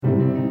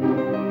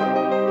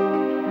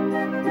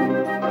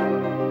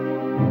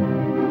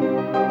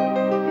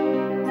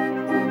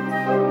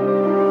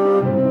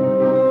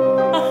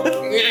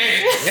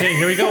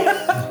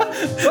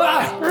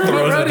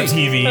the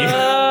TV.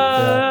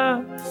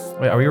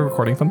 Wait, are we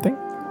recording something?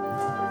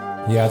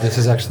 Yeah, this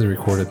is actually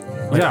recorded.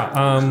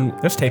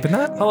 There's tape in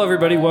that? Hello,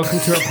 everybody. Welcome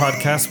to our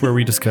podcast where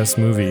we discuss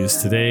movies.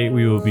 Today,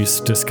 we will be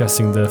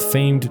discussing the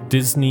famed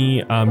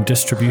Disney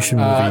distribution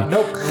movie.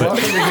 Nope. Welcome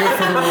to Here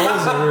for the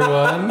Rolls,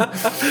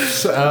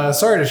 everyone.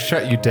 Sorry to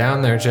shut you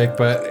down there, Jake,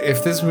 but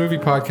if this movie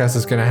podcast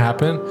is going to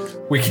happen,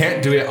 we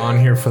can't do it on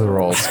Here for the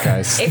Rolls,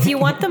 guys. If you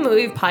want the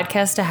movie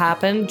podcast to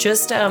happen,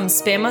 just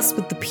spam us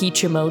with the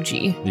peach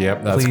emoji.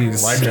 Yep, that's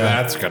Please.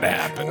 that's going to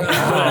happen. It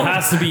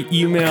has to be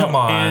email Come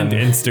on. and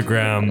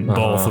Instagram,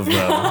 both of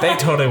them. They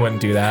totally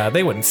wouldn't do that.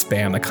 They wouldn't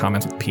spam the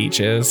comments with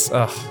peaches.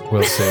 Ugh.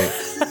 We'll see.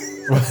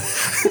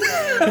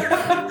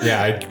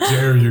 Yeah, I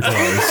dare you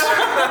guys.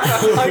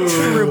 I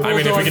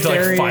mean, if we get to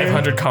like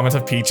 500 comments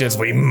of peaches,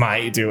 we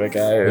might do it,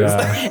 guys.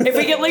 Yeah. If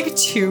we get like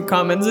 2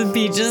 comments with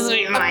peaches,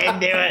 we might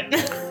do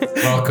it.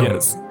 Welcome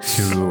Yes.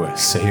 to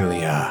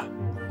Salia,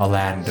 a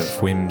land of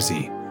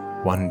whimsy,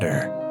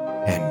 wonder,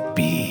 and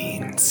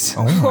beans.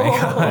 Oh my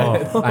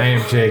god. I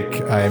am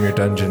Jake. I am your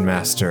dungeon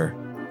master.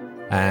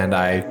 And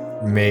I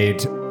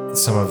made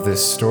some of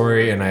this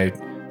story and I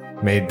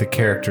made the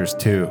characters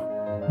too.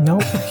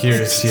 Nope.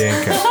 Here's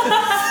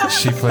Sienka.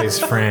 She plays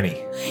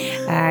Franny.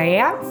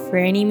 Yeah,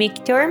 Franny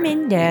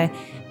McDormand.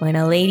 When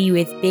a lady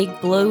with big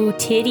blue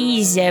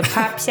titties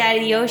pops out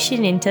of the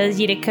ocean and tells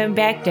you to come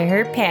back to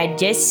her pad,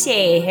 just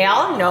say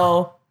hell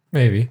no.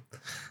 Maybe.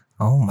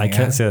 Oh my I god.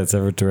 can't say that's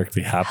ever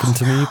directly happened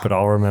to me, but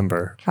I'll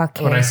remember.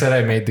 Okay. When I said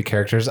I made the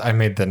characters, I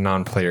made the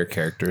non-player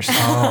characters.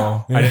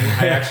 Oh. I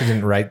actually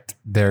didn't write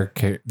their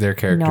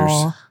characters.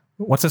 No.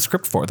 What's the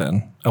script for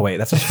then? Oh wait,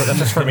 that's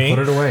just for me.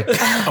 Put it away.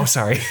 Oh,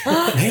 sorry.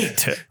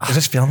 Nate, Is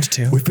this filmed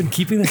too? we've been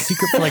keeping the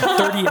secret for like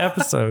 30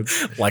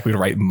 episodes. Like we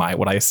write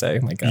what I say.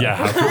 My god. Yeah,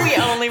 how could, we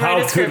only write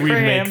how a script could we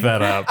for make him.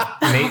 that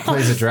up? Nate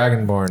plays a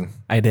Dragonborn.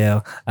 I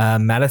do.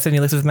 Madison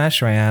Ulysses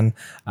Mashran.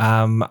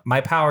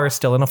 My power is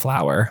still in a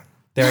flower.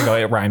 There we go.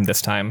 It rhymed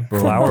this time.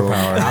 Flower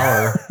power.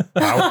 Power.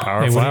 Power Hey, what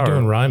are you flower.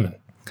 doing rhyming?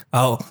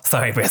 Oh,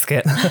 sorry,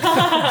 Brisket.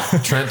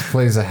 Trent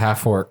plays a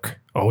half-orc.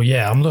 Oh,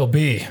 yeah, I'm Lil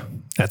B.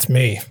 That's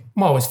me.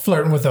 I'm always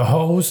flirting with the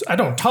hoes. I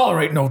don't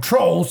tolerate no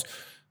trolls.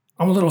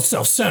 I'm a little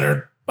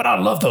self-centered, but I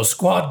love those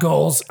squad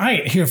goals. I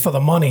ain't here for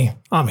the money.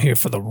 I'm here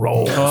for the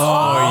roles. Oh, yes.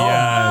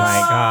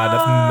 My god,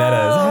 that's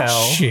meta as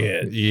hell.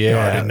 Shit. Yeah. You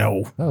already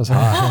know. That was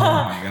hot.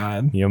 Oh my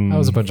god. Yum. That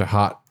was a bunch of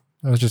hot.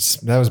 That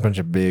was a bunch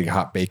of big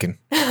hot bacon.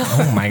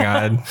 Oh my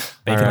god.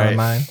 Bacon All right. on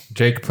mine.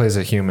 Jake plays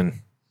a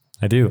human.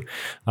 I do.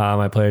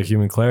 I play a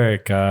human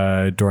cleric,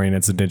 Dorian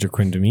Edzenidra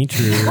Quinn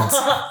Demetrius.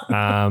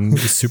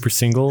 Super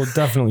single,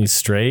 definitely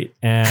straight.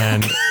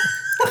 And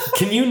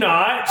can you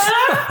not?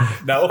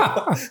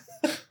 No.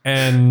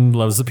 And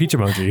loves the peach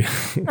emoji.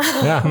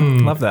 Yeah.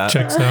 Love that.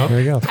 Checks out. There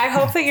you go. I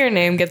hope that your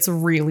name gets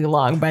really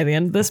long by the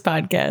end of this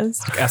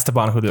podcast.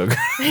 Esteban Hudug.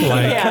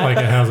 Like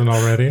it hasn't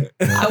already.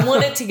 I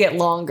want it to get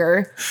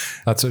longer.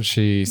 That's what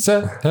she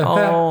said.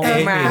 Oh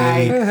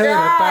my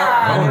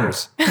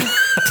Boners.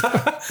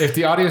 If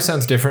the audio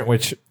sounds different,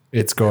 which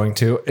it's going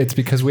to, it's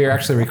because we are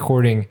actually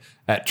recording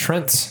at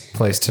Trent's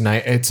place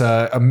tonight. It's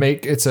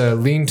a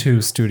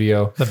lean-to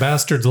studio, The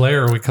bastard's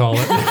lair, we call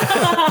it.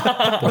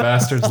 the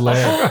Bastard's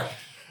Lair.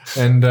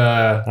 And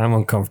I'm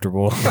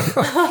uncomfortable.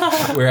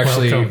 we're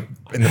actually Welcome.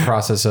 in the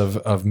process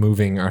of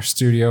moving our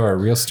studio, our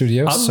real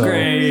studio.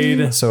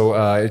 Upgrade.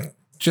 So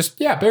just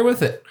bear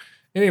with it.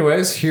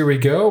 Anyways, here we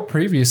go.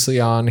 Previously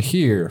on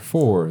Here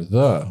for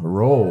the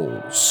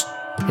Rolls.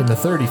 In the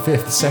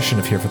 35th session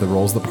of Here for the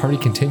Rolls, the party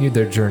continued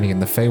their journey in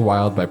the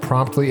Feywild by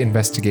promptly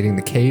investigating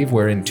the cave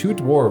wherein 2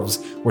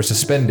 dwarves were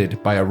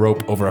suspended by a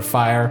rope over a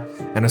fire,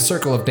 and a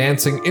circle of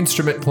dancing,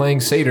 instrument-playing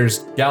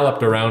satyrs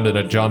galloped around in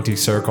a jaunty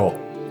circle.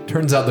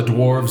 Turns out the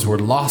dwarves were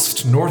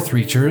lost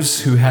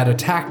Northreachers who had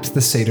attacked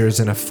the satyrs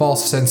in a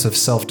false sense of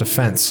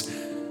self-defense.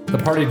 The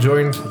party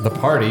joined the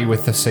party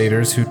with the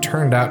satyrs, who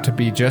turned out to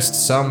be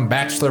just some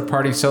bachelor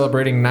party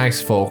celebrating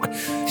nice folk,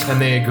 and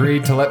they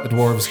agreed to let the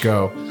dwarves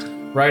go.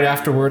 Right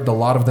afterward, the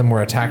lot of them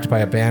were attacked by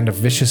a band of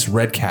vicious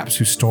redcaps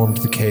who stormed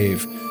the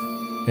cave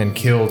and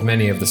killed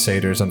many of the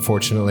satyrs,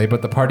 unfortunately,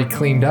 but the party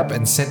cleaned up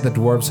and sent the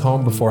dwarves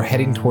home before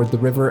heading toward the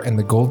river and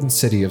the golden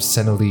city of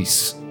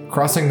Senelise.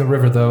 Crossing the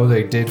river, though,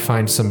 they did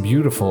find some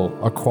beautiful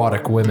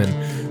aquatic women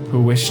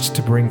who wished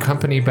to bring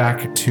company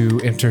back to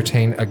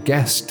entertain a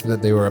guest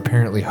that they were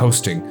apparently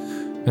hosting.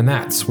 And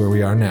that's where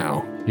we are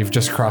now. You've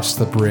just crossed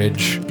the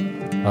bridge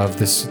of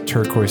this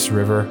turquoise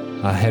river.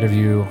 Ahead of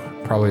you,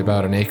 probably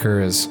about an acre,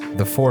 is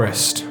the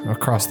forest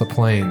across the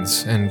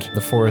plains, and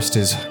the forest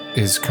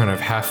is kind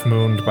of half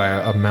mooned by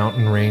a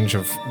mountain range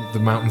of the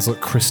mountains look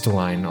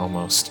crystalline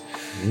almost.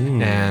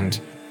 And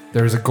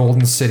there's a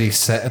golden city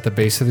set at the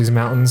base of these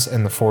mountains,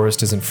 and the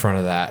forest is in front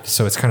of that.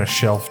 So it's kind of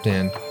shelved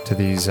in to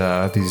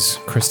these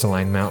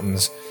crystalline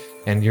mountains,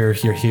 and you're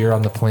here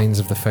on the plains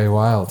of the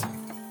Feywild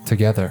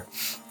together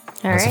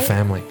as a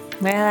family.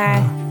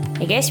 Well,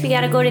 I guess we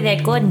gotta go to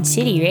that golden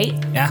city,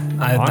 right? Yeah.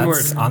 Onward.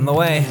 That's on the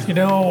way. You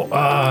know,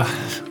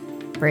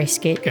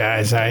 Brisket.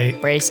 Guys,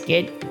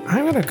 Brisket.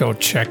 I'm gonna go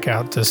check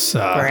out this.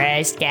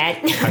 Brisket.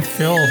 I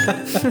feel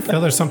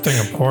there's something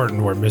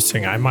important we're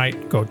missing. I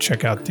might go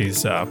check out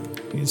these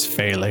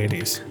Fey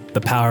ladies. The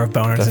power of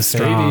boners is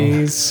strong.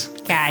 Ladies.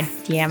 God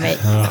damn it.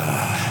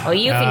 Oh,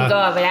 you can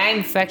go, but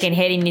I'm fucking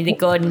heading to the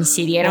Golden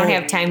City. I don't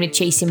have time to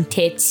chase some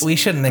tits. We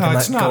shouldn't make him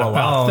It's let not go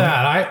about alone.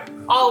 that.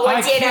 Oh,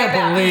 what's I it can't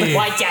about? believe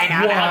What's it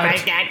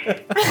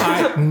about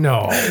that?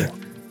 No.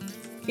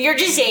 You're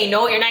just saying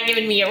no. You're not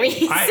giving me a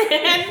reason.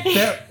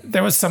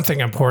 There was something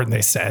important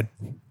they said.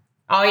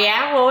 Oh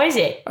yeah, what was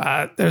it?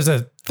 There's a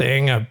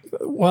thing.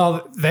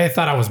 They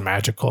thought I was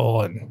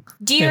magical and.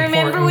 Do you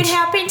remember what important.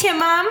 happened to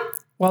Mom?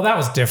 Well, that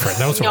was different.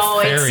 Those were No,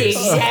 fairies.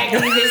 it's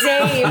exactly the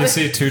same. You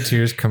see 2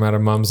 tears come out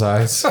of Mom's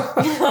eyes. Maybe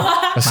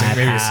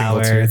a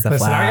single tear. Powers, the Listen, I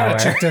flower.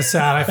 gotta check this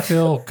out. I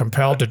feel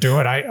compelled to do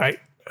it. I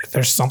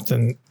there's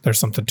something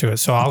to it.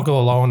 So I'll go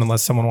alone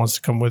unless someone wants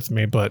to come with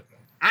me. But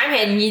I'm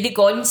heading to the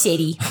Golden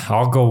City.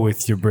 I'll go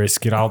with you,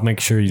 Brisket. I'll make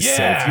sure he's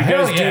Yeah, safe. You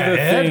hell guys do yeah,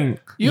 the Ed. thing.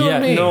 You yeah,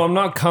 and me. no, I'm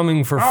not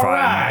coming for fun.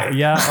 right.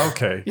 Yeah,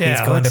 okay. yeah, He's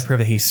going let's to prove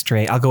that he's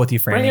straight. I'll go with you,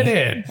 bring Franny.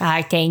 it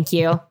in. Thank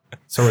you.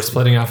 So we're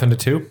splitting off into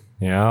 2?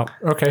 Yeah.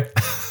 Okay.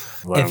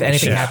 If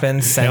anything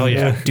happens, Hell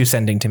yeah. do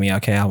sending to me,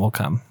 okay? I will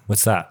come.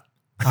 What's that?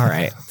 All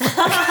right.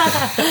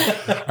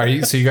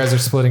 So you guys are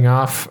splitting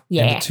off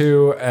Yeah. into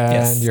 2 and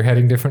Yes. you're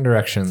heading different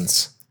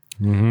directions.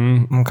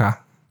 Okay.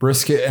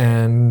 Brisket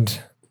and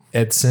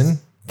Edson,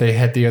 they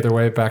head the other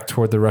way back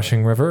toward the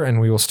rushing river, and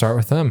we will start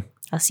with them.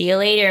 I'll see you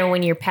later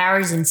when your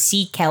powers in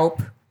sea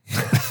kelp.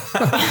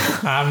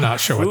 I'm not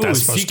sure what that's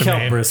sea supposed to kelp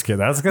mean. Brisket.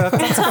 That's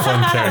a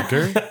fun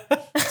character.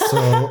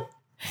 So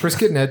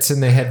Brisket and Edson,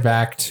 they head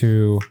back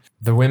to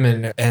the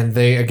women, and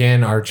they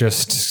again are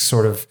just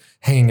sort of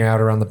hanging out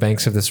around the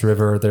banks of this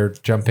river. They're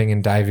jumping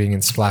and diving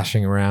and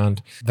splashing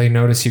around. They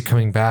notice you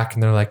coming back,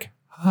 and they're like,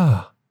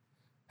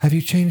 have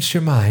you changed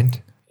your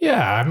mind?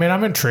 Yeah, I mean,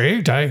 I'm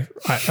intrigued. I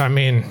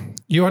mean,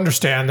 you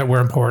understand that we're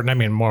important. I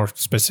mean, more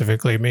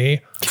specifically me.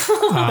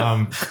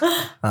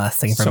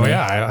 Sing for So me.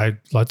 yeah,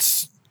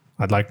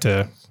 I'd like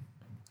to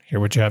hear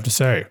what you have to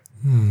say.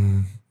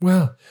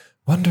 Well,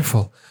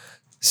 wonderful.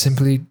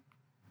 Simply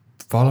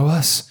follow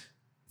us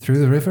through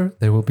the river.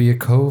 There will be a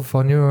cove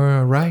on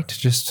your right,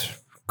 just a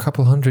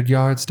couple 100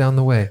 yards down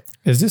the way.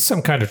 Is this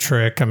some kind of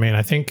trick? I mean,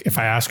 I think if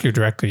I ask you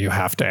directly, you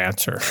have to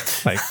answer,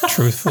 like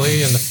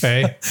truthfully in the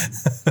Fae.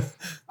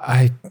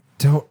 I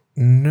don't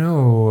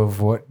know of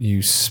what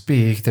you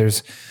speak.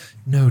 There's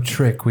no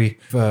trick. We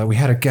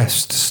had a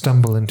guest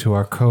stumble into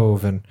our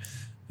cove and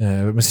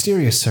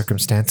mysterious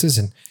circumstances.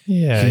 And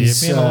Yeah,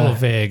 He's, you're being a little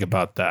vague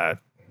about that.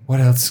 what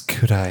else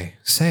could I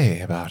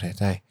say about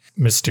it?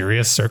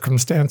 Mysterious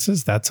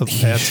circumstances? That's He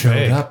showed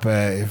vague. up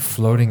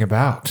floating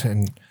about,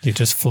 and You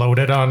just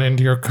floated on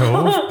into your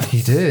cove?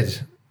 he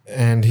did.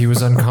 And he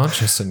was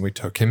unconscious, and we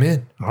took him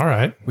in. All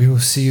right. We will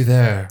see you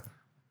there,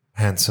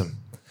 handsome.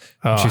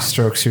 Oh, She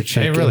strokes your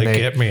cheek. they really and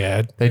get me,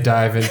 Ed. They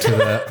dive into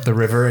the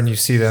river, and you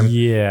see them.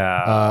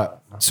 Yeah.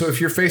 So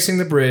if you're facing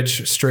the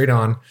bridge straight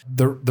on,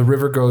 the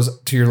river goes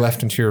to your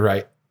left and to your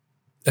right.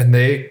 And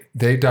they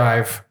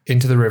dive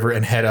into the river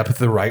and head up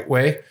the right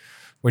way,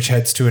 which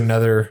heads to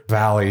another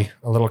valley,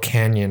 a little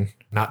canyon,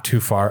 not too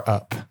far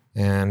up.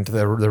 And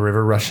the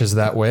river rushes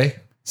that way.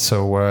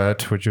 So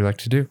what would you like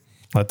to do?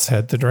 Let's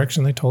head the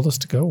direction they told us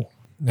to go.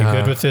 You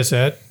good with this,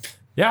 Ed?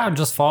 Yeah, I'm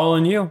just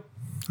following you.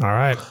 All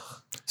right.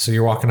 So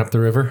you're walking up the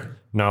river?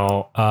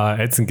 No,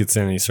 Edson gets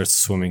in and he starts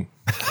swimming.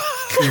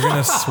 You're going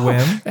to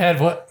swim? Ed,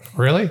 what?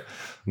 Really?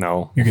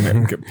 No. You're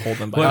going to get pulled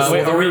in by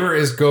Wait, the river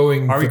is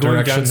going are we the going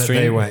direction that they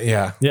downstream? went.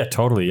 Yeah. Yeah,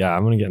 totally. Yeah,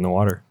 I'm going to get in the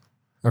water.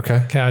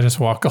 Okay. Can I just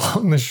walk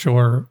along the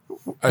shore?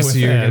 I see with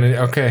you're Ed? gonna.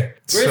 Okay.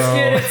 So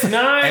it's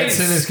nice.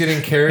 Edson is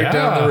getting carried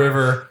down Yeah. the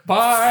river.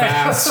 Bye.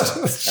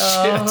 Fast.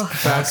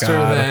 Faster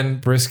than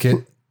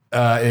Brisket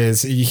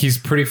is. He's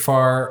pretty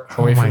far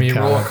away my from you.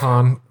 God. Roll a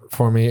con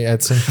for me,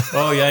 Edson.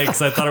 Oh, yeah,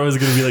 because I thought it was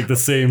going to be like the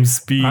same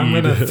speed. I'm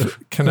gonna.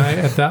 Can I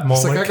at that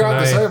It's moment? like, I got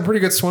can this. I'm a pretty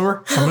good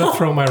swimmer. I'm gonna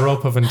throw my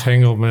rope of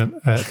entanglement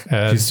at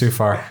Ed. He's too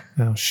far.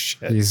 Oh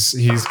shit!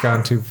 He's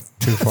gone too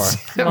far.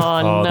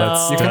 Oh, no.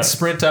 that's- You can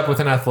sprint up with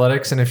an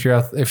athletics, and if your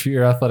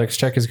athletics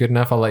check is good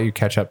enough, I'll let you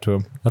catch up to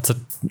him. That's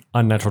an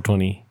unnatural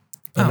 20.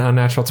 An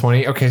unnatural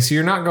 20. Okay, so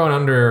you're not going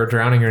under or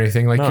drowning or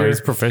anything. Like No, you're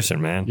he's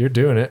proficient, man. you're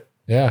doing it.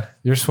 Yeah,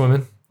 you're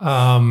swimming.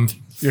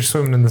 You're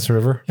swimming in this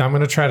river. I'm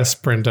gonna try to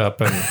sprint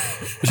up and.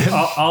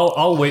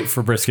 I'll wait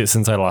for Brisket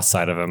since I lost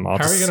sight of him. How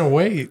are you gonna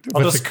wait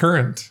with just- the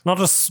current? I'll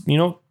just,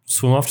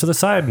 swim off to the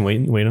side and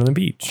wait on the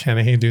beach. Can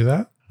he do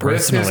that? With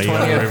his Personally,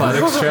 20 yeah.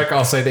 athletics check,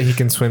 I'll say that he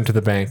can swim to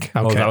the bank.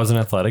 Oh, Okay. that was an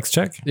athletics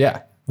check?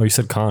 Yeah. Oh, you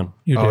said con.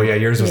 You Oh do. yeah,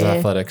 yours was Yeah.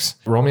 athletics.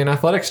 Roll me an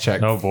athletics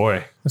check. Oh,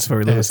 boy. That's where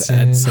we lose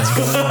Edson. Edson.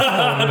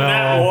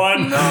 That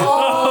one.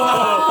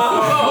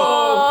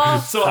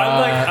 So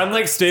I'm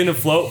like staying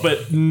afloat,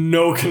 but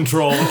no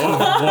control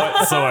over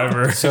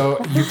whatsoever.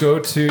 So you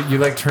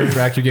like turn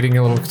back. You're getting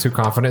a little too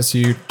confident, so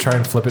you try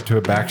and flip it to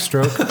a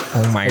backstroke.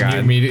 Oh my And god.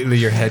 immediately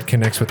your head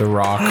connects with a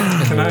rock.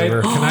 Can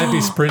I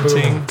be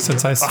sprinting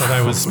since I said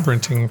I was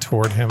sprinting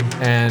toward him?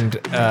 And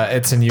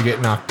Edson, you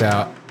get knocked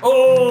out.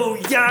 Oh,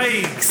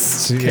 yikes!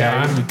 So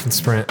yeah, you can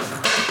sprint.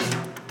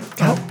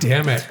 God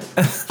damn it.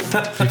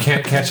 You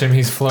can't catch him.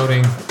 He's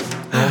floating.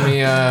 Only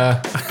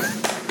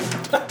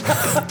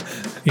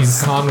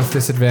he's con with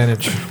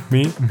disadvantage.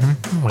 Me?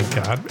 Oh my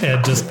god.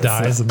 Ed just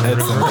dies in the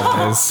river.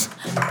 Guys.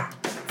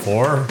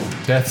 4.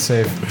 Death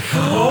save.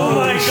 Oh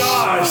my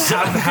gosh!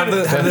 Have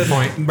Death the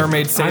point.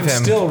 mermaid save I'm him.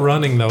 still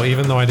running though,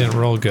 even though I didn't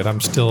roll good.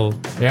 I'm still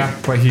Yeah,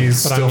 but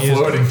he's but still I'm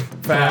floating using,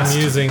 fast.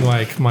 I'm using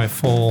like my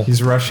full.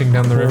 He's rushing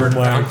down the river,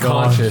 my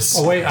unconscious.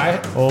 Oh wait, I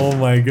Oh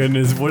my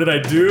goodness, what did I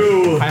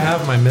do? I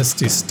have my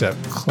Misty Step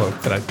cloak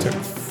that I took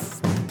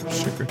from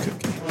Sugar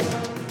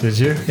Cookie. Did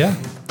you? Yeah,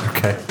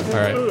 Okay. All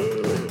right.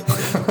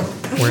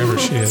 wherever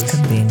she is.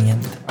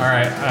 Convenient. All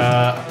right.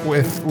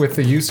 With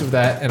the use of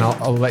that, and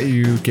I'll let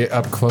you get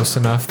up close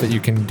enough that you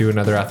can do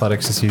another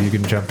athletics to see if you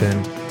can jump in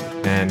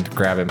and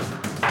grab him.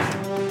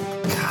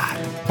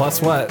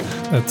 Plus what?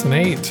 That's an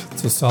 8.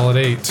 It's a solid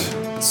 8.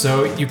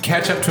 So you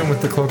catch up to him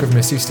with the cloak of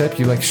Misty Step.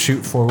 You like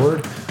shoot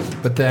forward,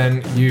 but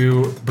then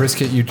you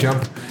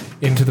jump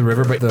into the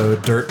river, but the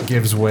dirt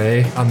gives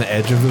way on the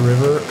edge of the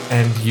river,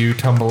 and you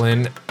tumble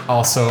in,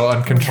 also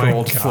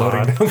uncontrolled, God.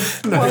 floating.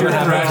 You're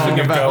thrashing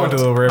Go about. into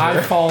the river. I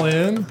fall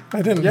in.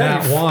 I didn't Yeah,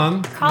 nat you-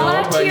 one. Call No,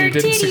 out but to your you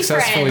didn't titty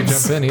successfully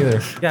friends. jump in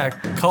either. Yeah,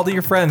 call to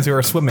your friends who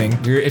are swimming.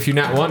 If you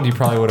nat one, you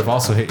probably would have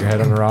also hit your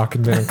head on a rock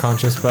and been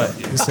unconscious. But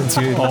since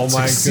you Oh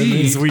my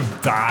succeed, goodness, we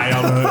die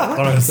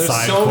on a there's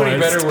side so many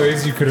quest. better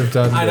ways you could have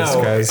done I this,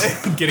 know.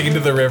 guys. Getting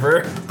into the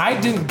river. I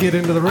didn't get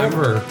into the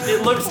river.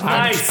 It looks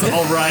nice,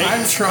 all right.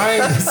 I'm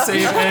trying to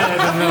save Ed,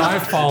 and then I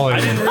fall in.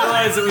 I didn't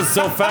realize it was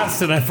so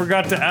fast, and I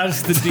forgot to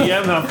ask the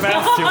DM how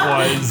fast it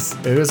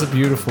was. It is a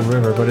beautiful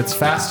river, but it's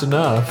fast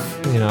enough,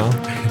 you know.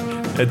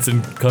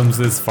 Edson comes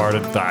this far to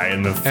die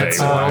in the And face.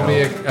 so roll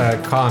me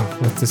a con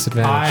with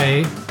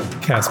disadvantage. I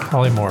cast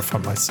polymorph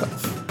on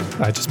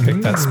myself. I just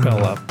picked that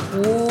spell up.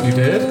 You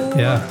did?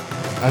 Yeah.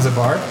 As a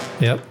bard?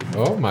 Yep.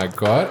 Oh my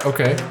god.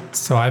 Okay.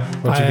 So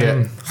What'd you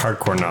get?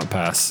 Hardcore not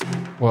pass.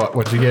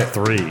 What'd you get?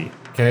 3.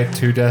 Okay,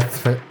 2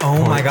 death.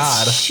 Oh my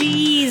god.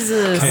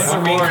 Jesus.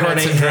 One more and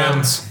Edson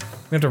drowns.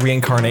 We have to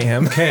reincarnate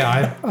him. Okay,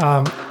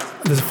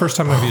 this is the first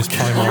time I've used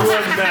polymorph.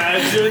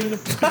 Imagine.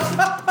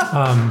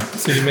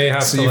 So you may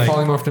have So to you like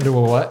polymorphed into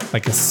a what?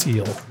 like a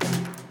seal.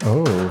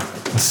 Oh,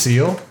 a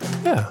seal?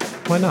 Yeah,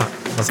 why not?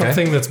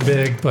 Something that's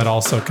big but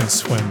also can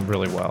swim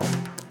really well.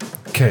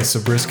 Okay, so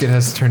Brisket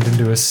has turned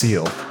into a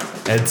seal.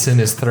 Edson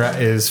is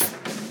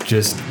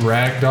just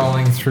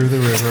ragdolling through the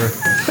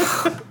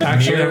river,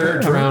 near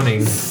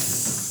drowning.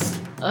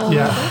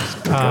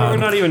 Yeah. We're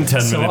not even 10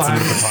 so minutes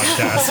into I'm- the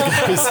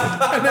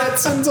podcast. And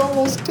Edson's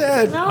almost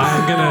dead.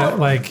 I'm gonna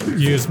like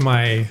use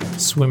my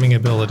swimming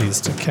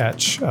abilities to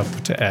catch up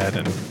to Ed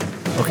and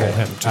pull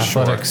him to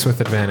shore. Athletics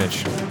with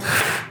advantage.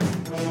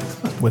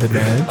 With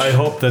advantage. I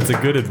hope that's a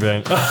good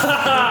advantage.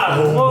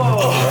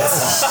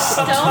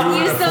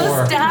 Don't use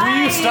those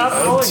dice.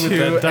 Stop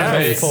rolling with that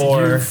Hey, dice.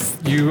 4.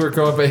 You are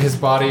going, but his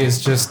body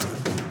is just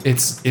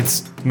it's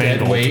dead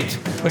Mangled. weight.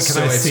 But So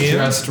can I it's see him?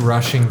 just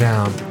rushing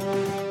down.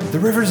 The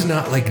river's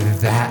not like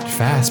that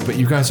fast, but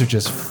you guys are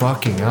just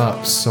fucking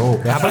up so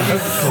bad. How about you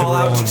call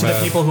out rolling to the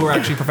bad. people who are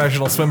actually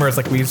professional swimmers,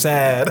 like we've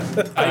said?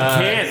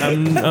 I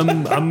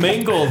can't. I'm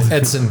mangled.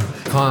 Edson,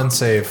 con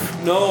save,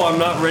 No, I'm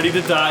not ready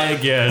to die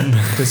again.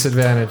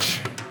 disadvantage.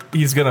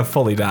 He's gonna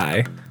fully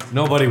die.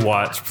 Nobody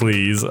watch,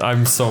 please.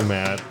 I'm so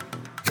mad.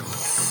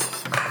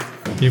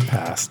 You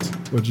passed.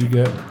 What'd you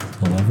get?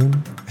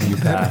 11? You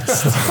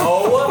passed.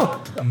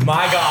 Oh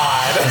my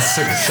god.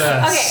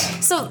 Success.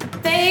 Okay, so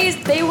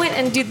they went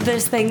and did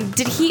this thing.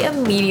 Did he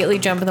immediately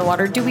jump in the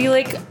water? Do we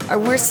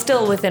we're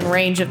still within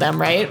range of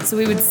them, right? So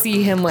we would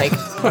see him all of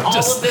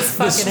this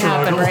fucking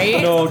happen,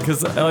 right? No,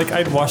 because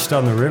I'd washed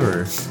down the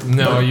river.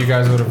 No, you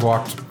guys would have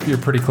walked. You're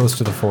pretty close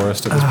to the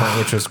forest at this point,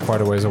 which is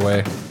quite a ways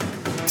away.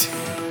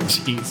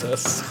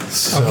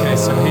 Jesus. Okay,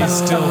 so he's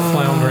still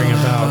floundering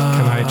about.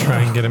 Can I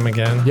try and get him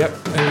again? Yep.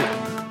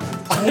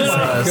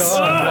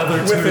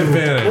 God, with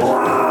advantage.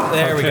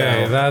 There we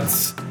Okay, go.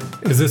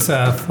 is this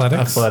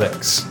athletics?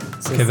 Athletics.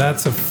 Okay,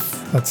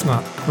 that's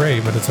not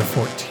great, but it's a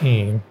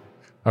 14.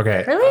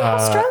 Okay. Really? How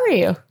strong are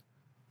you?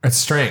 It's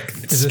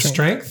strength. Is it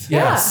strength?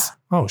 Yes.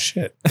 Oh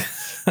shit.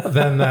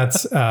 Then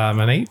that's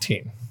an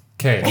 18.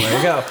 Okay. There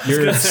you go.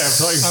 You're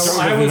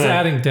I was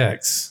adding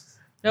dex.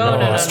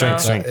 No.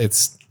 Strength.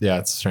 It's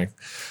strength.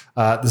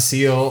 The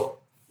seal.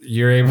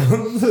 You're able.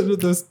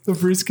 the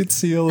brisket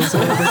seal is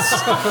able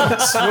to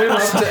swim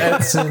up to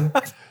Edson.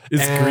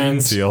 It's And-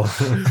 green seal.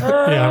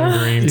 Yeah, I'm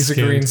green. He's a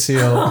green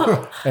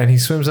seal, and he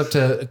swims up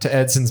to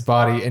Edson's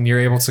body, and you're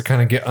able to kind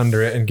of get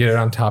under it and get it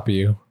on top of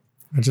you.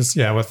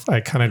 I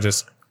kind of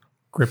just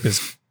grip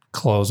his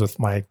clothes with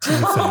my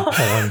teeth and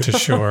pull him to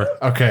shore.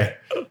 Okay.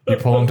 You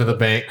pull him to the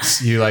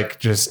banks. You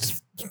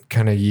just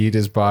kind of yeet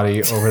his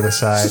body over the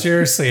side.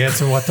 Seriously,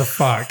 Edson, what the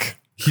fuck?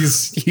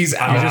 He's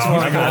out. I just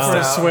want to go for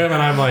a swim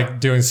and I'm like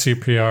doing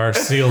CPR,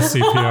 SEAL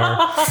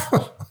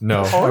CPR.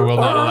 No, I will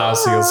not allow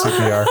SEAL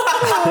CPR.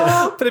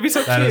 But it'd be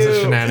so That cute. is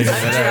a shenanigan.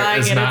 That Trying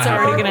is it, not it's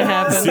already happening. gonna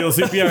happen. Seal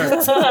CPR.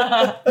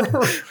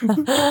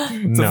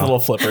 Those No, little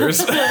flippers.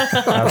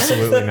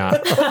 absolutely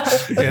not.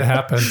 It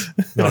happened.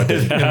 No, it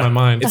didn't. In my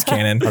mind. It's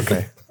canon.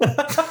 Okay.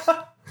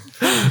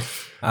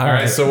 All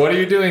right. So what are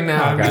you doing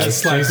now, I'm guys?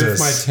 just like with Jesus.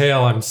 my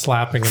tail, I'm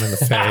slapping him in the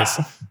face,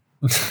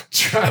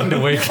 trying to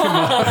wake him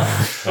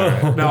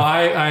up. No,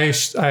 I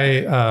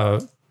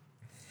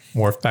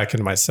morph back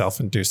into myself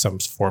and do some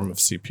form of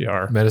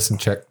CPR. Medicine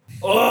check.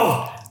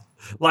 Oh,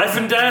 life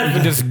and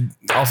death. Just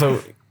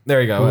also,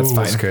 there you go. That's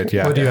That's fine. good.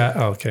 Yeah. What do you at?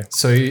 Oh, okay.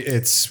 So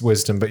it's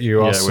wisdom, but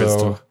you also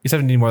wisdom. You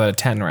said you need more than a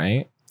 10,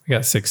 right? I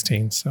got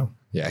 16, so.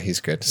 yeah, he's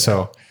good.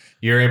 So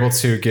you're able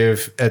to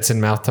give Edson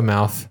mouth to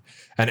mouth,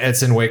 and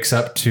Edson wakes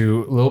up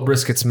to Little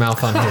Brisket's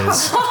mouth on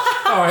his.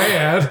 Oh, hey,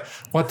 Ed.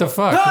 What the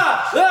fuck?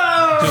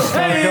 Just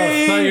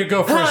thought you'd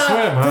go for a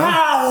swim,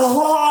 huh?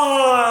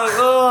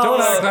 Don't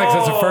act like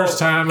it's the first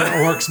time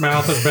an orc's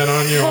mouth has been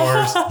on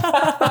yours.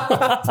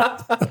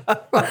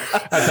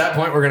 At that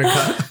point, we're gonna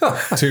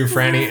cut to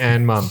Franny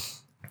and Mum.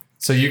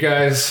 So you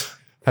guys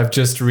have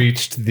just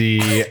reached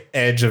the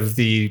edge of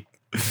the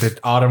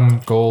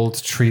autumn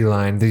gold tree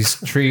line. These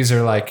trees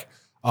are like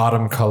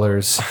autumn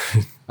colors,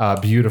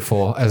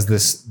 beautiful as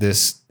this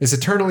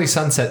eternally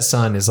sunset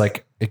sun is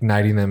like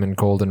igniting them in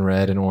gold and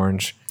red and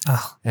orange.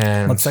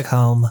 And Looks like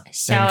home.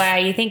 So,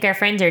 you think our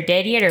friends are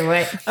dead yet, or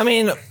what? I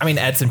mean,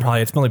 Edson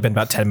probably, it's only been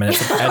about 10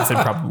 minutes. Edson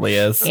probably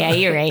is. Yeah,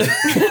 you're right.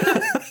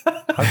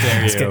 How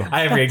dare you?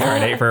 I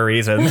reincarnate for a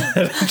reason.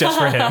 Just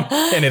for him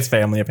and his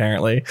family,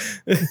 apparently.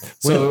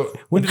 so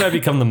When did I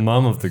become the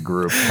mum of the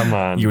group? Come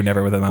on. You were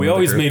never with him. we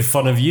always made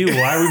fun of you.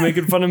 Why are we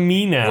making fun of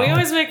me now? We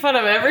always make fun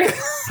of everyone.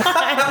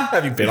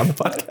 Have you been on the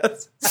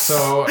podcast?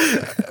 So,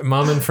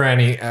 Mom and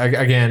Franny,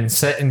 again,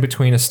 set in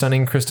between a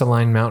stunning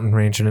crystalline mountain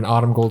range and an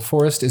autumn gold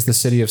forest, is the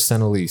city of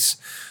Senelise.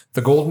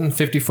 The golden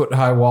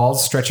 50-foot-high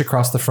walls stretch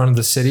across the front of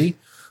the city,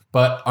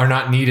 but are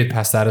not needed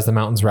past that as the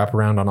mountains wrap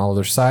around on all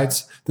their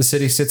sides. The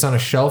city sits on a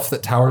shelf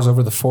that towers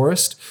over the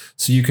forest,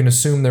 so you can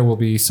assume there will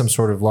be some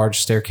sort of large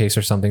staircase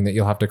or something that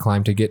you'll have to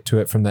climb to get to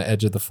it from the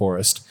edge of the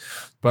forest.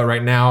 But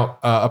right now,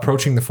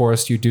 approaching the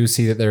forest, you do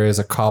see that there is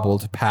a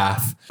cobbled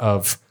path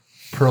of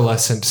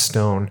pearlescent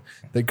stone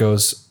that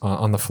goes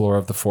on the floor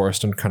of the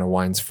forest and kind of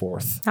winds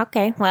forth.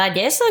 Okay, well,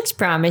 this looks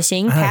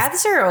promising.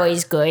 Paths are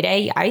always good.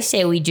 I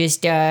say we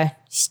just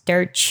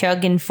start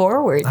chugging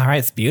forward. All right,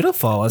 it's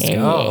beautiful. Let's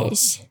go.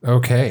 Yes.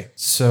 Okay,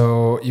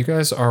 so you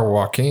guys are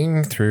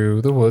walking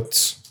through the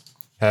woods,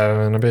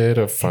 having a bit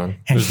of fun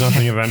There's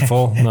nothing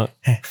eventful. Not,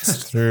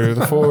 through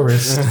the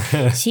forest.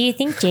 So you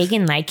think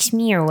Jagan likes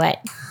me or what?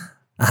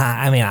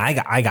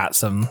 I got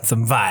some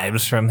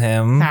vibes from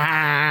him.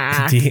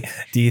 Ah.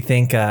 Do you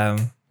think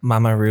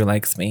Mama Roo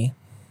likes me?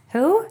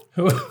 Who?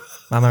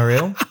 Mama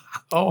Roo?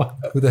 Oh,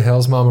 Who the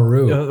hell's Mama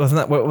Roo? Wasn't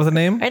that what was the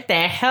name? What the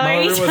hell Mama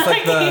are you Roo was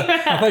like talking the I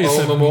about? thought you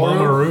said Mamoru?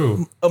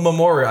 Mamoru. oh,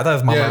 Mamoru. I thought it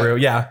was Mama Yeah. Roo.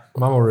 Yeah.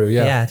 Mama Roo,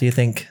 yeah. Yeah. Do you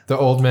think? The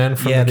old man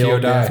from Yeah, the the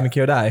old guy Kyodai. from the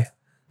Kyodai.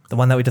 The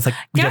one that we just like.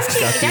 We Don't just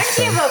got you used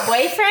to. have a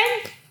boyfriend?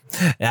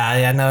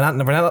 Yeah. No,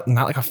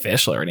 not like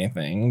official or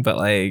anything, but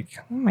like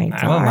Oh my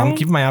I don't know. I'm god.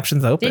 keeping my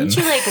options open. Didn't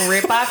you like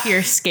rip off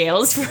your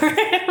scales for him?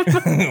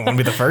 I want to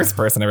be the first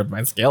person to rip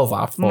my scales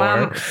off for.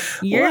 Mom,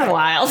 you're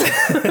wild.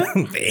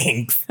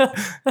 Thanks.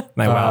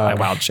 I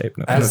wild shape.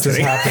 No, As I'm this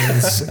kidding.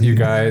 happens, you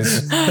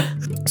guys,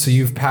 so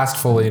you've passed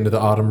fully into the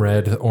autumn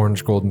red,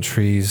 orange, golden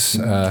trees.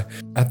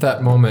 At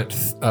that moment,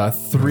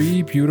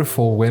 three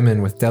beautiful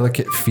women with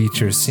delicate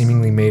features,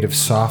 seemingly made of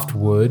soft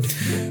wood,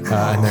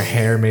 and their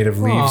hair made of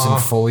leaves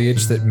and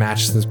foliage that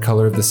match the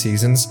color of the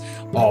seasons,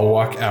 all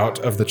walk out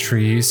of the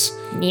trees,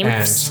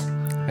 Nymphs.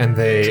 and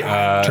they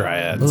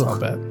Dryads, I'll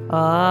bet.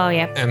 Oh,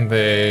 yep. and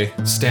they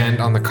stand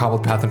on the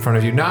cobbled path in front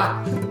of you,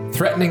 not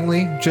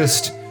threateningly,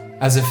 just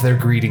as if they're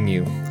greeting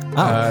you.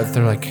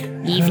 They're like,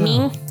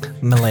 Evening.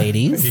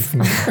 Miladies.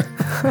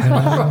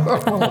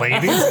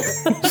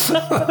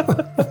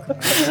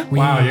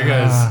 Wow, you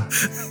guys.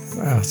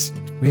 Wow,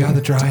 "We are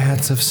the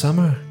Dryads of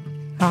summer.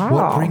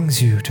 What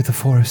brings you to the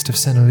forest of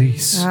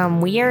Senelise?"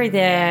 We are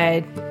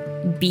the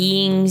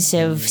beings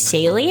of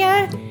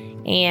Salia,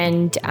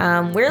 and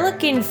we're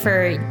looking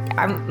for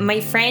my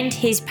friend.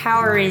 His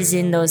power is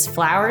in those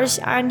flowers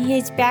on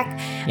his back,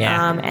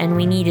 Yeah. and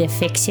we need to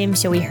fix him.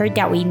 So we heard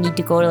that we need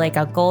to go to like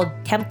a gold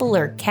temple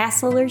or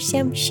castle or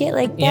some shit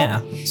like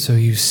that. Yeah. So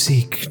you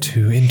seek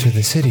to enter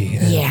the city.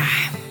 And Yeah.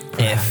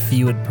 If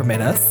you would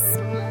permit us.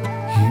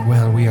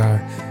 Well, we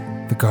are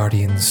the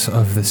guardians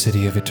of the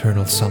city of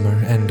eternal summer,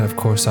 and of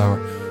course our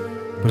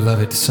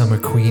beloved summer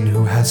queen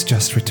who has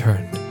just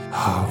returned.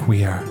 Oh,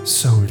 we are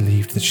so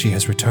relieved that she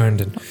has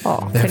returned, and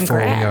therefore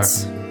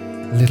congrats. we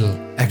are a little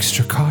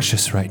extra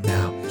cautious right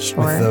now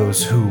Sure. with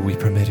those who we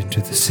permit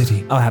into the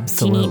city. Oh, Do you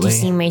absolutely. need to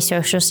see my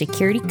social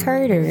security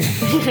card, or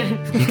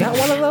You got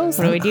one of those?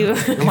 what do we do?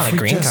 I want a We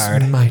green just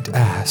card. might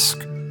ask,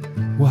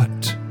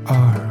 what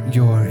are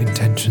your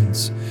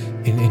intentions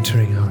in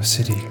entering our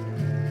city?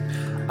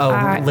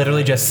 Oh,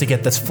 literally just to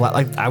get this flat.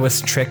 Like I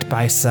was tricked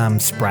by some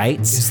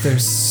sprites. Is there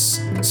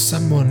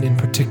someone in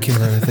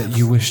particular that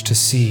you wish to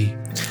see?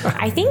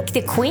 I think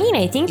the queen.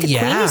 I think the queen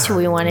Yeah. is who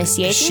we want to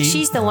see. I think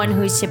she's the one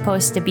who's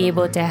supposed to be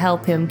able to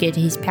help him get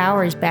his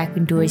powers back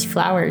into his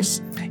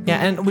flowers. Yeah,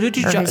 and would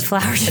you Or his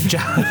flowers.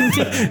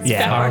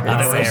 Yeah,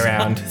 other way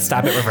around.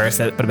 Stop it, reverse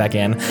it, put it back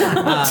in.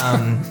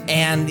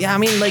 And yeah, I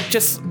mean, like,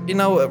 just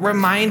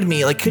remind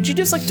me. Like, could you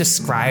just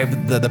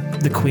describe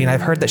the queen?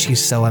 I've heard that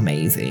she's so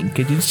amazing.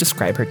 Could you just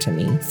describe her to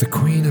me? The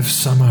Queen of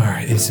Summer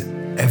is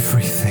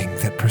everything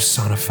that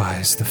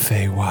personifies the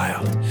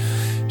Feywild.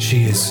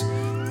 She is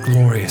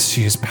glorious,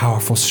 she is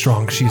powerful,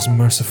 strong, she is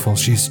merciful,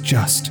 she is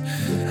just,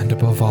 and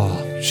above all,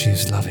 she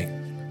is loving.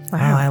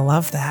 Wow, I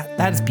love that.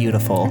 That's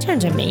beautiful. That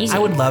sounds amazing. I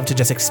would love to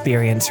just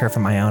experience her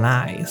from my own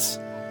eyes.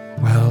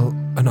 Well,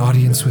 an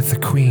audience with the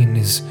Queen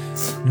is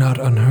not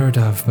unheard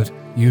of, but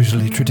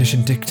usually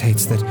tradition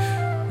dictates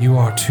that you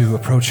are to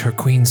approach her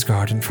Queen's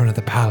Guard in front of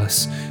the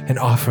palace and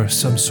offer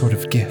some sort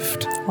of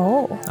gift.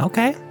 Oh.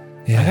 Okay.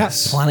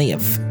 Yes. Plenty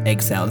of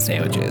egg salad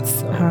sandwiches.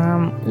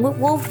 So.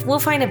 We'll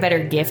find a better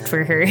gift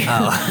for her.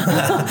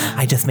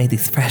 I just made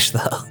these fresh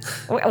though.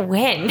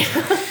 When?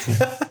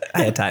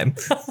 I had time.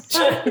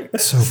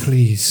 So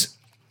please,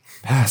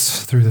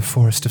 pass through the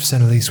forest of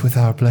Senelise with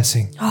our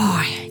blessing.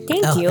 Thank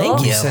you. thank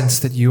We you. sense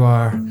that you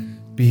are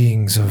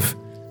beings of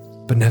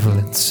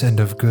benevolence and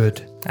of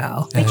good.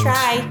 Oh, I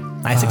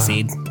try. I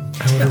succeed.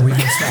 However, we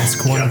must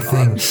ask one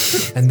thing,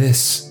 and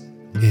this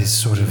is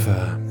sort of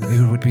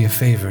it would be a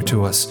favor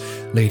to us,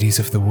 ladies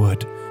of the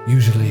wood.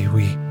 Usually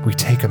we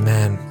take a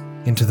man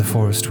into the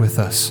forest with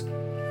us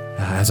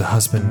as a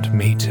husband,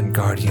 mate, and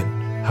guardian.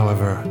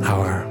 However,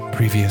 our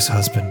previous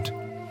husband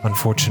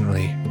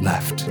unfortunately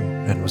left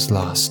and was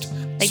lost.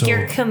 Like So,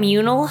 your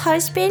communal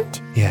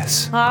husband?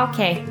 yes, Oh,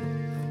 okay.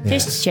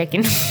 yes. Just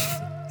checking.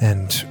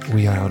 And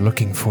we are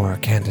looking for a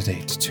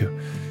candidate to.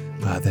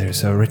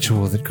 There's a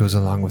ritual that goes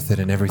along with it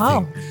and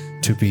everything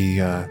to be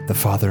the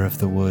father of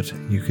the wood,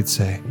 you could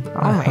say.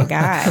 Oh my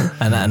god.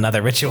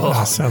 Another ritual.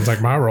 Sounds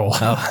like my role.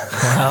 Well,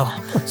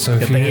 So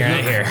if thing you you're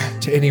not here.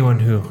 to anyone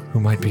who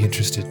might be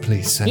interested,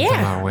 please send them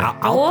Yeah. our way.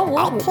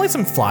 I'll play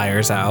some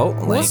flyers out.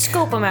 We'll Like,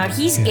 scope him out.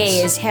 He's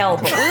gay as hell,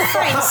 but we'll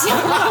find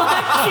someone.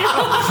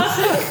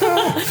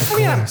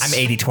 I'm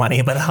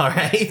 80-20, but all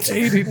right.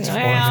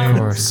 Of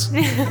course.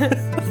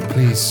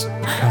 Please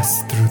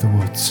pass through the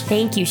woods.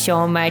 Thank you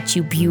so much,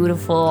 you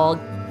beautiful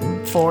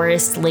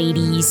forest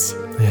ladies.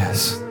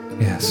 Yes,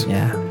 yes.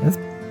 Yeah.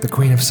 The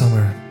Queen of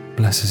Summer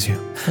blesses you.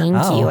 Thank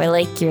Oh. you. I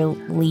like your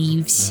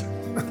leaves.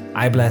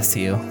 I bless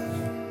you.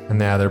 And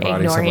now their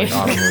bodies Ignore have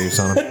like him. autumn leaves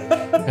on them.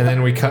 And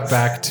then we cut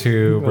back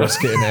to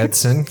Brisket and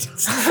Edson.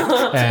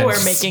 And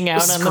We're making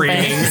out on the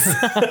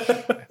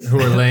banks. who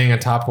are laying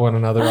atop one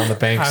another on the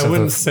banks I of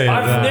wouldn't the say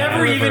I've that.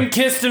 never even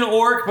kissed an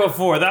orc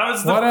before. That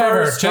was the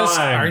Whatever. first Just,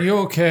 time. are you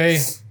okay?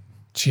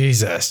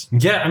 Jesus.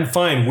 Yeah, I'm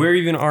fine. Where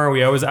even are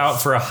we? I was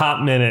out for a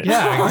hot minute.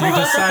 Yeah, you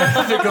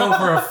decided to go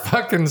for a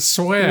fucking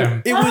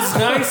swim. It was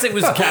nice. It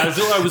was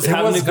casual. I was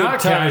having was a good not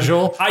time.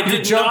 casual. I You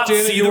did jumped not in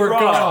and see you the were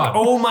rock. gone.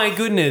 Oh my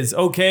goodness.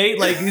 Okay,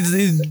 like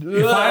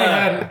If I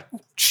had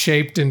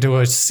shaped into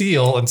a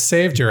seal and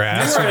saved your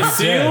ass, You're a you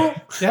seal?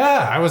 did.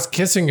 Yeah, I was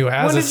kissing you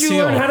as when a did you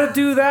seal. learn how to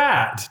do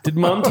that? Did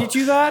mom teach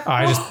you that?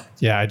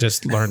 I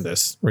just learned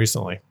this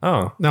recently.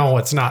 Oh, No,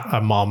 it's not a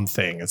mom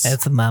thing. It's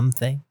a mom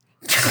thing.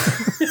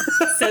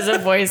 Says a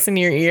voice in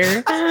your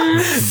ear.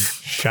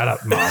 Shut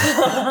up, mom.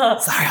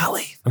 Sorry,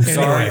 Holly. I'm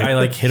sorry.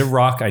 I hit a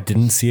rock. I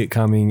didn't see it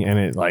coming, and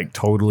it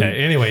totally.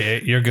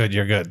 Anyway, you're good.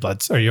 You're good.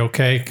 Are you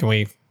okay? Can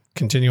we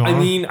continue on? I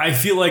mean, I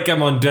feel like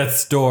I'm on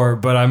death's door,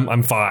 but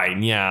I'm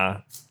fine.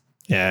 Yeah.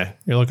 yeah,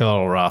 you're looking a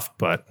little rough,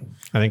 but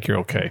I think you're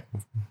okay.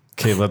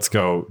 Okay, let's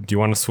go. Do you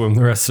want to swim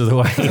the rest of the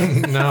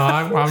way? No,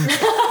 I'm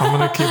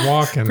gonna keep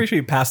walking. Pretty sure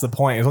you passed the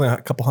point. It was only a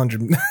couple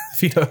hundred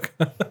feet.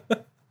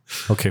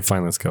 Okay,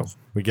 fine. Let's go.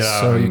 We get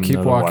out. So you in keep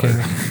the walking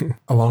water.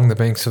 along the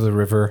banks of the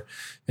river,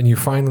 and you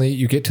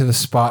get to the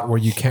spot where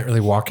you can't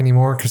really walk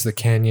anymore because the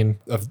canyon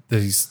of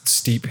these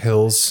steep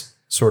hills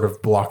sort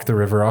of block the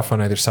river off on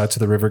either side. So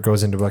the river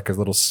goes into like a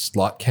little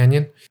slot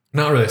canyon.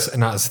 Not really,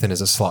 not as thin as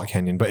a slot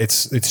canyon, but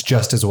it's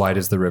just as wide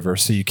as the river.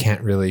 So you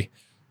can't really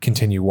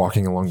continue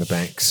walking along the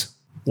banks.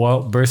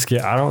 Well,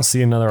 Brisket, I don't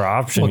see another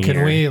option. Well, here.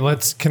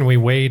 can we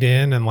wade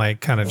in and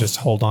kind of just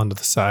hold on to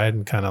the side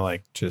and kind of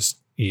just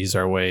ease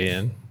our way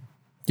in?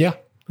 Yeah.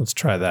 Let's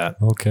try that.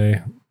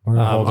 Okay. Hold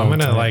I'm on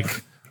gonna to it.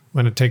 I'm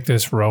gonna take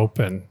this rope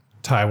and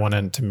tie one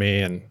end to me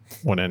and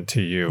one end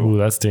to you. Ooh,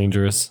 that's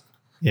dangerous.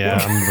 Yeah.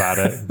 I'm about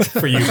it.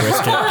 For you,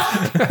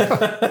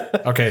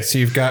 Brisket. Okay, so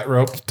you've got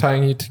rope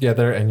tying you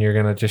together, and you're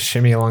gonna just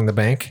shimmy along the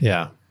bank.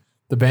 Yeah.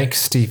 The bank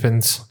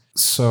steepens.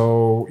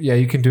 So yeah,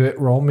 you can do it.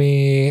 Roll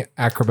me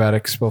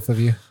acrobatics, both of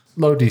you.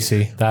 Low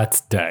DC.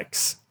 That's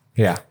Dex.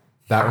 Yeah,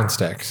 that one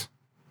stacks.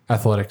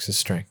 Athletics is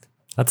strength.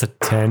 That's a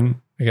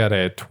 10. I got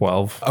a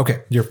 12. Okay,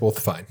 you're both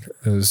fine.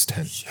 It was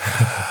 10.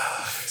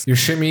 You're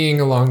shimmying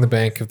along the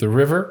bank of the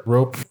river,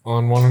 rope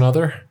on one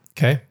another.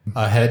 Okay.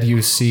 Ahead,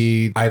 you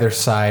see either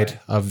side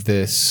of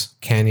this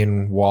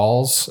canyon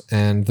walls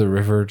and the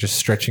river just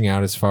stretching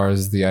out as far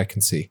as the eye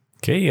can see.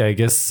 Okay, I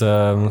guess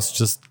let's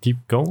just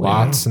keep going.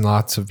 Lots and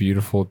lots of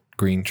beautiful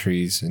green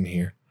trees in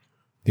here.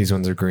 These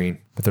ones are green,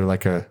 but they're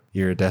like a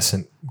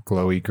iridescent,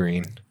 glowy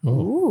green.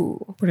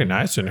 Ooh, pretty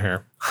nice in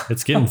here.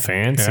 It's getting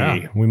fancy.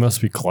 Yeah. We must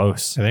be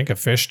close. I think a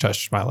fish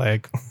touched my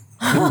leg.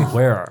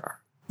 Where?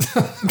 Do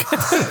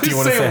you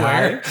want to say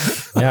where?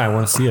 Yeah, I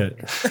want to see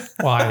it.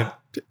 Well,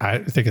 I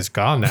think it's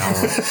gone now.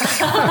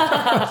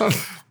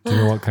 Do you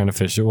know what kind of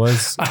fish it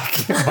was? By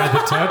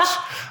the touch.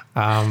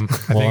 I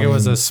think it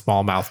was a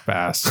smallmouth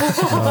bass.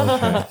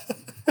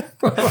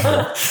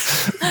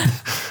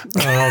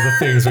 Oh, the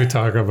things we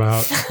talk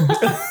about.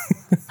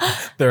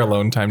 Their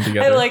alone time I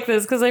together. like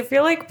this because I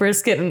feel like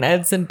Brisket and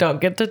Edson don't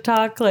get to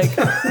talk like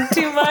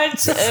too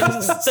much,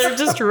 and they're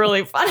just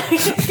really funny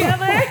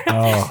together.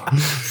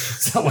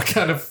 So what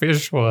kind of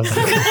fish was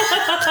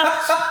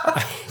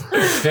it?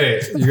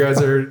 Okay, you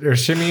guys are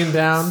shimmying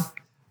down.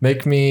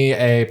 Make me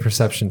a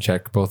perception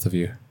check, both of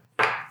you.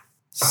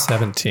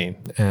 17.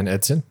 And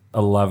Edson?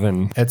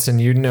 11. Edson,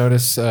 you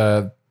notice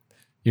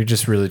you're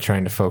just really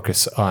trying to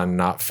focus on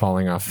not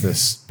falling off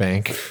this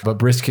bank. But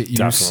Brisket,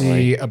 you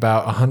see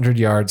about 100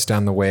 yards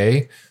down the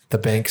way, the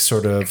bank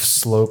sort of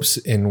slopes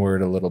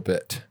inward a little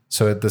bit.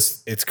 So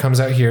it comes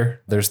out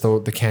here. There's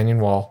the canyon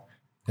wall,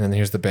 and then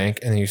here's the bank,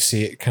 and then you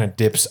see it kind of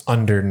dips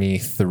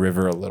underneath the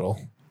river a little.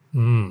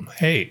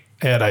 Hey,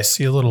 Ed, I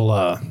see a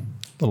little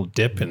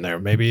dip in there.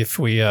 Maybe if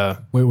we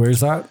Wait, where's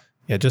that?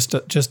 yeah, just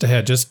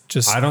ahead.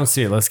 Just I don't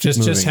see it. Let's keep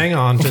just moving. hang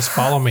on. Just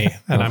follow me,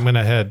 and I'm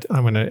gonna head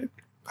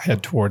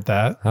toward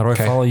that. How do I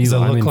follow you? Does it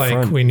I'm look in like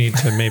front. we need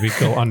to maybe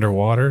go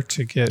underwater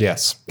to get?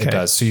 Yes, it Okay.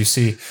 does. So you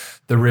see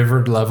the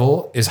river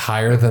level is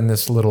higher than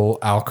this little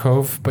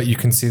alcove, but you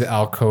can see the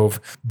alcove,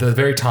 the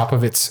very top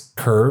of its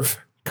curve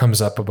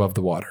comes up above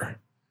the water.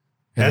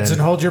 And Edson,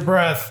 then- hold your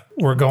breath.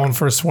 We're going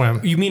for a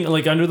swim. You mean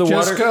like under the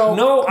Just water? go.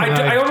 No, I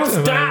Right.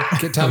 almost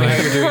died. Tell me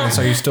how you're doing this.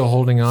 Are you still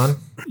holding on?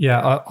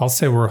 Yeah, I'll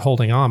say we're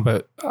holding on,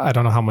 but I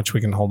don't know how much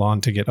we can hold on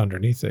to get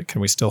underneath it.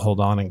 Can we still hold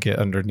on and get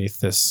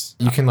underneath this?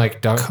 You can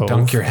like Cove.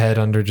 dunk your head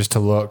under just to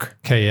look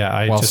Okay, yeah.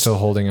 I while just still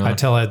holding on. I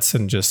tell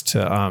Edson just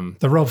to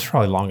the rope's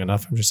probably long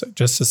enough. I'm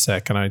just a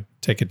sec, and I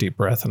take a deep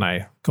breath and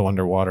I go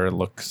underwater and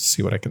look,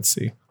 see what I can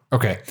see.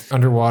 Okay.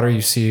 Underwater,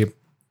 you see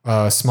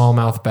a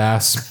smallmouth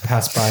bass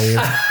pass by you.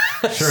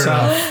 Sure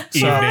enough,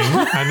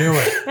 I knew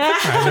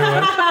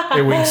it.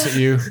 it winks at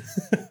you.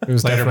 It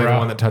was Later, definitely bro. the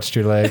one that touched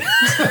your leg.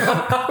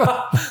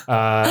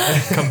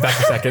 Come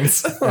back in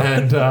seconds.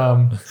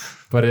 And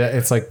but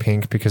it's like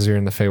pink because you're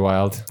in the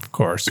Feywild. Of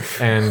course,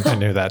 And I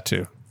knew that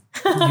too.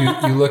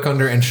 you look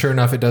under, and sure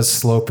enough, it does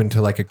slope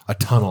into like a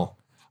tunnel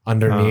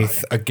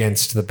underneath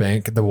against the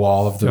bank, the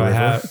wall of the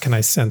river. Can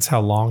I sense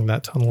how long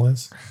that tunnel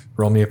is?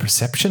 Roll me a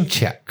perception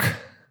check.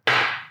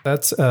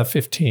 That's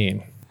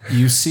 15.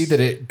 You see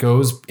that it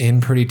goes in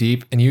pretty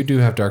deep, and you do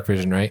have dark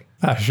vision, right?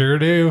 I sure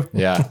do.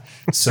 Yeah.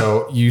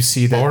 So you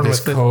see that Born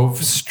this with it.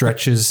 cove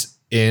stretches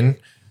in.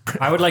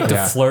 I would like to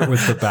Yeah. flirt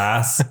with the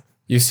bass.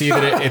 You see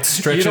that it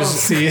stretches.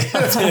 see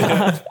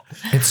it.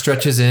 It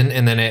stretches in,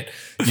 and then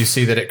you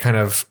see that it kind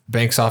of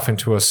banks off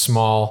into a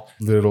small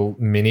little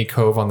mini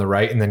cove on the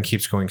right, and then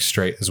keeps going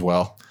straight as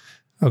well.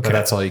 Okay, But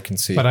that's all you can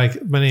see. But I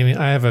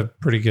have a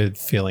pretty good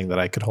feeling that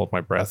I could hold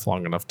my breath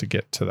long enough to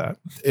get to that.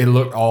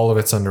 All of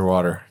it's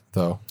underwater,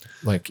 though.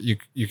 Like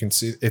you can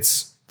see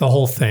it's The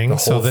whole thing. The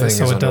whole thing is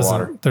it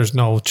underwater. doesn't. There's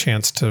no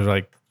chance to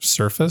like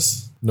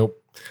surface. nope.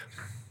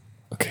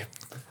 Okay.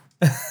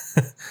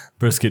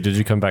 Brisket, did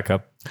you come back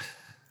up?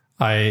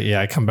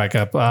 I come back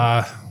up.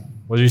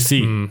 What did you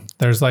see?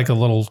 There's like a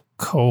little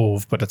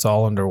cove, but it's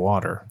all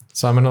underwater.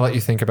 So I'm going to let you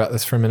think about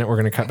this for a minute. We're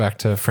going to cut back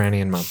to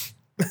Franny and Mum.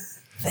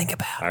 Think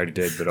about I already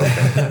did, but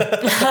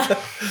okay.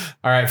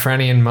 All right,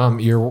 Franny and Mum,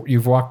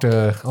 you've walked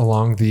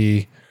along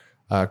the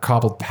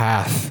cobbled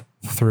path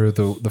through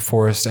the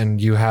forest, and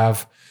you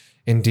have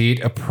indeed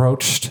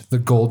approached the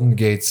golden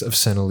gates of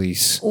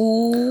Senelise.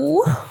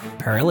 Ooh.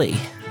 Pearly.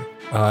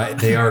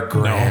 They are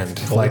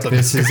grand. Like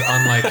this is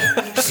unlike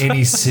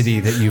any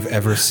city that you've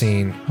ever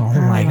seen Oh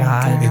my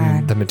god.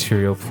 in the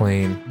material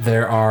plane.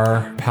 There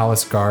are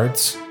palace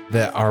guards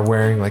that are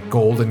wearing like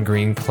gold and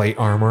green plate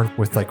armor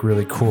with like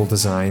really cool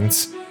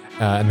designs.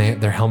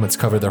 And their helmets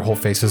cover their whole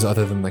faces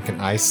other than like an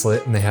eye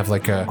slit. And they have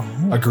like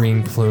a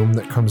green plume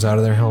that comes out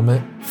of their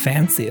helmet.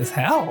 Fancy as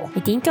hell.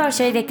 I think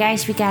those are the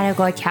guys we gotta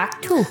go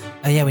talk to.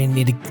 Yeah, we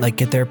need to like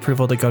get their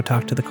approval to go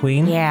talk to the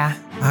queen. Yeah.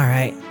 All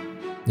right.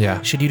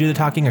 Yeah. Should you do the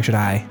talking or should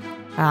I?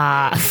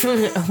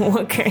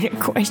 What kind of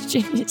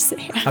question is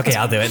that? Okay,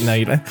 I'll do it. No,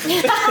 you don't.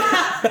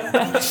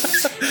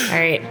 All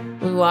right,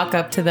 we walk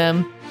up to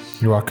them.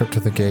 You walk up to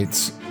the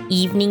gates.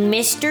 Evening,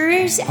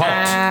 misters.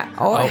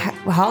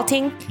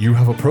 Halting. You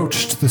have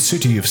approached the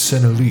city of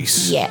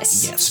Senelise.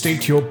 Yes.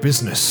 State your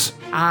business.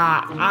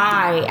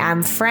 I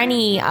am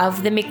Frenny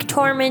of the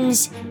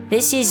McTormans.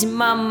 This is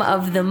Mum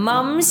of the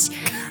Mums.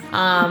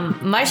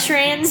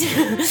 mushrooms,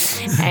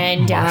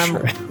 and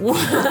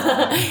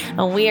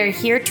we are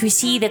here to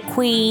see the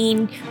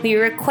queen. We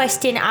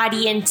request an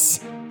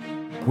audience.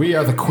 We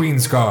are the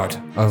Queen's Guard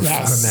of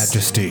Yes. Her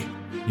Majesty.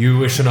 You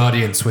wish an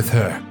audience with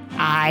her.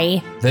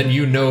 Then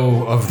you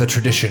know of the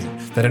tradition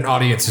that an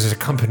audience is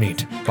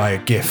accompanied by a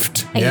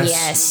gift.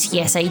 Yes?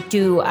 Yes, I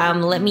do.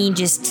 Let me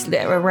just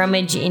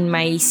rummage in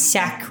my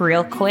sack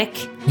real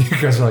quick. You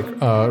guys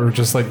are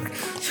just like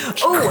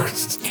Oh,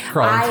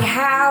 crawling. I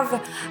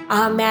have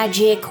a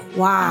magic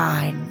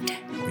wand.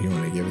 You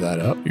want to give that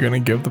up? You're gonna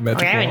give the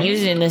magic I haven't wand?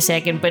 used it in a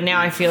second, but now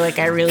I feel like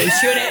I really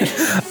shouldn't.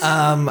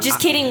 Just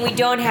kidding, we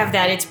don't have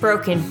that. It's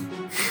broken.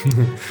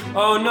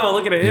 Oh no,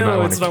 look at it. You might Ew,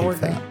 want it's to not keep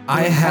working. that.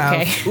 I have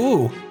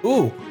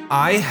Okay.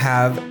 I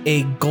have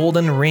a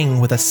golden ring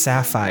with a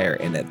sapphire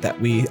in it that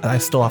I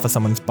stole off of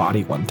someone's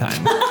body one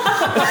time.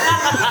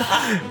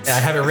 I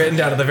have it written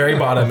down at the very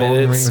bottom.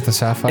 Golden It's- ring with a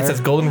sapphire? It says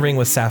golden ring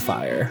with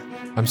sapphire.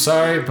 I'm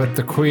sorry, but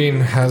the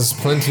Queen has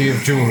plenty of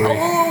jewelry.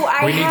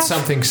 Oh, We need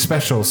something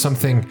special,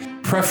 something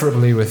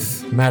preferably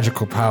with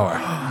magical power.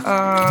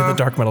 To the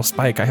dark metal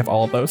spike. I have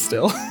all of those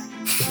still.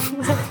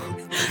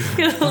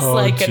 Feels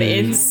like an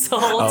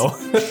insult.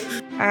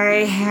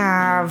 I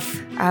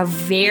have a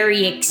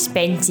very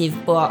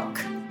expensive book.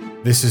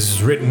 This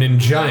is written in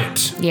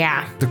Giant.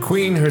 Yeah. The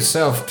Queen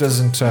herself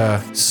doesn't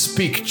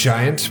speak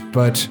Giant,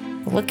 but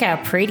Look how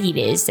pretty it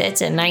is.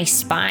 That's a nice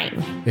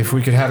spine. if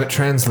we could have it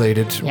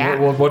translated, Yeah.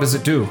 what does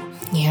it do?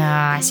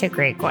 Yeah, that's a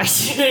great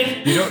question.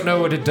 You don't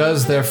know what it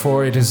does,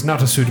 therefore it is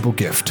not a suitable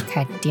gift.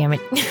 God damn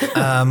it.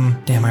 Damn,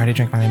 I already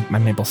drank my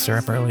maple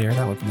syrup earlier.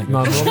 That would have been good.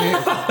 Mom,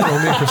 roll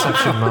me a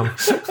perception, Mom.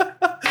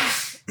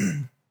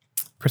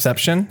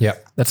 Perception?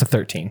 Yep. That's a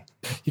 13.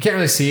 You can't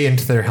really see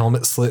into their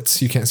helmet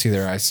slits. You can't see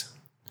their eyes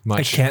much.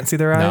 I can't see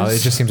their eyes? No, it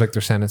just seems like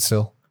they're standing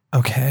still.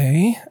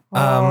 Okay.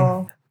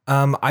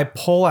 I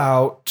pull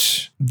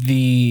out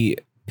the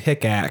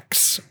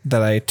pickaxe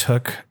that I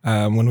took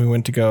when we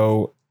went to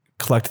go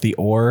collect the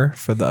ore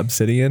for the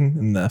obsidian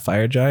and the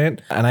fire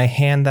giant, and I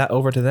hand that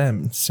over to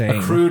them, saying,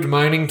 A crude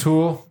mining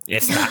tool.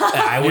 "It's not.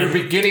 I You're would.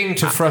 beginning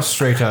to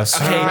frustrate us.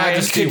 Her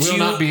Majesty could will you-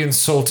 not be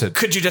insulted.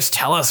 Could you just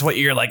tell us what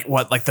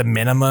the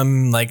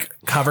minimum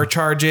cover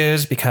charge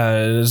is,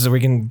 because we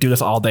can do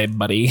this all day,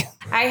 buddy."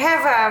 I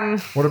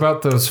have, What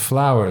about those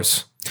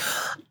flowers?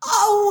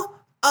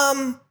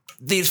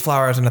 These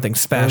flowers are nothing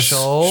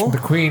special. The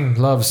Queen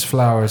loves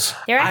flowers.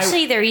 they're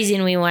actually the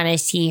reason we want to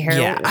see her.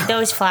 Yeah.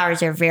 Those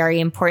flowers are very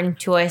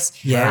important to us.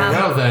 Yeah.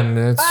 Well then,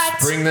 let's but-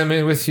 bring them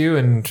in with you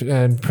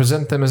and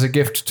present them as a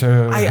gift to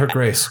Her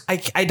Grace.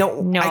 I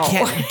don't. No. I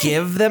can't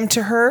give them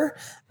to her.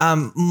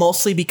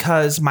 Mostly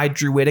because my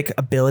druidic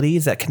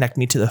abilities that connect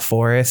me to the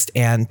forest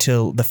and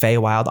to the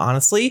Feywild,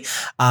 honestly,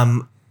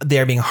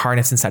 they're being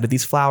harnessed inside of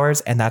these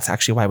flowers, and that's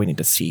actually why we need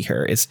to see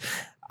her. Is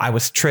I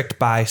was tricked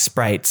by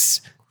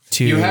sprites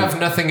to. You have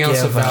nothing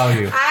else of give-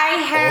 value. I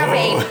have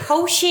a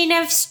potion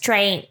of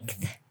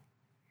strength,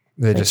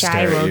 They just which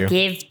I stare at will you.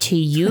 give to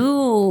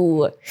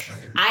you.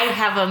 I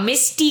have a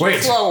misty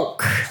Wait.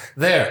 cloak.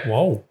 There.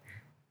 Whoa.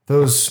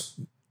 Those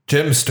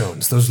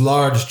gemstones, those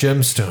large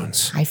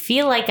gemstones. I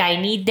feel like I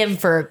need them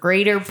for a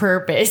greater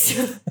purpose.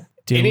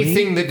 Do we?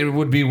 Anything that it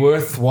would be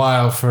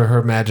worthwhile for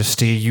Her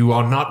Majesty, you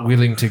are not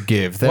willing to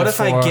give. What if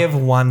I Therefore- give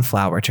one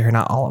flower to her,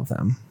 not all of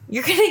them?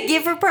 You're gonna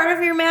give her part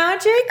of your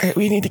magic?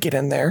 We need to get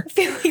in there. I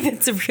feel like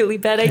that's a really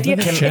bad idea.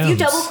 If you gems.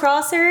 double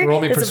cross her, Roll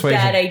me that's persuasion.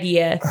 a bad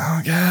idea.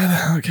 Oh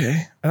God.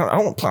 Okay. I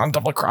don't plan on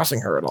double crossing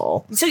her at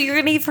all. So you're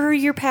gonna give her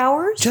your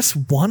powers? Just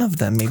one of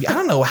them, maybe. I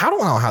don't know. I don't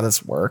know how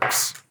this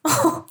works.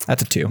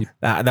 That's a 2.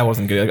 That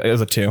wasn't good. It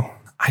was a 2.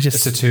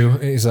 It's a 2.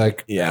 He's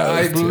like, Yeah,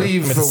 I it was 2.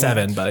 believe It's a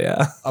 7, but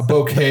yeah. a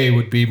bouquet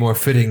would be more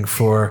fitting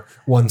for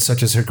one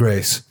such as Her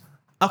Grace.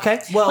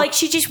 Okay. Well, Like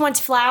she just wants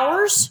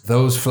flowers?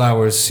 Those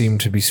flowers seem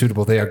to be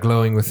suitable. They are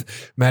glowing with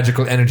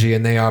magical energy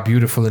and they are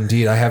beautiful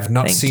indeed. I have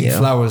not Thank seen you.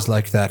 flowers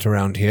like that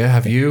around here.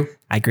 Have you?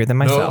 I grew them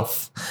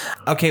myself.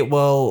 Okay.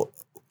 Well,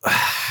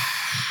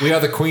 We are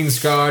the Queen's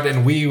Guard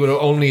and we will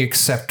only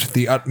accept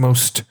the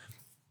utmost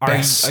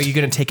best. are you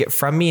going to take it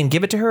from me and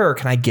give it to her, or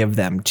can I give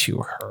them to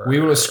her? We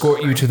will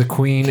escort you to the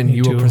Queen and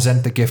you will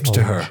present the gift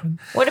to her.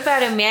 What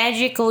about a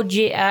magical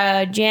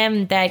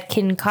gem that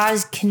can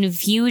cause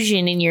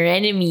confusion in your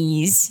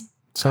enemies?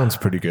 Sounds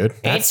pretty good.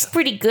 It's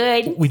pretty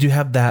good. We do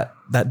have that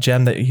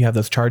gem that you have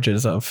those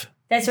charges of.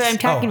 That's what I'm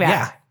talking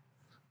about.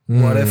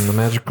 Yeah. What if the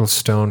magical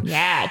stone?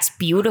 Yeah, it's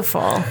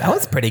beautiful. that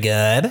was pretty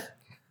good?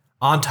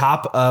 On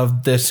top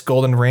of this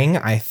golden ring,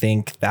 I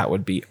think that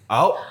would be.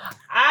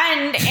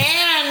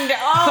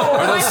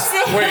 What's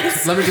this?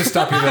 Wait, let me just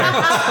stop you there.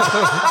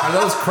 Are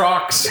those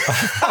Crocs?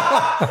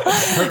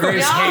 Her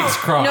Grace hates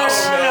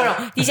Crocs.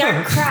 No. These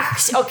aren't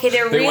Crocs. Okay,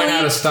 they're They really went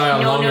out of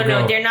style long No,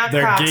 ago. they're not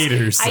They're Crocs.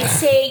 gators.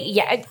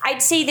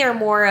 I'd say they're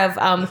more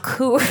of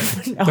cool.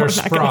 No, They're I'm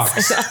not gonna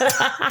say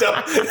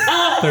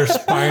Sprox. They're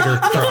spider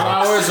crocs.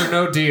 Flowers are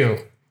no deal.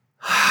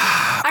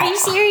 Are you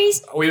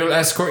serious? We will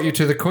escort you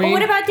to the Queen.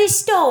 What about this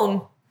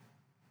stone?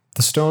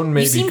 The stone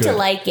may You be seem good. to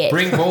like it.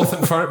 Bring both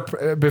in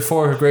front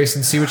before her grace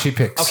and see what she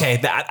picks. Okay,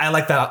 I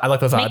like that. I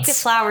like those Make the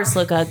odds. flowers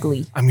look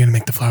ugly. I'm gonna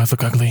make the flowers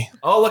look ugly.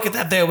 Oh, look at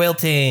that! They're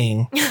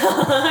wilting. You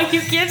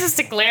can't just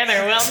declare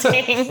they're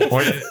wilting.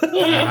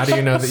 How do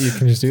you know that you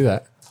can just do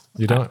that?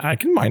 You don't. I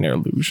can minor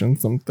illusion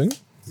something.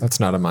 That's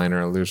not a minor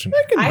illusion.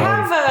 I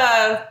have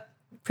a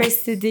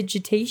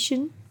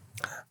prestidigitation.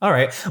 All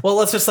right. Well,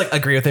 let's just like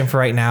agree with him for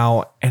right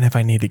now. And if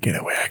I need to get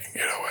away, I can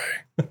get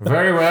away.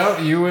 Very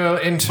well. You will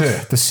enter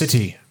the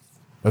city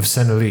of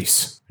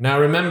Senelise. Now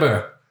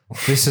remember,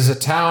 this is a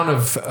town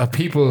of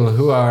people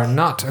who are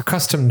not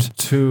accustomed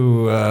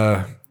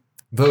to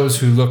those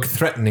who look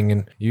threatening,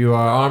 and you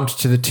are armed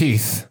to the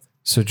teeth.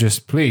 So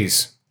just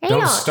please don't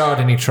don't- start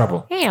any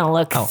trouble. They don't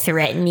look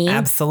threatening.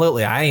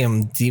 Absolutely. I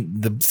am the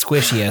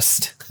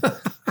squishiest.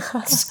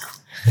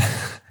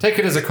 Take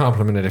it as a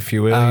compliment, if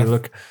you will. You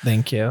look,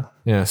 Thank you.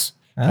 yes.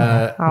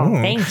 Oh,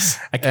 thanks.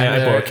 I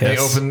can't. I blow a They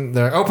kiss.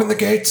 open the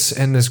gates,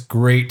 and this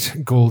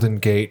great golden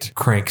gate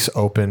cranks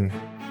open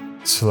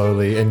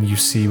slowly, and you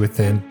see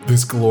within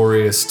this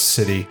glorious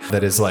city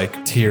that is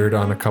like tiered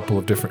on a couple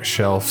of different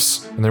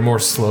shelves, and they're more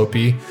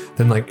slopey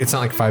than like, it's not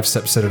like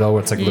 5-step citadel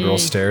where it's like literal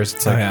stairs.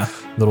 It's like yeah.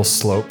 little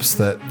slopes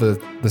that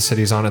the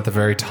city's on. At the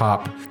very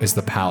top is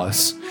the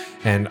palace,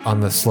 and on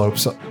the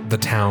slopes the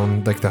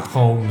town, like the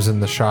homes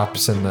and the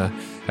shops and the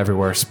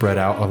everywhere spread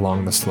out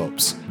along the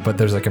slopes. But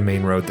there's like a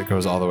main road that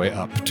goes all the way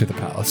up to the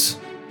palace.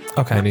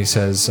 Okay. And he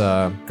says,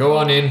 go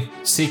on in,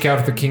 seek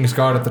out the King's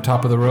Guard at the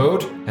top of the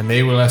road, and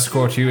they will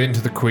escort you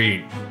into the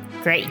Queen.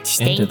 Great.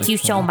 Thank you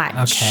so much.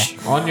 Okay.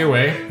 On your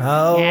way.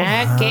 Oh,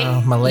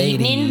 Okay. my ladies.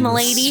 Evening, my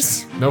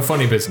ladies. No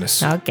funny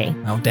business. Okay.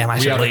 Oh, damn! I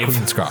We should are the leave.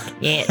 Queen's Guard.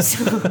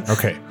 Yes.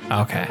 Okay.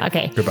 Okay.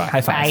 Okay. Goodbye.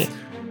 High five. Bye.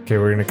 Okay,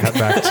 we're gonna cut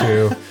back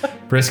to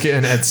Brisket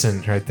and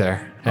Edson right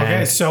there. Okay,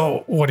 And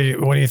so what do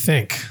you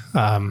think?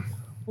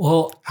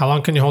 Well, How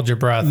long can you hold your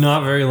breath?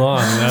 not very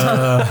long,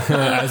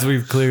 as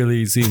we've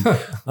clearly seen.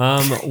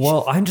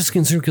 Well, I'm just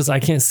concerned because I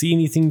can't see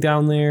anything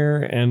down there,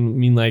 and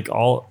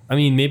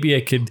maybe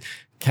I could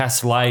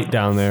cast light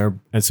down there,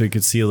 and so you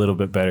could see a little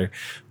bit better.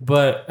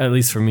 But at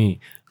least for me.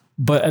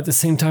 But at the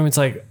same time, it's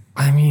like,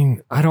 I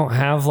don't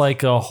have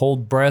like a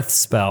hold breath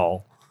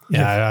spell.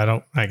 Yeah,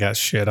 I got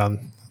shit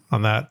on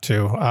that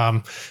too.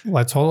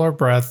 Let's hold our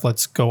breath.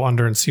 Let's go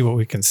under and see what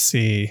we can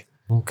see.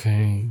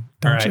 Okay,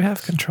 All right. You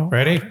have control.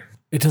 Ready?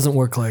 it doesn't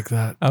work like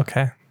that.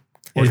 Okay.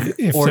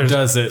 If Or there's-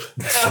 does it?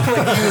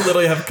 You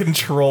literally have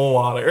control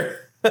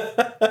water.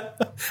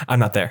 I'm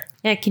not there.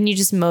 Yeah, can you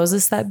just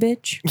Moses that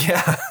bitch?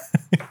 Yeah.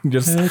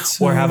 Just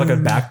or have like a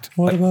back.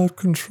 What about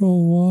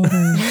control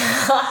water?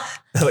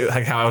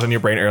 Like how I was in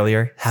your brain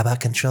earlier. How about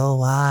control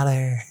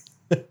water?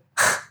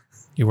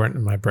 You weren't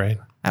in my brain.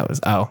 I was.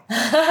 Oh.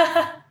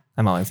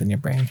 I'm always in your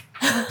brain.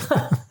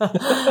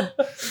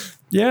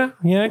 Yeah,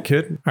 it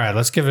could. All right,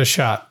 let's give it a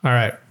shot. All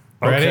right.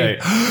 Ready?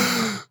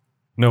 Okay.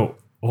 No.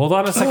 Hold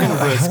on a second,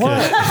 Brisket.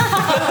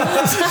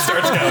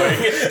 Starts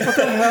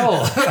going.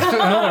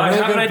 I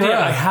have an idea.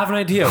 I have an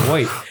idea.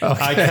 Wait.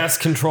 I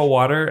cast control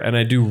water and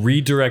I do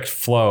redirect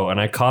flow, and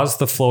I cause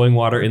the flowing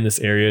water in this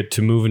area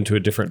to move into a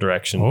different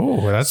direction. Oh,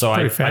 that's so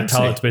pretty I fancy.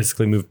 tell it to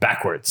basically move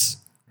backwards.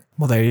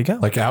 Well, there you go.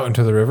 like out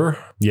into the river.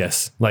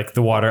 Yes. Like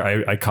the water,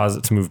 I cause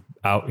it to move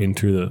out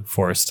into the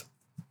forest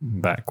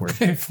backward.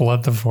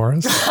 Flood the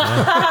forest.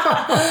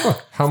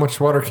 How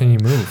much water can you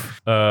move?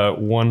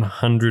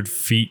 100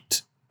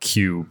 feet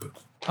cube.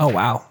 Oh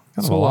wow.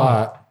 That's a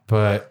lot,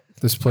 but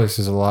this place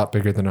is a lot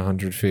bigger than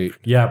 100 feet.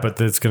 Yeah, but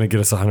it's going to get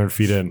us 100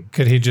 feet in.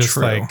 Could he just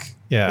True.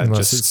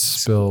 Unless it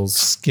just spills.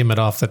 skim it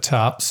off the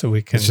top so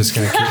we can It's just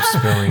going to keep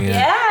spilling in.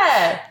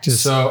 Yeah.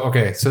 So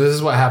this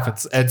is what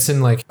happens.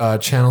 Edson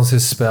channels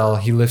his spell.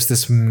 He lifts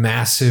this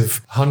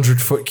massive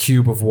 100-foot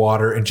cube of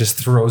water and just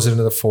throws it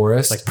into the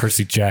forest. Like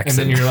Percy and Jackson.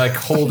 then you're like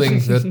holding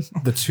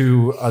the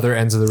two other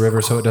ends of the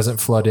river so it doesn't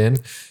flood in.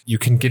 You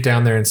can get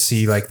down there and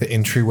see like the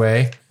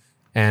entryway,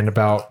 and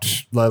about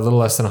a little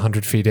less than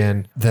 100 feet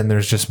in, then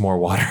there's just more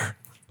water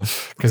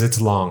because it's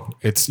long.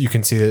 You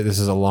can see that this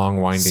is a long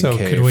winding So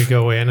cave. could we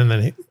go in and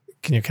then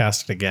can you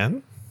cast it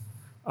again?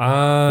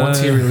 Once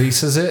he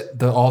releases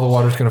it, all the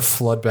water's going to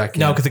flood back in.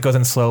 No, because it goes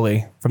in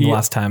slowly from the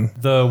last time.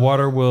 the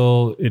water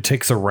it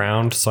takes a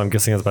round, so I'm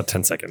guessing it's about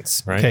 10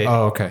 seconds, right? Okay.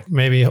 Oh, okay.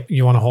 Maybe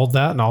you want to hold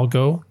that and I'll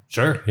go.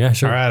 Sure. Yeah,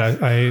 sure. All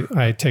right,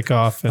 I take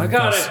off and I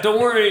got it.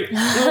 Don't worry.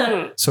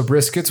 So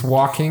Brisket's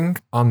walking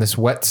on this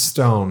wet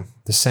stone,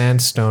 the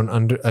sandstone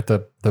at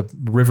the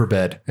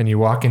riverbed, and you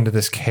walk into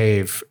this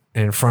cave,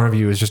 and in front of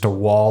you is just a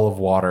wall of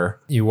water.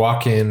 You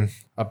walk in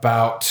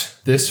about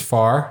this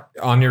far.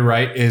 On your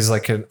right is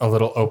like a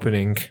little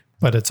opening.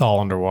 but it's all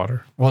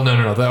underwater. Well,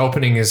 no. The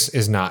opening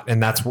is not,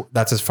 and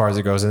that's as far as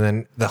it goes. And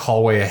then the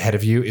hallway ahead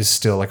of you is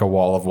still like a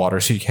wall of water,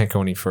 so you can't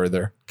go any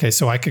further. Okay,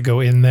 so I could go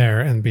in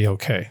there and be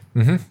okay.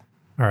 Mm-hmm.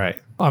 All right.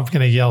 I'm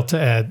gonna yell to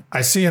Ed.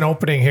 I see an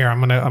opening here.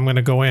 I'm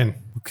gonna go in.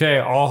 Okay,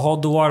 I'll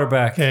hold the water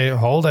back. Okay,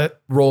 hold it.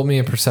 Roll me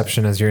a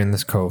perception as you're in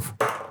this cove.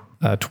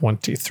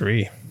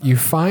 23. You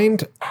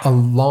find a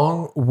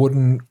long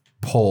wooden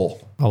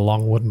pole. A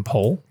long wooden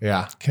pole.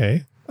 Yeah.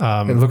 Okay.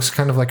 It looks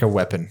kind of like a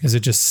weapon. Is it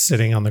just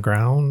sitting on the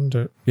ground?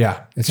 Or,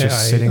 Yeah, it's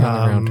just sitting on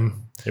the ground.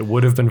 It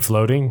would have been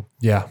floating.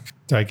 Yeah.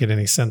 Do I get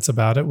any sense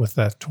about it with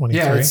that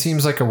 23? Yeah, it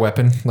seems like a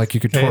weapon. Like you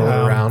could Okay, twirl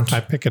it around. I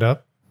pick it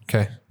up.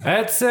 Okay.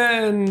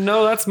 Edson,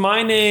 no, that's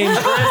my name.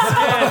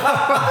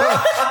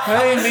 Brisket.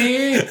 Hey,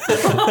 me.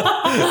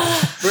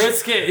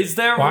 Brisket, is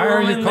there Why are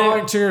room you in calling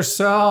there? to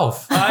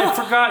yourself? I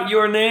forgot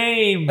your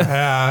name.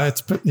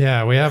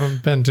 Yeah, we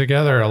haven't been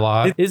together a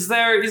lot. Is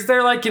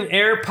there like an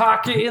air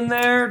pocket in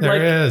there? There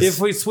like is. if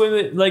we swim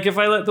it, like if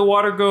I let the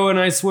water go and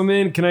I swim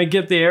in, can I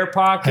get the air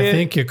pocket? I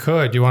think you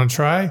could. You want to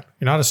try?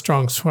 You're not a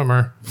strong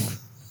swimmer.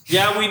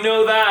 Yeah, we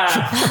know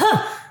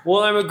that.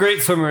 Well, I'm a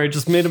great swimmer. I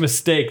just made a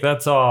mistake.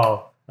 That's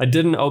all. I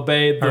didn't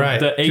obey All right.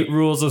 the 8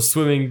 rules of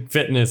swimming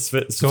fitness.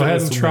 Go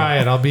ahead and try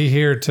it. I'll be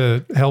here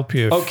to help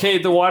you. Okay,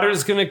 the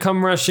water's gonna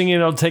come rushing in.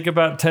 It'll take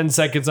about 10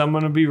 seconds. I'm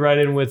gonna be right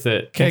in with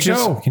it. Okay,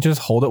 go. Can you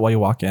just hold it while you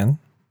walk in?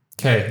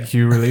 Okay,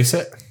 you release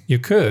it. You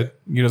could.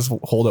 You just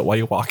hold it while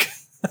you walk.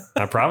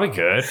 I probably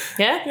could.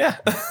 Yeah.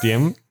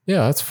 DM.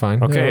 Yeah, that's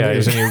fine. Okay, I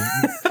don't think there's any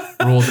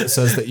rule that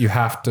says that you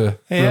have to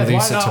release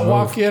why it to not move.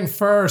 walk in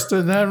first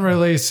and then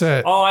release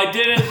it? Oh, I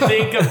didn't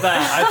think of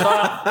that. I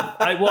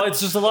thought, well,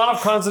 it's just a lot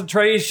of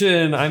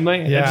concentration. I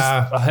might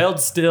Yeah. I just held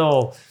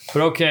still.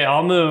 But okay,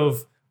 I'll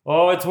move.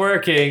 Oh, it's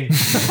working.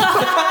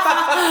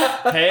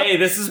 Hey,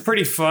 this is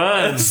pretty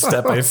fun.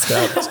 Step by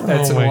step.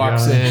 Edson my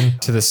walks God. in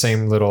to the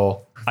same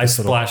little. I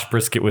splash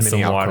Brisket with some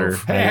mini water.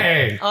 alcove.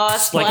 Hey. Oh,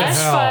 splash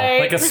fight.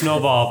 Like a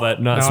snowball,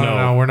 but not snow.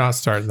 No, we're not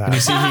starting that. You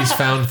see, he's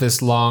found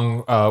this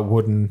long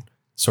wooden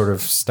sort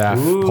of staff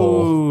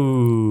pole.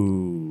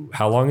 Ooh.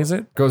 How long is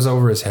it? Goes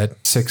over his head,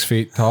 6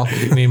 feet tall.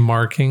 Any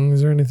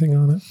markings or anything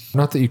on it?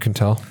 Not that you can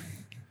tell.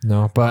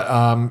 No, but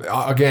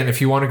again, if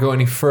you want to go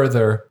any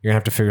further, you're gonna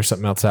have to figure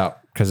something else out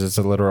because it's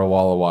a literal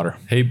wall of water.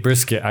 Hey,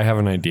 Brisket, I have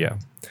an idea.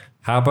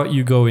 How about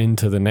you go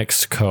into the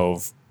next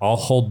cove? I'll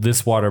hold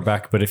this water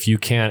back, but if you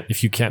can't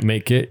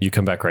make it, you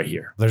come back right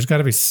here. There's got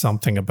to be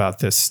something about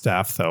this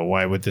staff, though.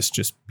 Why would this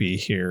just be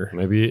here?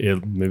 Maybe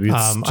it's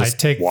I just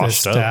take this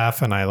washed up.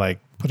 staff and I like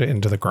put it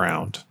into the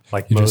ground.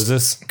 Like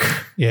Moses.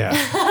 Yeah.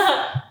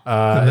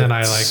 And then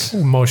I like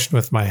motion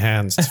with my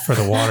hands for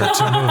the water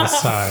to move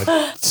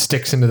aside.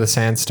 Sticks into the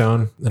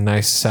sandstone, a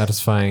nice,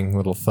 satisfying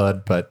little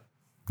thud, but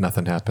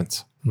nothing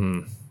happens.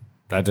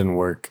 That didn't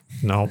work.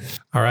 No.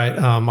 All right.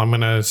 I'm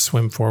gonna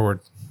swim forward.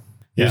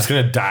 You're just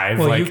gonna dive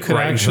Well, like you could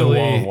right into the wall of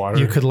actually water.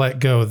 you could let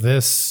go of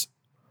this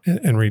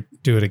and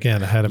redo it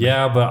again ahead of me.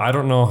 Yeah, but I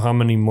don't know how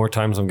many more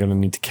times I'm gonna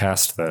need to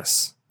cast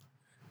this.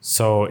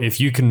 So if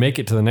you can make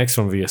it to the next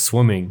one via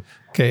swimming,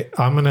 Okay.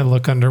 I'm gonna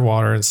look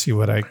underwater and see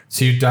what I.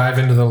 So you dive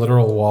into the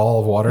literal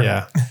wall of water?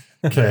 Yeah.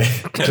 Okay.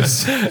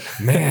 Just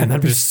man,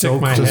 that'd be Just so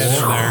stick my cool. head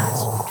in there.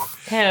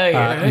 Hell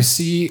yeah. you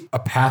see a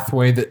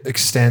pathway that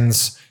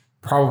extends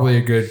probably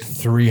a good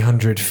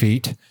 300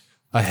 feet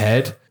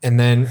ahead. And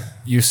then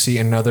you see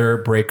another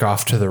break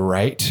off to the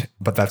right,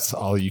 but that's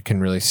all you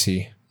can really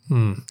see.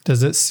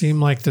 Does it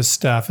seem like this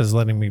staff is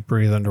letting me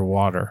breathe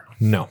underwater?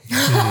 No.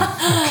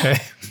 Okay.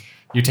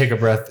 You take a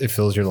breath, it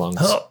fills your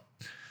lungs.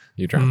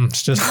 You drown.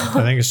 It's just.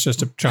 I think it's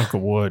just a chunk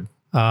of wood.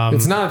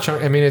 It's not a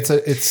chunk. I mean,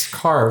 it's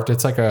carved.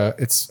 It's like a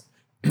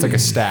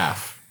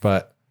staff,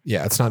 but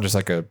yeah, it's not just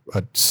like a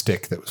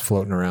stick that was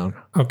floating around.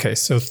 Okay.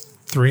 So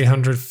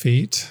 300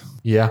 feet.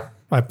 Yeah.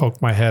 I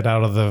poke my head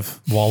out of the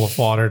wall of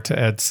water to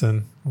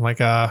Edson. I'm like,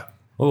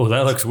 Oh,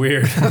 that looks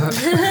weird.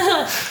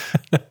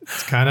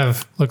 it's kind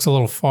of looks a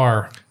little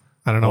far.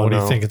 I don't know. Oh, What do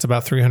no. you think? It's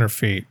about 300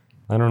 feet.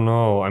 I don't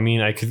know. I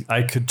mean, I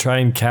could try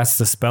and cast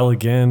the spell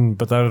again,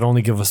 but that would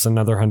only give us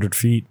another 100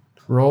 feet.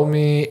 Roll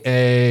me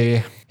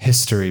a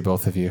history,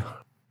 both of you.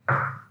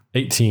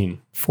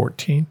 18.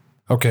 14.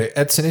 Okay,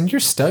 Edson, in your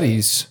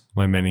studies,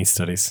 My many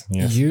studies.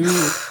 Yes. you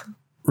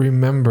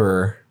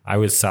remember I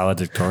was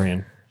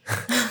valedictorian.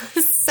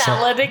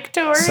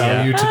 Valedictorian.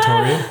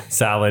 salutatorian,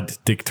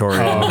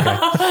 Salad-dictorian.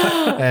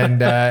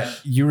 and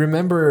you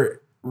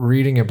remember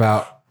reading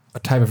about a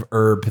type of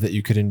herb that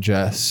you could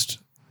ingest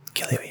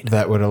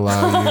that would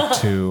allow you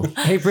to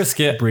Hey,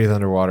 Brisket, breathe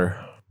underwater.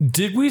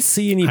 did we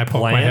see any I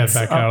poke my head plants?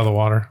 back out of the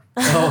water.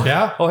 Oh,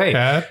 yeah. Oh, hey.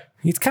 Dad?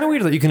 It's kind of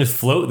weird that you can just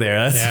float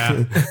there. That's,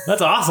 Yeah.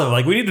 that's awesome.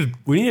 Like we need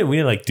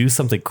to like do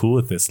something cool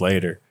with this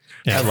later.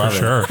 Yeah, I love for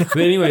sure. it. But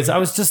anyways, I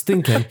was just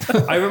thinking.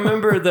 I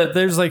remember that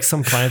there's like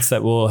some plants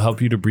that will help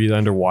you to breathe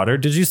underwater.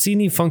 Did you see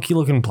any funky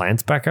looking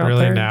plants back out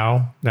Really? there?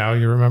 Now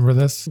you remember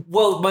this?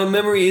 Well, my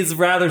memory is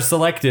rather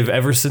selective.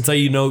 Ever since I,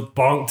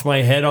 bonked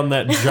my head on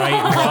that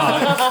giant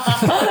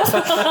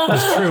rock,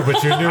 That's true,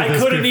 but you knew I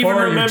couldn't even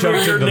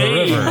remember your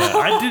name.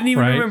 I didn't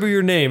even Right? remember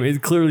your name.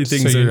 It clearly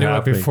things So you are knew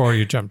happening. it before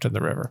you jumped in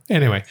the river.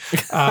 Anyway,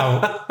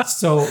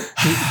 so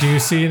do you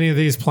see any of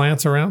these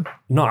plants around?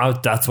 No,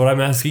 that's what I'm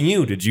asking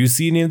you. Did you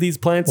see any of these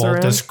plants Well,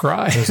 around?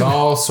 describe. There's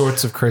all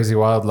sorts of crazy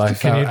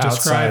wildlife Can you outside.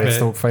 describe It's it?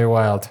 the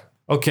Feywild.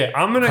 Okay,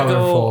 I'm gonna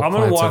Colorful go. I'm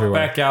gonna plants walk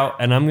everywhere. back out,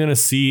 and I'm gonna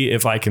see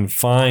if I can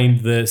find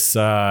this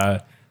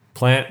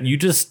plant. You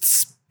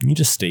just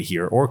stay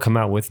here, or come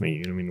out with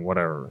me. I mean,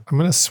 whatever. I'm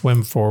gonna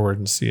swim forward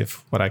and see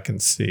if what I can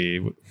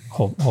see.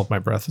 Hold my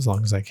breath as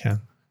long as I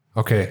can.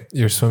 Okay,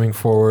 you're swimming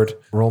forward.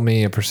 Roll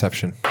me a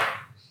perception.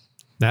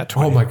 Nat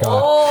 20. Oh my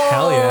god.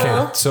 Hell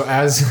yeah. Okay, so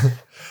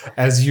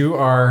as you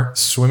are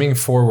swimming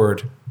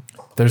forward,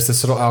 there's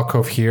this little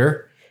alcove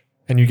here,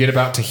 and you get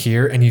about to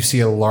here, and you see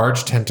a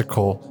large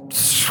tentacle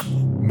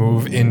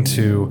move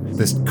into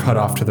this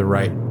cutoff to the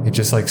right. It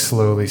just like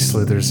slowly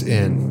slithers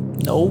in.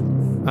 Nope.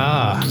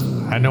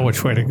 I know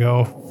which way to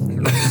go.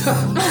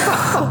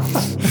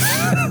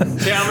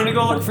 Okay, I'm gonna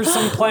go look for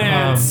some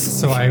plants.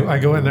 So I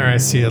go in there. I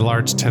see a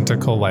large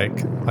tentacle like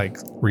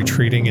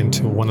retreating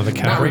into one of the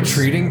Not caverns.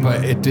 retreating,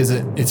 but it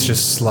doesn't. It's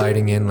just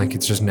sliding in, like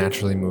it's just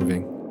naturally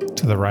moving.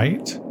 To the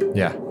right.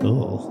 Yeah,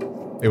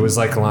 Oh, it was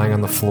like lying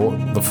on the floor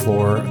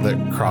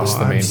that crossed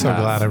the main I'm so path.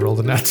 glad I rolled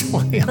a nat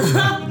 20 on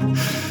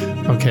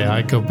that. Okay,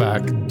 I go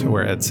back to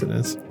where Edson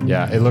is.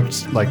 Yeah, it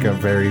looked like a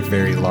very,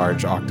 very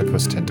large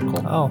octopus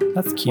tentacle. Oh,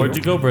 that's cute. Where'd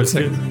you go,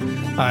 Brisket?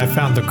 I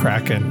found the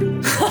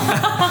Kraken.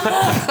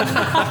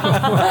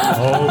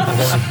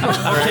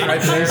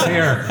 Right there's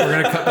here. We're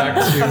gonna cut back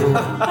to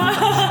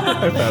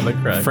I found the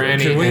Kraken.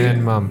 Franny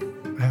and Mum.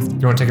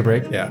 You want to take a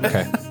break? Yeah.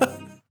 Okay.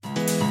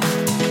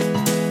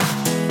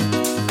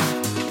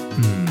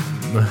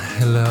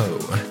 Hello,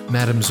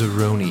 Madame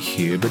Zeroni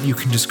here, but you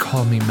can just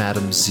call me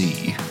Madame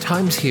Z.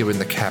 Times here in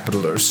the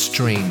capital are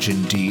strange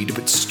indeed,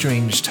 but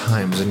strange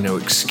times are no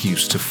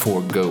excuse to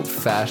forego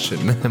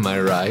fashion, am I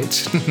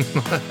right?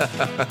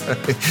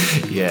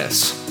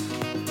 Yes.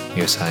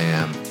 Yes, I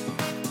am.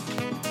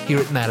 Here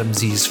at Madame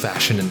Z's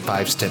Fashion and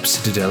Five-Step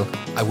Citadel,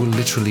 I will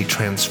literally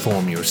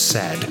transform your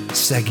sad,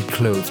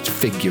 saggy-clothed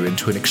figure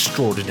into an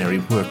extraordinary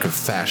work of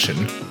fashion,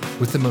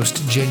 with the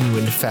most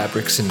genuine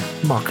fabrics and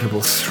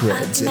marketable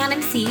threads.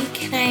 Madam C,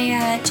 can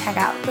I check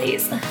out,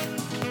 please?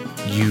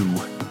 You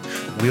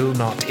will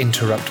not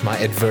interrupt my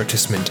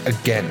advertisement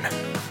again.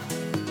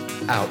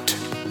 Out.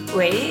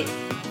 Wait.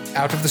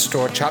 Out of the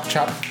store. Chop,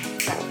 chop.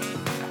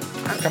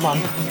 Come on.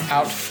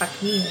 Out.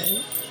 Fuck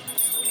me.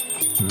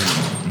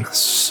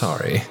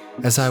 Sorry.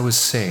 As I was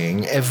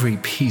saying, every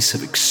piece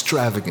of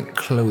extravagant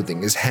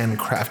clothing is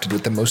handcrafted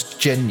with the most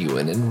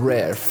genuine and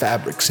rare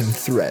fabrics and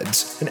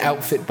threads. An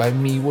outfit by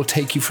me will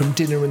take you from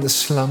dinner in the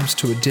slums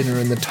to a dinner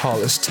in the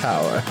tallest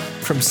tower,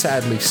 from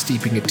sadly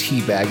steeping a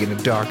tea bag in a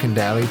darkened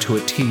alley to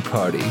a tea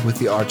party with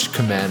the Arch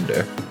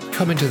Commander.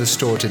 Come into the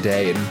store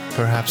today and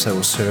perhaps I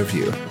will serve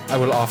you. I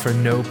will offer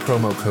no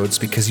promo codes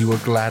because you will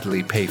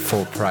gladly pay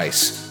full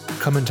price.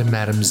 Come into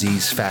Madame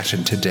Z's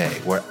Fashion today,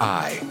 where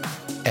I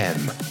am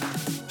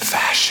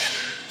fashion,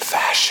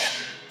 fashion,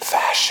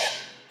 fashion,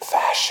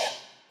 fashion,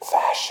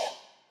 fashion,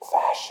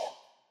 fashion,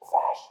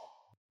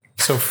 fashion.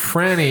 So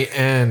Franny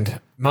and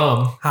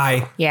Mom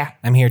Hi. Yeah.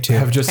 I'm here too.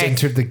 have just Hey.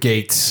 entered the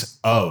gates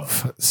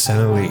of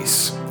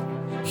Senelise.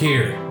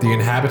 Here, the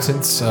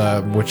inhabitants,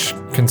 which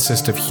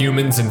consist of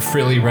humans in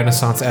frilly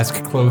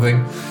Renaissance-esque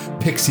clothing,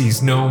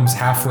 pixies, gnomes,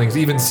 halflings,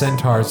 even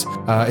centaurs,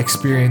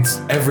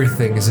 experience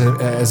everything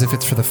as if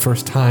it's for the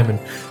first time,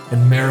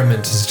 and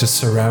merriment is just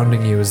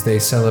surrounding you as they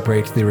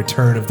celebrate the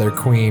return of their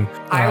queen.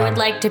 I would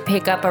like to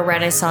pick up a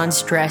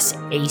Renaissance dress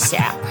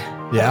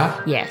ASAP. Yeah?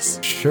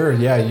 Yes. Sure,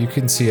 yeah, you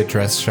can see a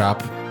dress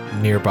shop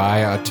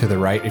nearby to the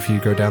right if you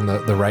go down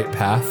the right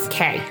path.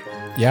 Okay.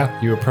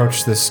 Yeah, you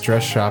approach this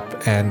dress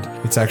shop, and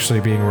it's actually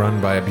being run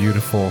by a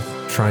beautiful,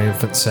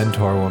 triumphant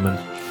centaur woman.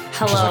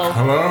 Hello.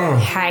 Hello.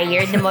 Hi,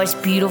 you're the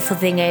most beautiful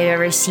thing I've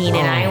ever seen,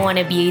 and I want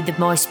to be the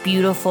most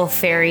beautiful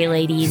fairy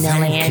lady in the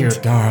Thank land.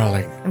 you,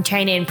 darling. I'm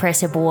trying to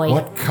impress a boy.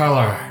 What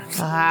color?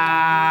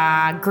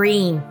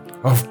 Green.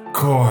 Of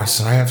course,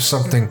 I have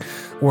something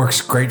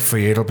works great for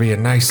you. It'll be a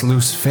nice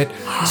loose fit,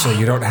 so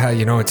you don't have,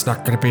 it's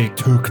not going to be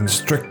too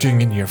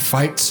constricting in your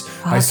fights.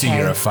 I see Okay.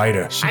 you're a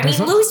fighter. I mean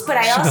loose, but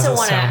I also doesn't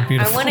want sound to.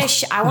 beautiful.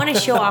 I want to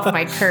show off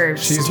my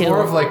curves She's too.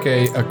 more of like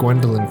a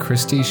Gwendolyn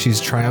Christie. She's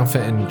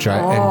triumphant and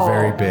and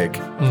very big,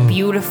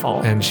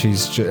 Beautiful. and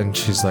she's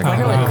like I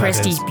know wow.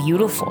 Christy's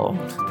beautiful.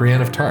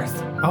 Brienne of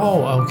Tarth.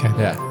 Oh, okay.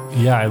 Yeah,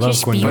 Yeah, I love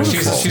She's Gwendolyn.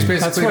 beautiful. she's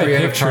That's basically what I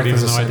Brienne of pictured, Tarth even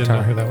as a though I didn't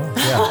know centaur. who that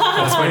was. Yeah,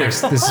 that's my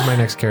next. This is my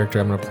next character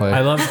I'm gonna play. I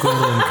love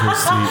Gwendolyn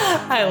Christie.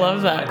 I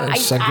love that.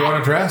 She's like, you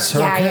want a dress?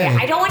 Yeah, Okay. yeah.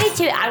 I don't want it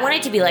to. I want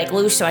it to be like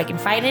loose so I can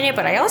fight in it,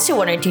 but I also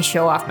wanted to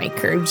show off my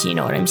curves. You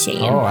know what I'm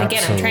saying? Oh,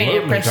 Again, I'm trying to absolutely,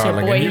 impress a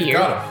darling, boy and you've here.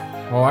 got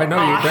 'em. Oh, I know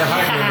you. They're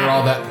hiding under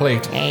all that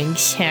plate.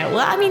 Thanks. Well,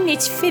 I mean,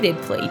 it's fitted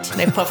plate.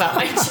 And I puff out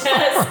my chest.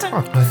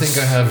 I think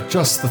I have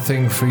just the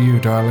thing for you,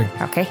 darling.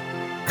 Okay.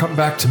 Come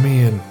back to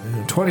me in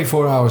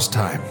 24 hours'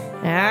 time.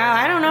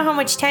 I don't know how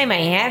much time I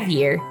have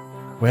here.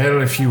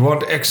 Well, if you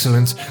want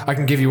excellence, I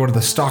can give you one of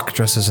the stock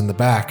dresses in the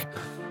back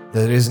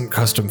that isn't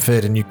custom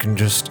fit, and you can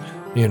just,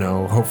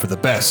 hope for the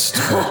best.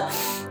 But,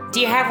 Do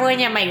you have one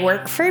that might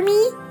work for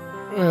me?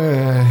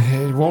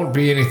 it won't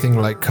be anything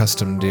like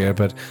custom, dear,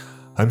 but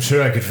I'm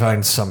sure I could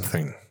find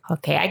something.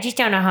 Okay, I just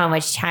don't know how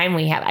much time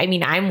we have. I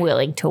mean, I'm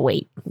willing to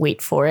wait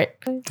for it.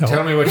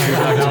 Tell me what you'd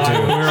like to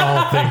do. We're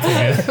all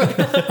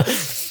thinking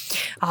it.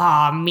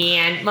 Oh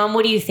man, Mom,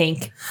 what do you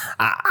think?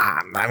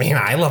 I mean,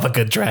 I love a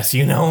good dress.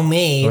 You know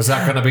me. Was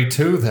that going to be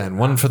 2 then?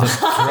 One for the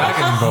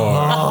dragon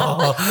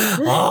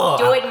boy.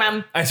 Do it,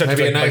 Mom. I started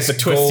Maybe doing a nice like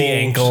the twisty gold-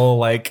 ankle.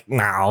 Like,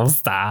 no,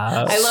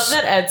 stop. I love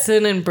that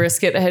Edson and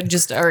Brisket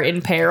are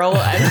in peril.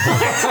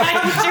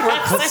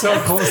 And So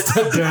close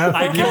to death.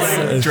 I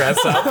can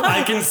dress up.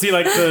 I can see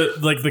like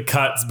the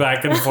cuts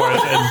back and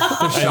forth,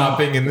 and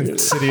Shopping in the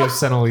city of we're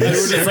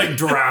Senelise. just like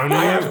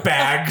drowning.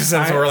 Bags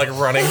as we're like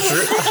running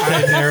through.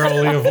 I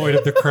narrowly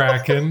avoided the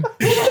Kraken.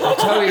 I'll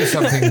tell you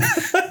something,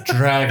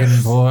 dragon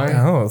boy.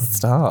 Oh,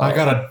 stop. I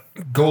got a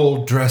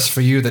gold dress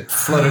for you that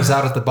flutters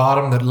out at the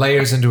bottom that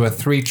layers into a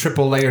 3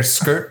 triple layer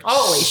skirt.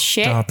 Holy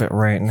shit. Stop it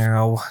right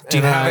now. Do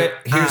you And have it?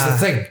 Here's the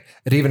thing.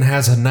 It even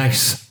has a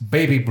nice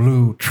baby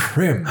blue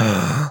trim.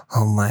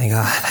 Oh my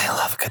god, I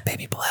love a good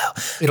baby blue.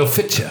 It'll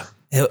fit you.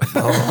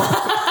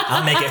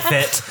 I'll make it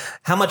fit.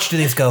 How much do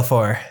these go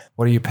for?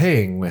 What are you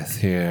paying with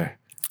here?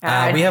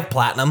 We have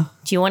platinum.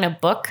 Do you want a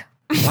book?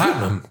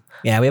 Platinum.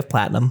 Yeah, we have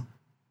platinum.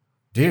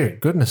 Dear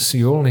goodness,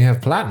 you only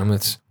have platinum.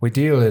 We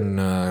deal in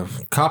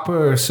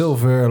copper,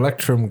 silver,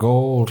 electrum,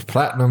 gold,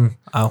 platinum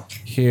Oh,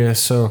 here.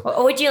 So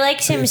Would you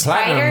like some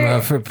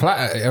platinum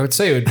spider? I would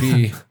say it would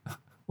be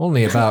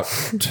only about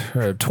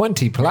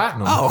 20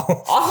 platinum.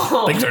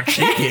 Oh, things are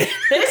cheeky.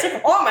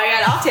 oh my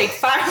god, I'll take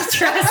 5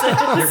 dresses.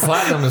 Your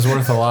platinum is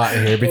worth a lot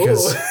here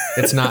because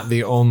it's not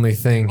the only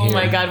thing here. oh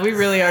my god, we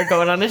really are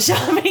going on a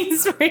shopping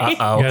spree. You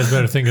guys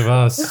better think of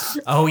us.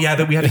 Oh yeah,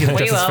 that we have to get We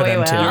justice will, for we them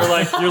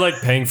will. too. You're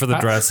like paying for the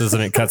dresses,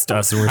 and it cuts to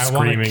us, and we're I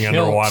want a screaming kilt.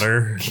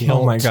 underwater.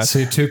 Oh my god.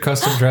 So 2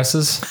 custom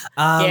dresses?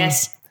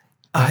 Yes.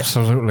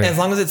 Absolutely. As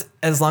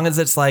long as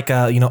it's like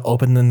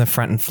open in the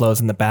front and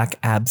flows in the back,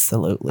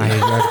 absolutely.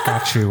 I've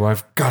got you.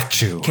 I've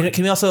got you. Can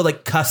we also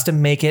like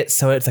custom make it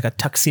so it's like a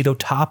tuxedo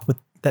top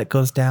that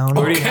goes down?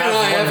 already Can have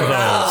I one ever? of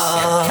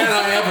those. Can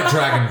I ever,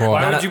 Dragon Boy?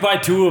 Why would you buy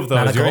 2 of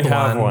Not those? a You already gold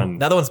have one. one.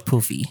 The other one's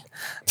poofy.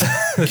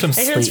 This one's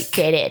This one's sleek.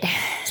 fitted.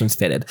 This one's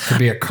fitted. Could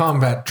be a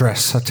combat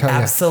dress, I tell you.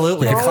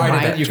 Absolutely. You could Oh fight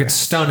my in it, you could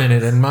stun in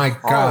it, and my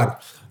God,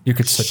 you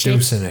could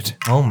seduce in it.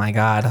 Oh my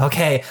god.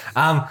 Okay.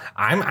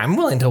 I'm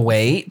willing to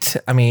wait.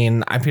 I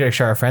mean, I'm pretty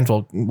sure our friends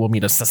will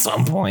meet us at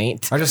some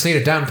point. I just need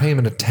a down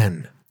payment of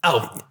 10.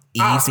 Oh,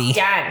 easy.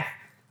 Done.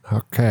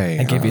 Okay.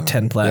 I give you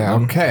 10 Yeah,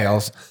 platinum. okay.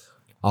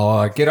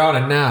 I'll get on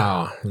it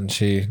now. And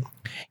she, You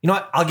know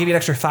what? I'll give you an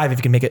extra 5 if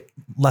you can make it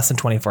less than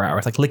 24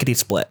 hours, like lickety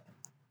split.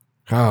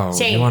 oh,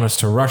 Same. you want us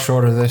to rush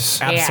order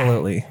this?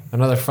 Absolutely.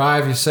 Another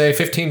 5, you say?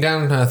 15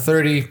 down,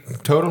 30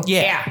 total?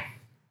 Yeah.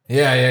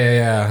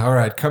 Yeah. All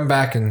right, come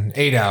back in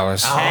 8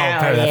 hours. Oh,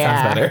 better. That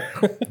yeah. sounds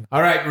better.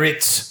 All right,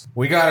 Ritz,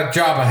 we got a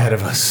job ahead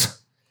of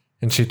us.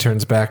 And she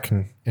turns back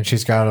and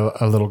she's got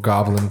a little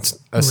goblin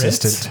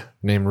assistant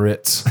named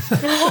Ritz.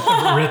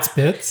 Ritz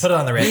Bits. Put it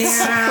on the Ritz.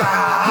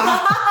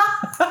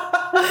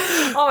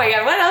 Oh my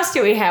god, what else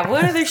do we have?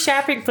 What other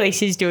shopping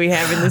places do we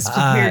have in this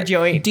weird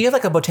joint? Do you have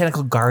like a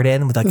botanical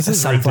garden with like This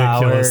is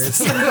sunflowers? ridiculous.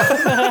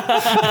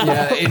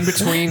 Yeah, in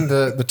between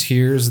the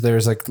tiers,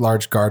 there's like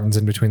large gardens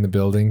in between the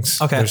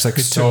buildings. Okay. There's like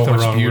We so took the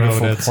much wrong beautiful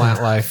road, it's-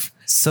 plant life.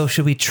 So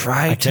should we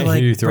try to can't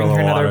like hear you through bring all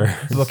her the another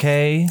water.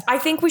 bouquet? I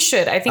think we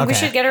should. I think we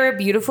Okay. should get her a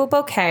beautiful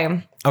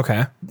bouquet.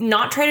 Okay.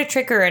 Not try to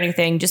trick her or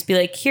anything. Just be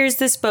like, here's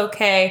this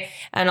bouquet.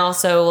 And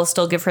also, we'll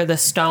still give her the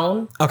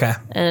stone. Okay.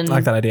 And I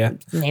like that idea.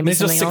 maybe There's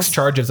just something 6 else.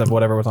 charges of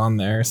whatever was on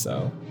there,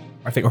 so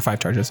I think or 5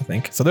 charges, I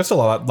think. So there's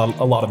still a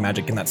lot of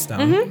magic in that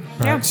stone.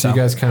 Right, so you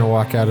guys kind of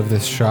walk out of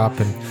this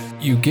shop and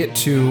you get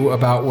to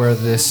about where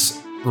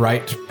this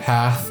right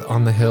path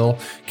on the hill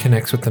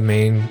connects with the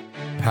main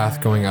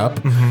path going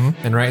up.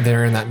 And right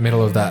there in that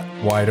middle of that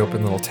wide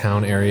open little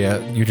town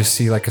area, you just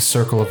see like a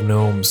circle of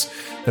gnomes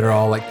that are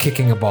all like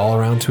kicking a ball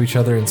around to each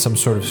other in some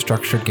sort of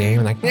structured game.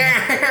 And like,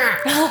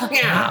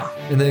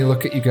 and then they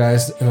look at you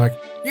guys and they're like,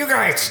 you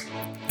guys,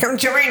 come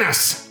join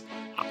us.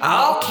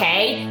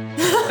 Okay.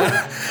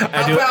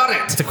 I do about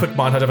it? It's a quick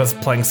montage of us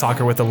playing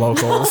soccer with the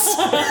locals.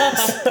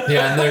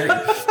 Yeah,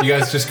 and you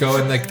guys just go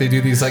and like they do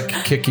these like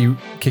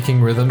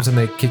kicking rhythms, and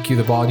they kick you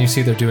the ball, and you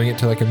see they're doing it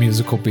to like a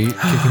musical beat,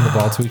 kicking the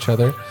ball to each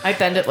other. I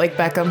bend it like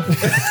Beckham.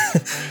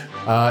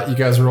 You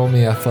guys roll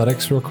me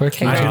athletics real quick.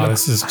 Oh,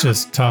 this is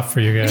just tough for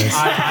you guys.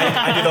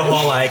 I do the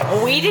whole like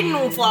We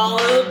didn't follow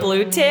the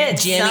blue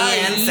tits. Jimmy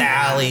and Sorry.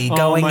 Sally Oh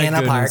going my in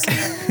a park.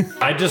 goodness.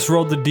 I just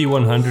rolled the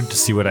D100 to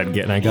see what I'd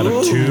get, and I got a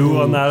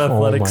 2 on that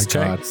athletics my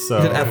check. God. So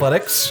Is it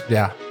athletics?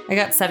 Yeah. I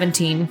got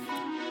 17.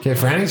 Okay,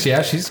 Franny's,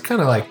 yeah, she's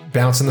kind of like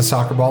bouncing the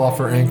soccer ball off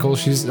her ankle.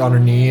 She's on her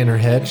knee and her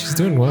head. She's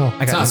doing well.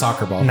 It's got not a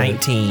soccer ball. but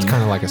 19. It's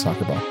kind of like a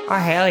soccer ball. Oh,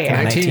 hell yeah.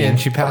 19, 19. and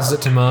she passes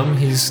it to Mum.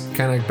 He's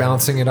kind of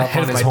balancing it up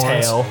Head on of his my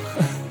horns. tail.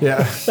 Yeah,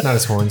 not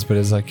his horns, but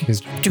his like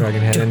his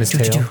dragon head and his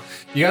tail.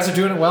 You guys are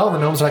doing it well, and the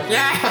gnomes are like,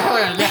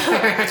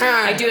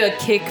 I do a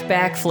kick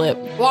backflip.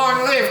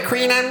 long live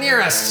Queen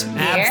Amneris,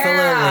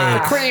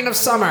 Absolutely. Queen of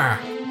Summer.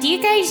 Do you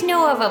guys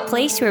know of a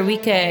place where we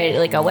could,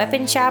 like a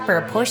weapon shop or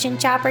a potion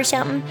shop or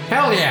something?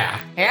 Hell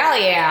yeah. Hell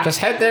yeah. Just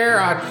head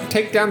there,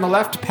 take down the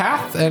left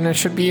path, and it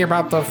should be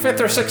about the 5th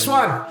or 6th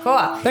one.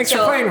 Cool. Thanks for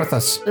So, playing with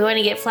us. We want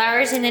to get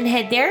flowers and then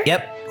head there?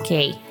 Yep.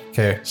 Okay.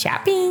 Okay.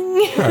 Shopping.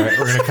 All right,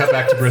 we're gonna cut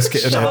back to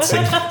Brisket and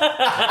Edson.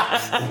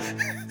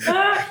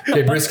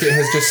 Okay, Brisket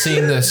has just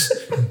seen this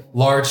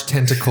large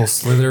tentacle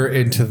slither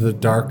into the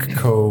dark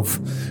cove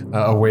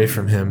away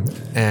from him,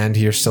 and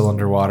you're still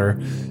underwater.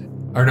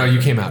 Or no, you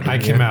came out. I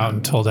didn't came you? out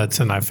and told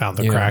Edson I found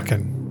the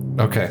Kraken.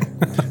 Okay.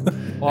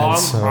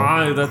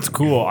 That's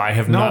cool. I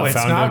have No, not it's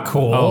found not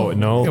cool. Oh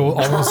no! It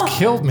almost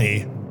killed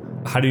me.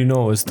 How do you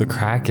know it was the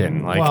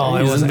Kraken? Like, Well,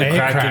 it was isn't a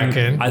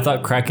Kraken. I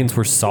thought Krakens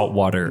were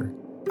saltwater.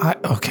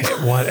 Okay,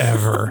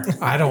 whatever.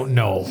 I don't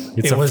know.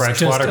 It's it a was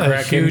freshwater just a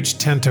Kraken? huge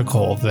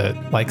tentacle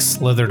that like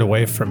slithered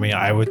away from me.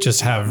 I would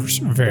just have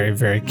very,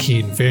 very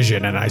keen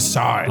vision, and I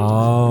saw it.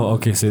 Oh,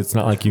 okay. So it's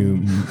not like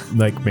you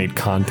like made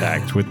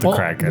contact with the Well,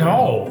 Kraken.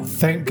 no,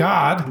 thank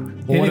God.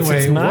 Well, what if anyway,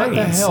 it's what the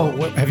nice? hell?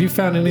 Have you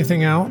found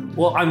anything out?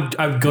 Well,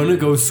 I'm gonna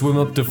go swim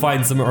up to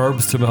find some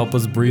herbs to help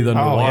us breathe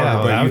underwater, yeah,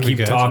 that but would you be keep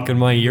good. talking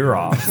my ear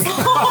off.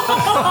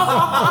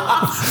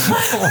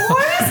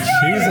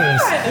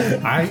 Jesus,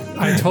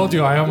 I told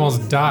you I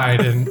almost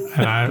died, and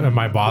am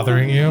I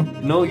bothering you?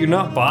 No, you're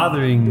not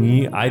bothering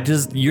me.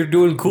 You're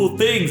doing cool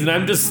things, and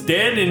I'm just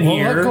standing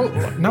here.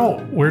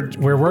 No,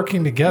 we're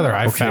working together.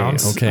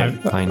 Okay,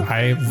 fine.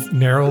 I've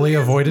narrowly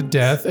avoided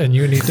death, and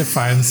you need to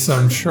find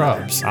some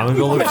shrubs. I'm gonna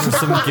go look for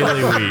some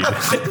gillyweed.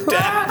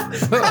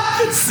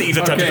 See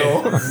the Okay.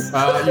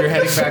 tentacle. You're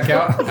heading back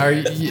out. I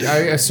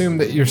assume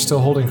that you're still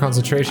holding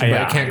concentration, but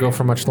Yeah. it can't go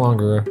for much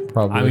longer,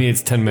 probably. I mean,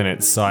 it's 10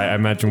 minutes, so I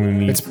imagine we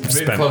need it's to been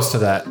spend. close to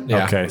that.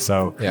 Yeah. Okay,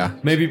 so Yeah.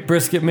 maybe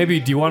Brisket. Maybe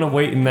do you want to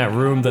wait in that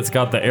room that's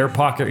got the air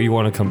pocket, or you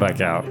want to come back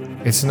out?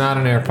 It's not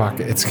an air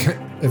pocket.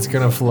 It's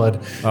gonna flood.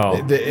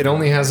 Oh. It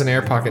only has an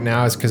air pocket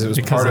now. Is because it was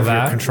Because part of of your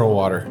that? control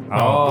water.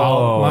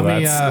 Let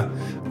me. that's-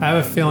 I have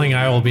a feeling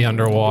I will be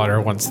underwater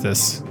once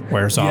this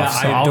wears Yeah,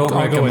 off. So I I'll don't go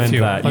with recommend you.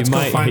 that. You Let's go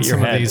might find hit your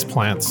some head. of these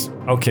plants.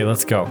 Okay,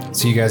 let's go.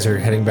 So you guys are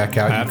heading back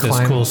out. I have this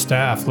cool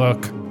staff.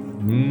 Look.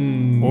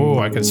 Oh,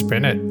 I can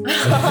spin it.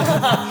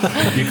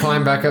 You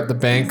climb back up the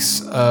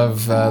banks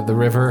of the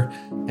river,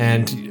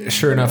 and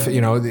sure enough,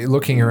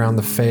 looking around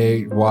the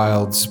Fey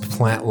Wilds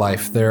plant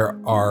life, there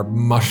are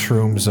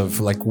mushrooms of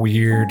like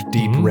weird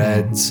deep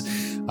reds.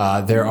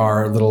 There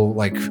are little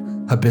like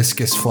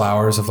hibiscus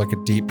flowers of like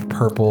a deep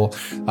purple.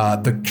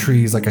 The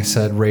trees, like I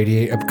said,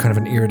 radiate a kind of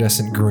an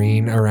iridescent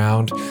green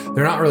around.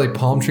 They're not really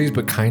palm trees,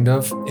 but kind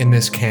of in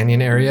this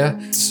canyon area.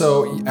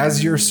 So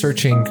as you're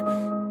searching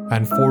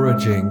and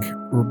foraging,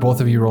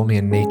 both of you roll me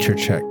a nature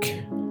check.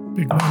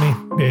 Big money.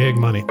 Big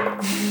money.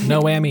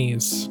 No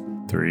whammies.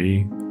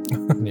 3.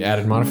 You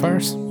added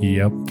modifiers?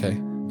 Yep. Okay.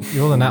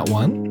 You rolling that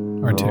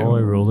 1 or 2? Oh, I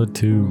rolled a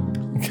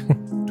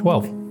 2.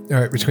 12. All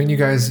right, between you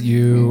guys,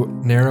 you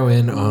narrow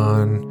in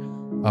on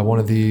one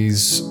of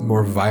these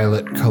more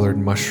violet colored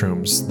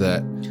mushrooms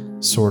that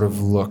sort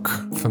of look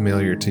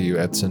familiar to you,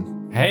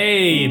 Edson.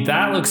 Hey,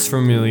 that looks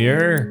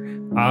familiar.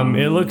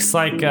 It looks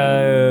like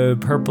a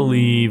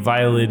purpley,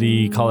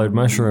 violety colored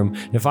mushroom.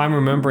 If I'm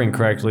remembering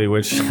correctly,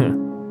 which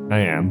I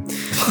am,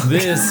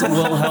 this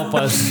will help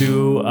us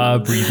to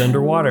breathe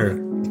underwater.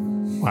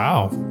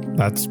 Wow.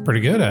 That's pretty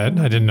good, Ed.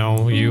 I didn't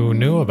know you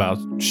knew about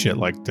shit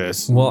like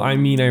this. Well, I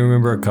mean, I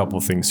remember a couple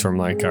things from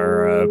like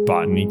our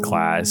botany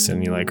class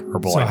and like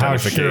herbal So how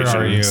sure identifications.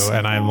 are you?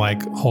 And I'm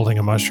like holding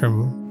a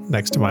mushroom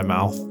next to my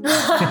mouth.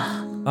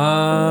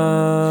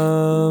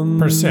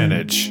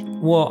 Percentage.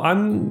 Well,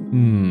 I'm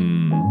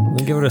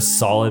gonna give it a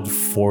solid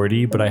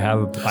 40, but I have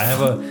a All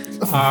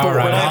but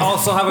right. I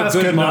also have a That's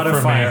good good enough for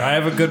modifier. me. I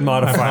have a good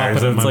modifier, pop it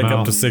so in it's my like up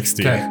mouth. to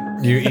 60. Okay,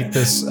 you eat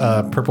this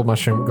purple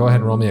mushroom. Go ahead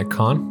and roll me a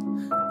con.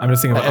 I'm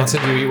just thinking about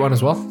Edson, do you eat one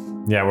as well?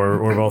 Yeah,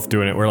 we're both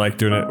doing it. We're like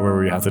doing it where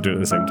we have to do it at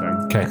the same time.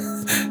 Okay.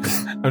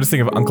 I'm just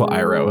thinking of Uncle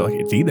Iroh. Like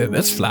it's either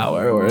this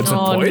flower or it's a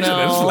poisonous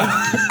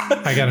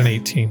flower. I got an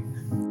 18.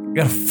 You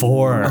got a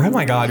 4. Oh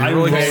my god, you're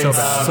rolling so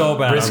bad. So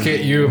bad.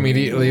 Brisket, you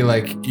immediately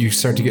you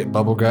start to get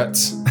bubble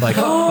guts. Like,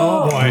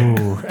 Oh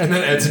boy. and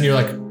then Edson, you're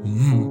like,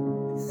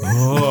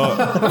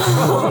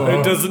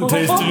 It doesn't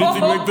taste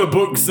anything like the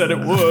book said it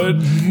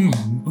would.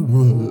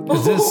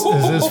 Is this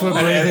what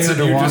breathing Edson,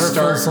 you underwater just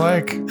start- feels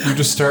like? you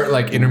just start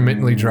like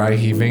intermittently dry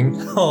heaving.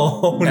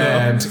 Oh no.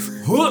 And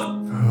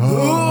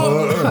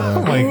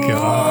Oh my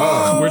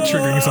god. We're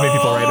triggering so many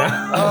people right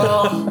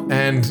now.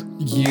 and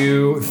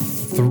you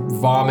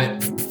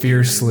vomit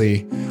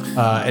fiercely,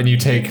 and you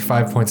take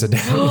 5 points of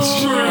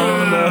damage.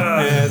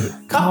 Ed,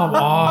 come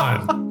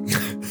on.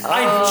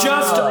 I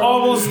just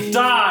almost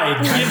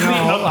died. Give me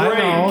a I break.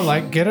 know,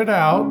 like get it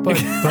out,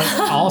 but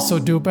also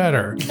do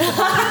better.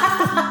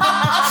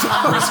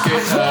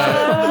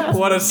 Brisket,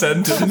 What a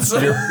sentence.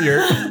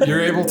 you're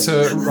able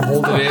to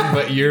hold it in,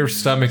 but your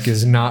stomach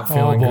is not Oh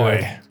feeling boy.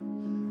 good.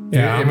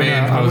 Yeah, It may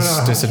impose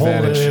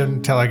disadvantage. Hold it in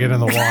until I get in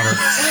the water.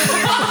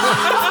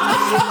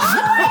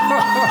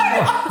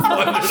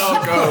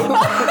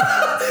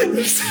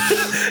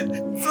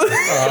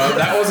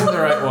 That wasn't the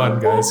right one,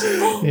 guys.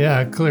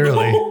 Yeah,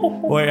 clearly.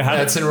 Wait,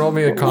 Edson, roll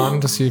me a con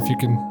to see if you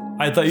can.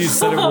 I thought you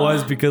said it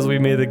was because we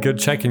made a good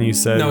check and you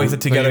said No, he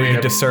said together you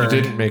You discern.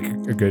 didn't make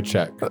a good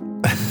check. It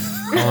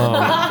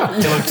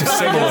looked just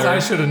similar. I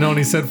should have known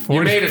he said 40%.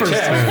 You made a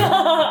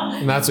check.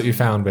 And that's what you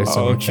found based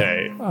on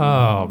Okay.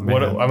 Oh man.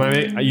 What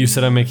am I? You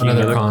said I'm making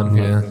another con.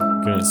 Yeah,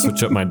 I'm gonna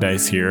switch up my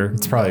dice here.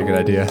 it's probably a good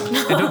idea.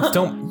 And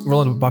don't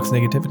roll into a box of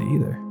negativity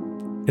either.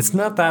 It's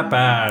not that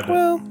bad.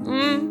 Well,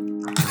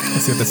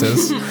 let's see what this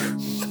is.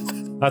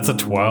 That's a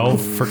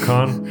 12 for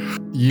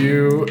con.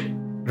 You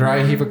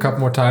dry heave a couple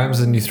more times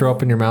and you throw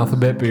up in your mouth a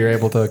bit, but you're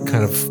able to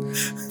kind of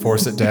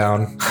force it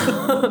down.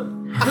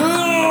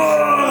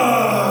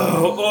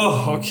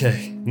 Oh,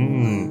 okay.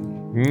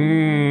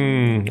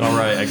 All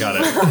right, I got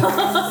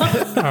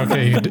it.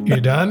 Okay,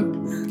 you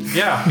done?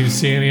 Yeah. You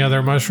see any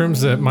other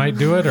mushrooms that might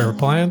do it or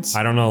plants?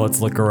 I don't know.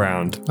 Let's look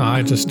around.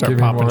 I just start Give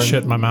me popping one.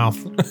 shit in my mouth.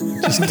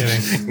 Just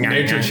kidding.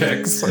 Nature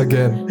checks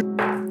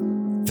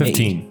again.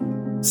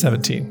 15.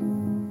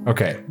 17.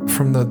 Okay,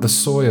 from the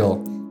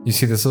soil, you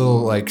see this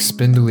little like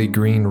spindly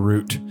green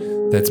root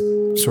that's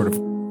sort of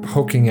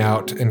poking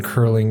out and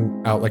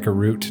curling out like a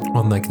root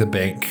on like the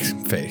bank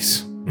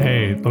face.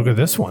 Hey, look at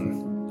this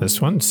one. This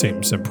one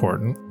seems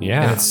important. And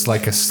Yeah. it's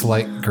like a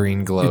slight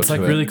green glow. It's like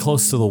to it. really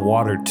close to the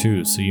water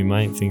too, so you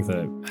might think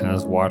that it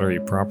has watery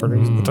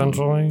properties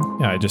potentially.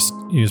 Yeah, I just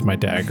use my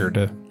dagger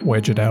to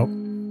wedge it out.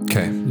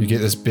 Okay, you get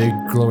this big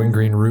glowing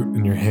green root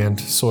in your hand,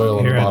 soil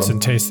on Here, the bottom. Edson,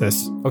 taste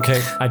this. Okay,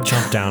 I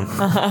chomp down.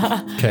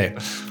 Okay,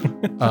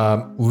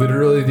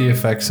 literally the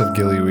effects of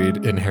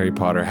gillyweed in Harry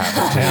Potter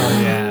happen. Hell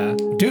yeah.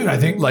 Dude, I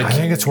think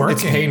it's working.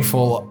 It's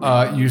painful.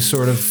 You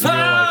sort of feel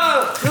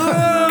like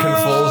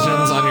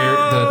convulsions on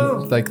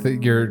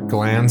your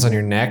glands on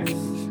your neck,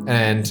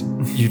 and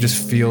you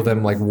just feel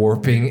them like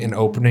warping and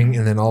opening,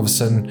 and then all of a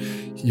sudden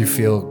you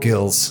feel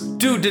gills.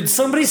 Dude, did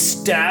somebody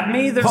stab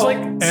me? There's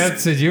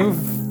Edson, you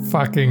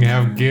fucking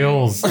have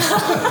gills. Oh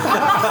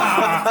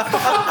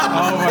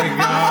my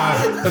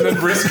god. And then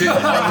Brisket, all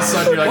of a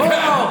sudden you're like,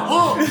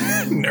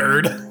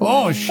 Nerd.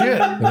 Oh shit.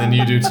 and then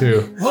you do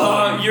too.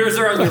 yours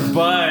are on your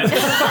butt.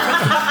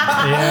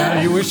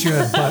 Yeah, you wish you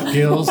had butt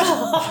gills.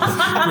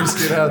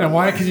 Brisket out. And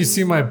why can you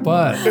see my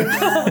butt?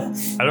 I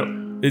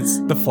don't. It's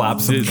The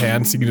flaps of the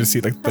pants, you can just see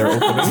like they're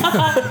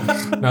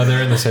opening. No,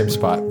 they're in the same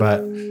spot,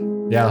 but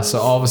yeah. So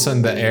all of a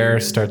sudden the air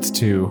starts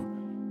to.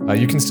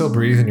 You can still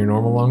breathe in your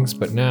normal lungs,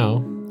 but now.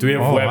 Do we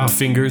have Oh, webbed wow.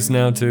 fingers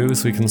now too,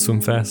 so we can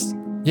swim fast?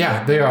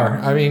 Yeah, they are.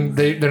 I mean,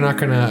 they're not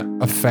going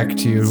to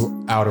affect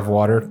you out of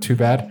water too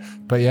bad,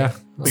 but yeah. So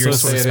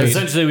Let's say it is.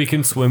 essentially, we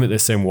can swim at the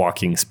same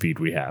walking speed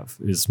we have.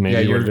 Is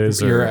maybe Yeah, what it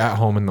is. you're or- at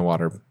home in the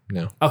water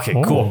now. okay,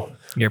 Oh. cool.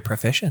 You're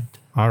proficient.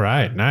 All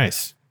right,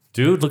 nice.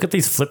 Dude, look at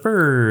these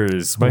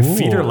flippers. My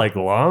feet are like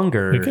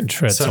longer. You can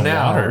tread So some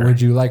now, water. would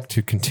you like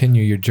to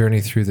continue your journey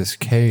through this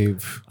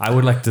cave? I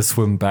would like to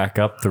swim back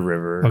up the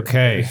river.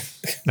 Okay.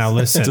 Now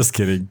listen. Just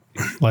kidding.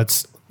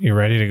 You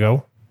ready to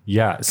go?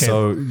 Yeah.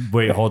 So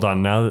wait, hold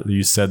on. Now that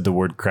you said the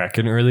word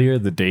kraken earlier,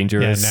 the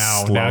danger is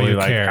now slowly you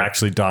like care.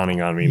 actually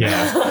dawning on me. Now.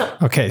 Yeah.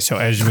 Okay, so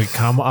as we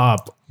come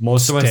up,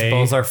 Most of my Stay-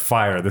 spells are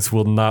fire. This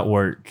will not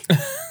work.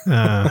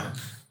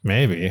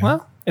 maybe.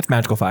 Well, it's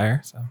magical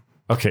fire, so.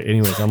 Okay.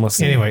 Anyways, I'm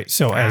listening. Anyway,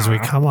 so as we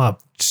come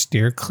up,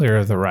 steer clear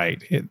of the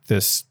right.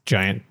 This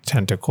giant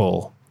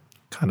tentacle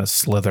kind of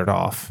slithered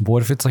off. But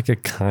what if it's like a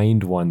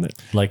kind one that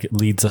like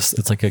leads us?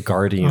 It's like a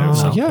guardian or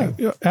something.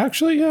 Yeah,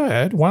 actually,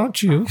 Ed, why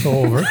don't you go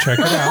over, check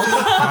it out?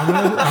 I'm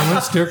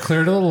gonna steer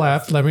clear to the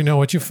left. Let me know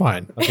what you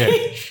find.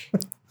 Okay.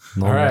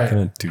 No, All I'm right. not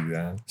gonna do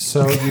that.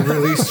 So you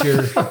release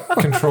your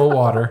control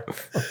water,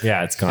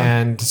 Yeah, it's gone.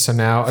 and so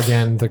now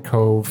again the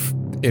cove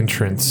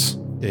entrance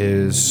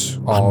is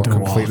all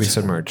completely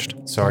submerged.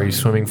 So are you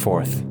swimming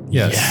forth?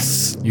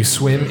 Yes. You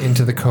swim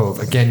into the cove.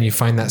 Again, you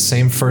find that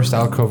same first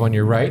alcove on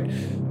your right.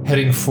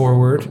 Heading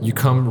forward, you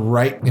come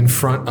right in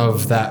front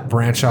of that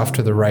branch off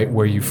to the right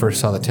where you first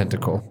saw the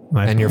tentacle.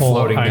 And you're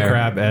floating I there.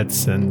 grab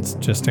Edson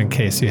just in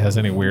case he has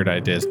any weird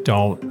ideas.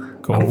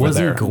 Don't go I over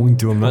wasn't there. going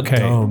to. I'm not Okay.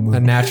 dumb.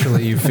 And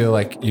naturally, you feel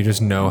like you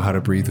just know how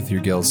to breathe with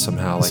your gills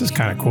somehow. This Like is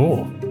kind of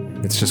cool.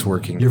 it's just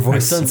working. Your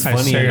voice sounds I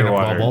funny say in a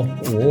underwater. bubble.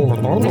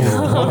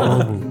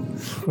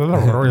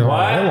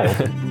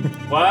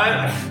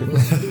 What?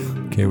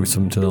 Okay, we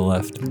swim to the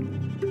left.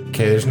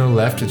 Okay, there's no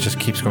left. It just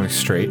keeps going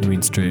straight. I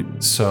mean straight.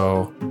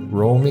 So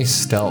roll me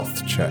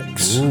stealth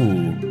checks.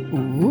 Ooh.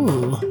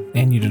 Ooh.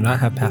 And you do not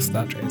have past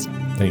that trace.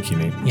 Thank you,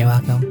 Nate. You're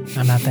welcome.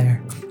 I'm not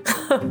there.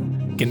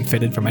 Getting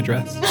fitted for my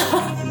dress.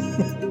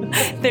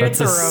 They're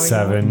That's a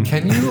throwing.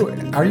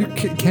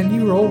 7. Can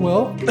you roll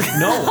well?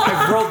 No,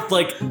 I've rolled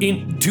like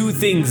in 2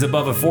 things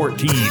above a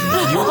 14.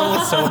 You roll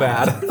so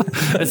bad.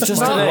 It's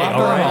just today.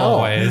 All right.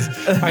 Always.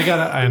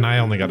 I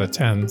only got a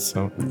 10,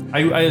 so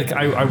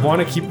I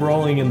want to keep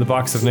rolling in the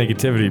box of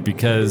negativity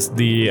because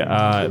the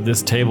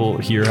this table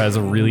here has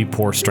a really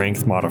poor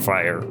strength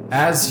modifier.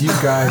 As you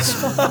guys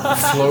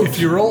float if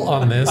you roll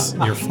on this,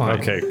 you're fine.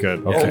 Okay,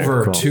 good. Okay,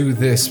 over cool. to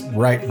this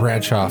right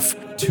branch off,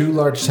 2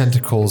 large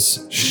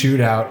tentacles shoot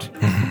out,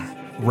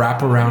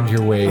 wrap around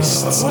your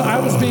waists. I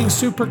was being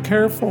super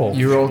careful.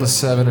 You rolled a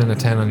 7 and a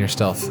 10 on your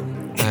stealth.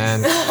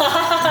 And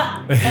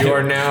you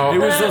are now It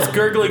was those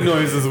gurgling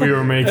noises we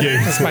were making.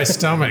 It's my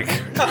stomach.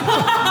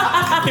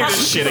 You're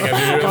just shitting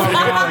on you. Oh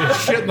god,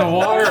 shit in the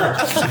water.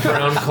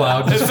 Brown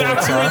cloud just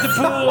floats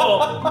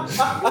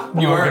off.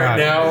 pool. You are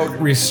now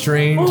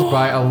restrained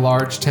by a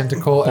large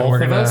tentacle, and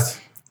Both of us?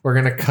 we're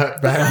gonna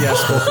cut back.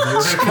 Yes, both of you.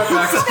 We're gonna cut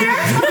back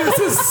to this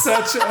is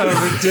such a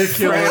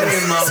ridiculous.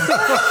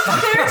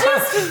 They're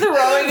just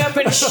throwing up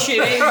and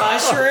shitting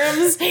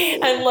mushrooms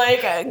and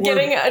like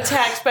getting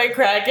attacked by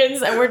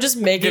krakens, and we're just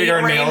making Getting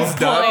our rain nails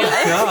done.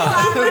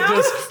 plants.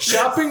 Just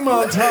shopping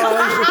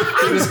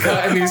montage. You just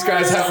cut, and these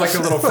guys have like a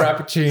little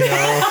frappuccino.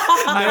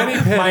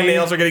 My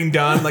nails are getting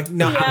done. Like,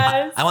 no,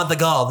 Yes. I want the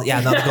gold. Yeah,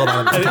 not the gold. I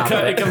want the top of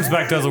It comes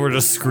back to us and we're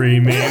just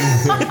screaming.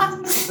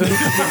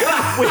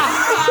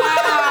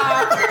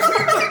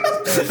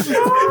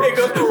 It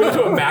goes, we go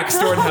to a Mac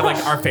store and have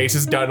like our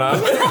faces done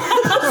up.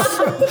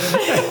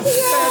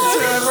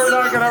 We're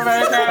not gonna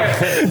make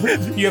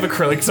it. You have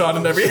acrylics on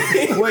and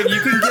everything. Wait, you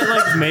can get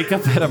like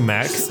makeup at a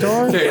Mac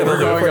store? Okay, we're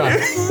going on.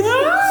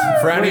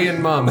 Franny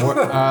and Mum,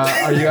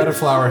 are you at a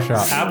flower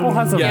shop? Apple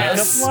has a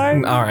Yes. makeup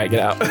line? All right, get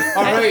out.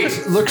 All right,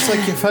 looks like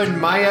you found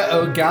Maya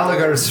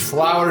O'Gallagher's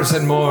Flowers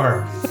and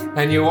More.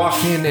 And you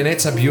walk in, and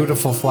it's a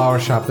beautiful flower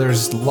shop.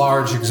 There's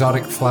large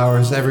exotic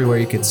flowers everywhere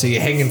you can see,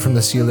 hanging from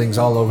the ceilings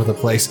all over the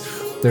place.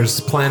 There's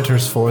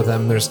planters for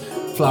them. There's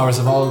flowers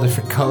of all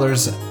different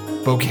colors,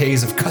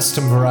 bouquets of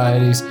custom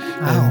varieties.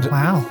 And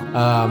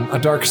wow. a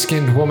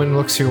dark-skinned woman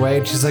looks your way,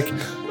 and she's like,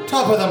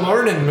 "Top of the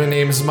morning, my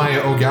name's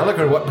Maya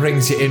O'Gallagher. What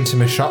brings you into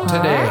my shop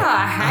today?"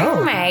 Hi,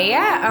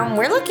 Maya.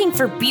 We're looking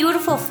for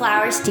beautiful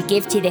flowers to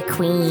give to the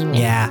queen.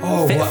 Yeah,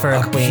 fit what for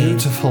a queen.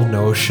 beautiful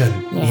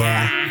notion.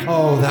 Yeah.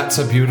 Oh, that's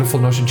a beautiful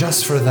notion.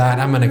 Just for that,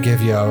 I'm going to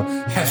give you a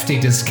hefty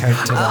discount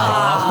today.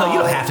 Oh, you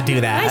don't have to do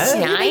that. That's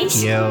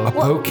nice. You.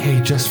 Okay,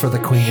 just just for the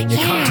queen. And you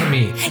come to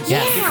me.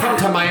 Yeah. You come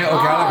to Maya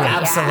O'Gallagher.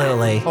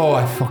 Absolutely. Oh,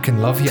 I fucking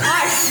love you.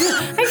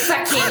 I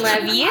fucking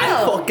love you.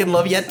 Fucking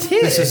love you too.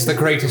 This is the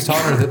greatest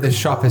honor that this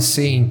shop has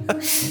seen.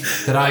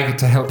 That I get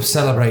to help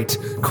celebrate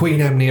Queen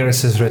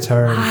Amneris'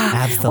 return.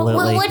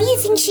 Absolutely. What do you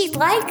think she'd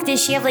like?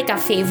 Does she have like a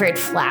favorite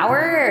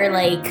flower or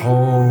like?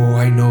 Oh,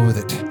 I know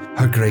that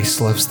Her Grace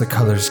loves the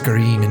colors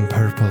green and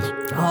purple.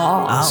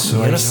 Oh,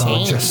 So I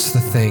know just the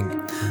thing.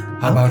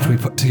 How about we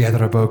put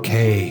together a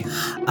bouquet?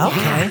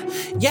 Okay.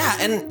 Yeah,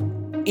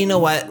 and you know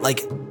what?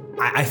 Like,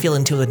 I feel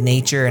into with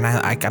nature, and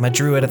I'm a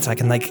druid, so I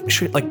can like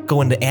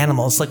go into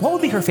animals. Like, what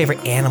would be her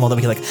favorite animal that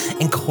we could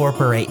like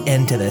incorporate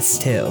into this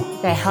too?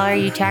 the hell are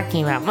you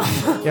talking about?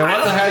 Yeah,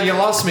 what the hell? You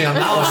lost me on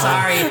that Oh, one.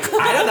 sorry.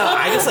 I don't know.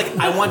 I just like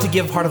I want to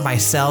give part of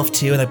myself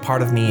too, and a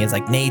part of me is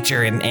like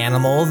nature and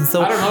animals, and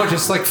so I don't know,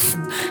 just like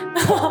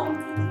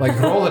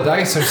roll a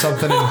dice or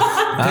something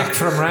and pick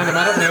from random.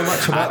 I don't know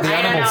much about the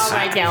I don't know animals.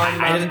 about that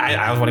one, Mom.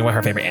 I was wondering what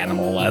her favorite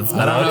animal was. I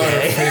But don't know what her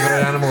okay.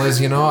 favorite animal is.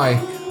 You know,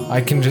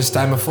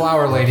 I'm a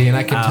flower lady, and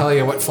I can tell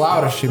you what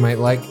flower she might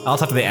like. I'll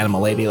talk to the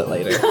animal lady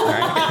later. All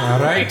right. All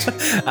right.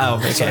 Oh,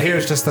 okay. So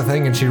here's just the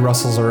thing, and she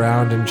rustles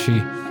around, and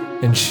she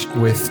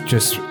with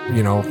just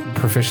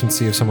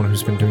proficiency of someone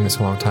who's been doing this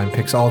a long time,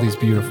 picks all these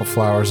beautiful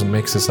flowers and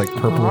makes this like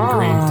purple and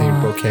green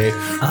themed bouquet,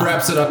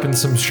 wraps it up in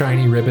some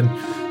shiny ribbon,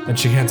 and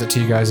she hands it to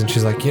you guys, and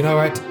she's like, "You know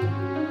what?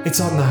 It's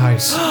on the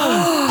house.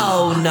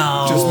 Oh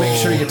no. Just make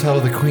sure you tell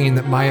the queen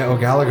that Maya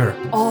O'Gallagher,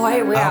 Oh,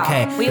 I will.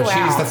 Okay. We will.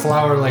 she's the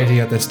flower lady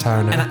at this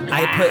town." And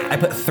I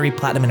put 3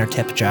 platinum in her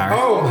tip jar.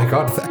 Oh my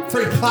god,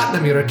 3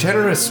 platinum, you're a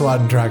generous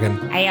one,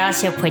 dragon. I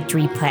also put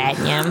 3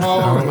 platinum.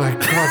 Oh my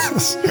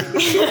god.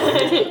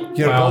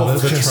 You're Wow,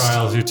 both the just...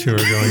 trials you two are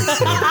going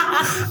through.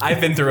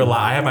 I've been through a lot.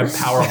 I have my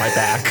power on my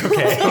back.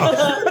 Okay.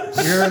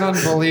 You're an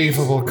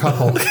unbelievable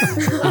couple.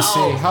 You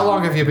see, how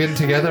long have you been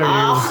together?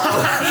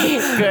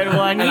 Good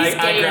one. And He's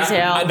gay as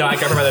hell. I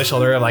grab her by the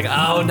shoulder. I'm like,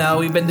 oh no,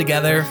 we've been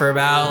together for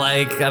about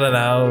like, I don't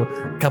know,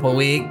 a couple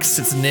weeks.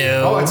 It's new.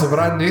 Oh, it's a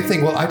brand new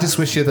thing. Well, I just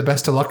wish you the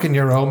best of luck in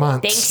your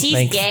romance. Thinks he's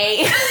Thanks.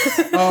 gay.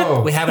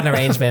 Oh, We have an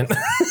arrangement.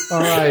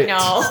 all right.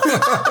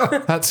 No.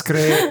 That's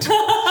great.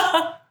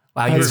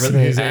 Wow, you're That's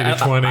really. He's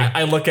 80-20.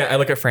 I look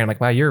at Fran. I'm like,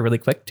 wow, you're really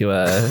quick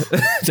to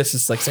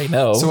just like say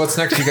no. So what's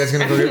next? You guys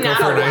gonna go Not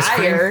for an a ice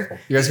cream? liar.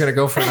 You guys gonna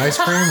go for an ice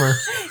cream or?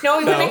 No,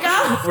 we're gonna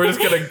go. We're just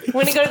gonna.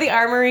 We're gonna go to the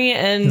armory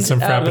and some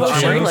potion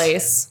frappuccinos?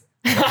 place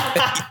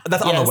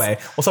That's on Yes. the way.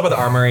 We'll stop at the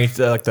armory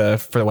for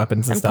the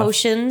weapons and and stuff.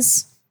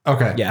 potions.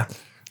 Okay. Yeah.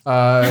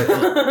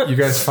 You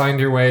guys find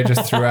your way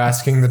just through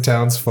asking the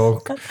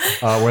townsfolk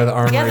where the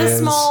armory Yeah,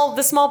 is.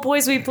 the small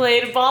boys we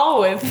played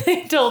ball with.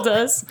 They told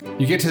us.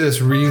 You get to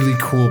this really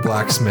cool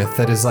blacksmith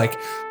that is like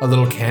a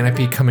little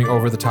canopy coming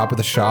over the top of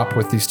the shop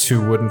with these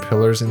 2 wooden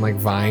pillars and like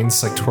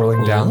vines like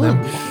twirling down them.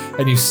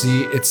 And you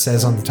see it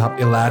says on the top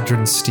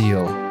Eladrin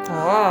Steel.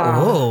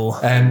 Oh.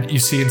 And you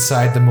see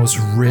inside the most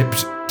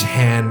ripped,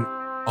 tan,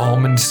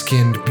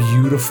 almond-skinned,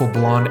 beautiful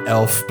blonde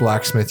elf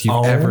blacksmith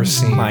you've ever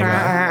seen. My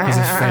God. He's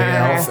a fey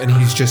elf, and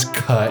he's just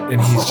cut,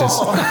 and he's just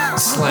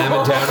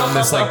slamming down on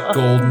this like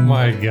golden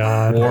My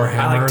God. warhammer.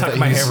 I like tuck that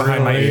my he's hair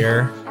behind my really-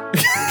 ear.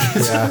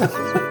 Yeah.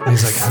 And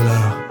he's like,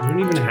 "Hello." You don't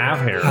even have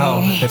hair.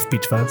 Oh, it's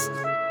beach fuzz.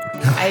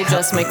 I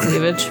adjust my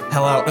cleavage.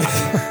 Hello.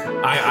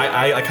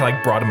 I kind of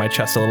like broaden my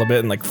chest a little bit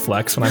and like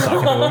flex when I'm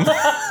talking to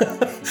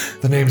him.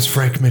 The name's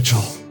Frank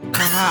Mitchell.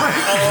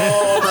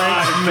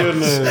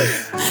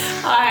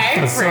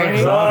 Hi, Frank.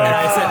 And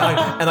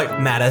I said, like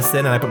Madison,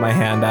 and I put my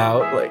hand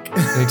out, like.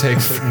 And he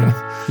takes it and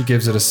he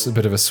gives it a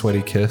bit of a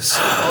sweaty kiss.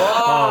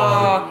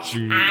 Oh,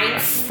 I'm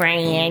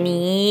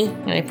Franny.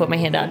 And I put my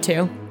hand out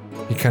too.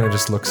 He kind of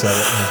just looks at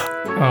it.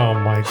 Oh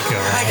my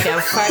god. What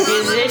the fuck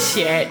is this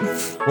shit?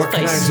 What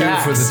can I place do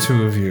for sucks. the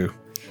two of you?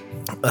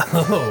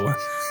 Oh,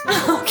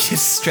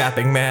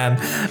 strapping man.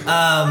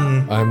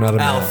 I'm not a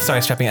man. Elf.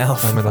 Sorry, strapping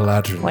elf. I'm an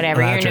Eladrin.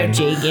 Whatever, you're no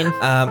Jagan.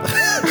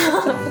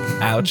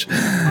 Ouch.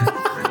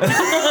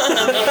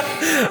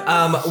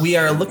 We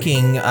are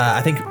looking.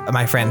 I think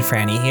my friend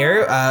Franny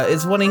here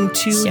is wanting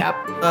to Yep.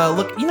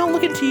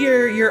 look into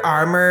your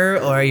armor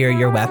or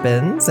your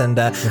weapons, and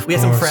we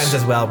have some course. friends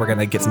as well. We're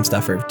gonna get some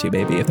stuff for too,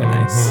 baby, if they're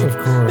nice. Of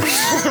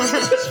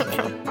course.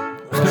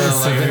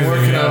 Well, I've been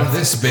working on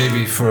this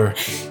baby for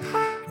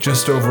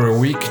just over a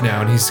week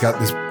now, and he's got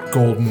this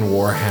golden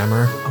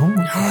warhammer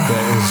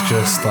that is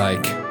just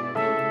like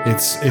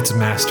it's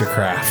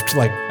mastercraft,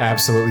 like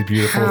absolutely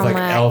beautiful, How with like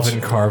much?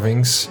 elven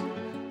carvings.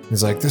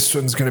 He's like, this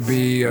one's gonna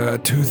be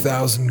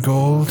 2,000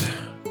 gold.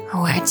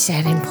 What's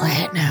that in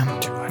platinum?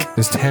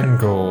 There's 10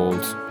 gold.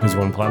 Is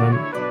one platinum?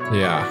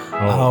 Yeah,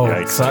 Oh, Oh,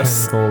 yikes. so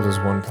that's 10 gold is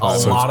one a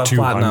platinum. lot of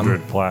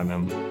 200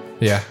 platinum. platinum.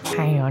 Yeah.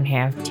 I don't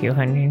have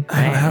 200.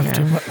 I don't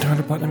have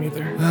 200 platinum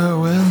either.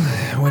 Oh well,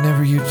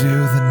 whenever you do,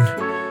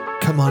 then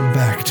come on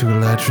back to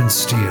Eladrin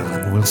Steel,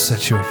 and we'll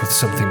set you up with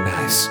something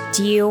nice.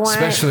 Do you want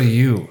Especially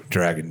you,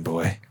 Dragon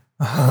Boy.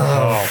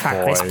 Oh,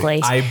 fuck this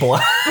place?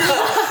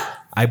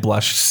 I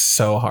blush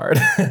so hard.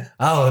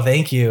 Oh,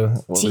 thank you.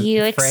 Do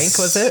you Frank,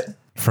 was it?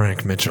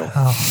 Frank Mitchell.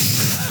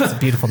 That's a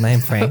beautiful name,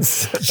 Frank.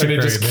 And he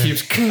just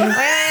keeps.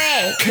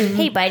 Wait.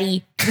 Hey,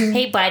 buddy.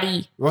 Hey,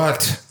 buddy.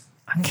 What?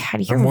 Oh,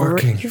 God, you're I'm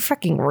working. You're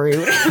fucking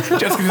rude. Just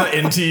because I'm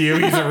into you,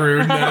 he's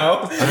rude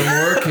now.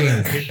 I'm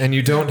working, and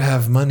you don't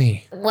have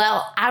money.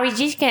 Well, I was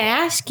just gonna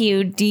ask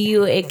you: do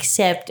you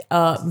accept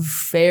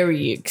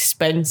very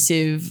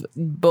expensive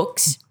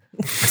books?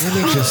 Let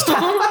me just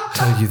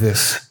tell you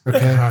this,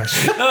 okay?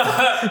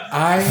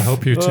 I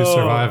Hope you two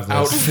survive this.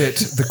 outfit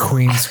the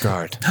Queen's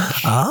Guard.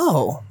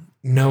 Oh.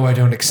 No, I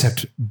don't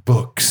accept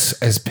books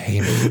as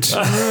payment.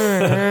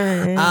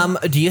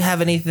 Do you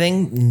have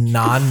anything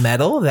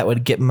non-metal that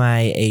would get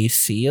my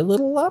AC a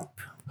little up?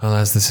 Well,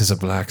 as this is a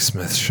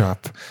blacksmith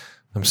shop,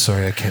 I'm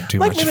sorry I can't do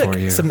Like much maybe for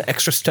you. some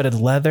extra studded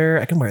leather.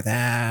 I can wear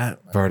that.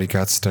 I've already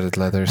got studded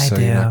leather, I so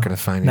do. you're not going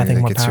to find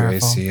anything that gets your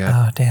AC up.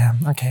 Oh,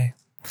 damn. Okay.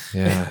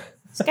 Yeah.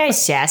 This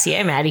guy's sassy.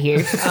 I'm out of here.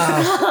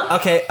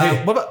 Okay.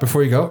 What about?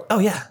 Before you go, Oh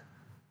yeah.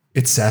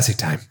 it's sassy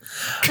time.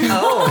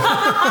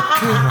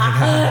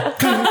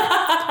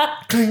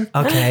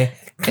 Okay.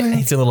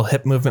 He's a little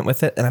hip movement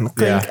with it, and I'm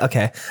clink. Yeah.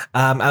 Okay.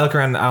 I look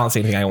around. I don't see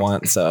anything I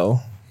want. So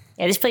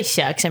Yeah, this place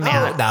sucks. I'm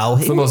out. no.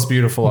 It's the most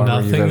beautiful armor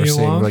you've Nothing ever you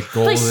seen. want? Like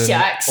golden,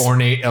 sucks.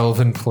 ornate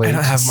elven plate. I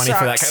don't have money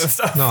for that Sucks. kind of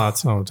stuff. No,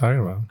 that's not what I'm talking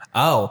about.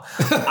 Oh,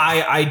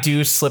 I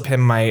do slip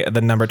him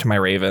the number to my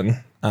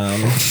Raven.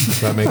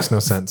 That makes no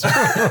sense.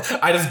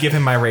 I just give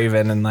him my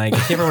Raven, and like,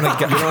 if you ever want to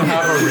get, You don't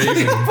have a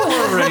raven. Pull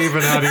a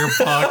raven out of your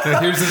pocket.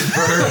 Here's his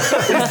bird.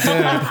 He's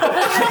dead.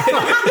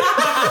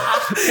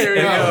 Here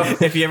you go.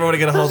 if you ever want to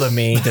get a hold of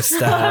me, just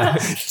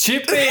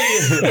Chippy!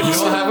 You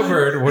don't have a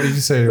bird. What did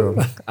you say to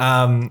him?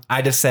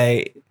 I just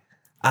say,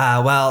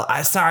 well,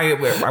 sorry,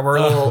 we're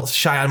a little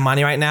shy on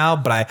money right now,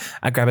 but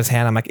I grab his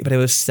hand. I'm like, but it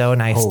was so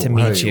nice to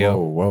meet hey, you.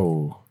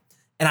 Whoa.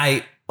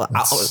 And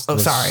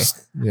sorry.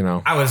 You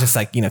know. I was just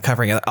like,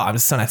 covering it. Oh, it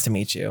was so nice to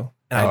meet you.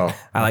 And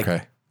I like,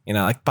 okay.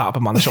 like bop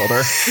him on the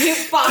shoulder. You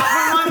bop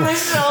him on the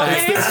shoulder.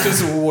 It's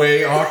just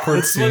way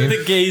awkward scene. What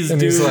the gays and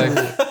do. he's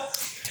like,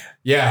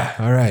 yeah,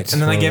 all right. And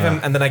then I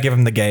give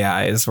him the gay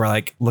eyes where I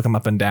like look him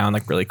up and down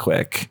like really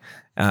quick.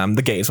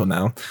 The gays will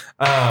know.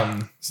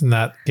 Isn't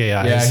that gay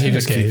eyes? Yeah, he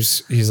just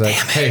Gays. keeps. He's like,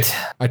 hey,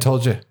 I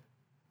told you,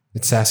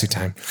 it's sassy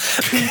time.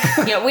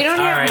 Yeah, we don't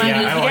have right, money. yeah,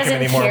 I don't he like him doesn't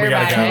anymore. care We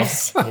gotta about go.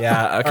 us.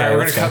 Yeah. Okay. All right,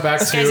 we're let's gonna go. cut back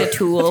This guy's a to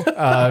tool.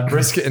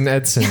 Brisket and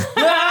Edson.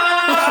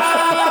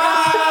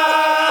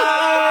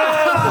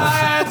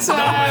 It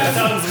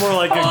sounds more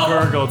like a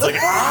gurgle. It's like,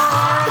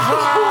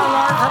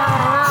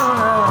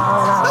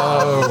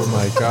 Oh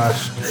my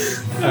gosh.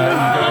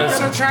 I'm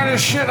gonna try to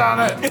shit on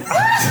it.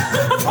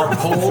 Are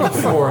pulled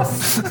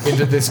forth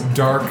into this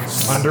dark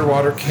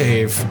underwater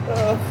cave.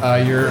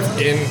 You're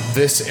in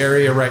this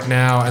area right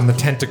now, and the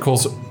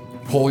tentacles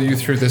pull you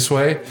through this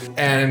way,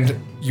 and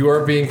you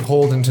are being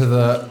pulled into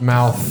the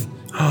mouth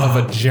of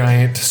a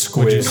giant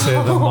squid. Would you say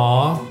the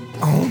maw?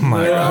 Oh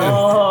my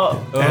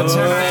god. That's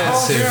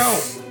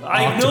massive.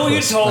 I know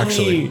you told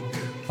me.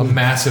 A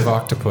massive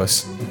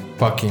octopus,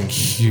 fucking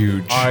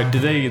huge. All right,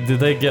 did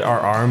they get our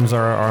arms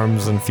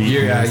and feet?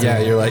 Yeah,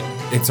 you're like,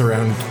 it's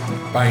around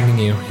binding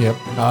you.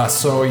 Yep.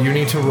 So you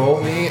need to roll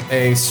me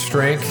a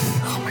strength.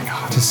 Oh my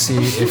god. to see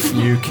if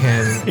you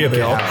can get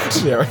out.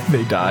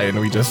 They die, and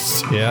we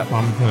just Yeah,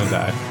 I'm gonna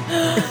die.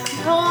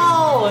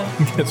 No.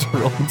 gets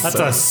rolled. That's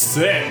a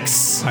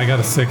 6. I got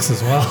a 6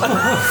 as well.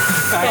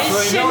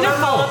 I shouldn't have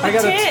followed the I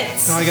got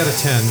tits. I got a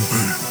 10.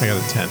 I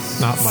got a 10.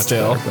 Not much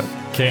Still. better,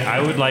 but Okay,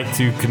 I would like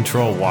to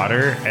control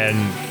water and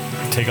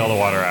take all the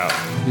water out.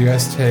 You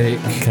guys take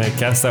Can I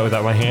cast that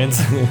without my hands?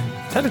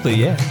 Technically,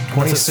 yeah.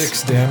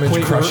 26 damage,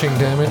 Wait, crushing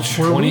damage.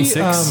 were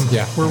 26?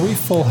 Yeah. Were we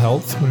full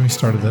health when we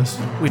started this?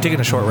 We taken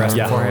a short rest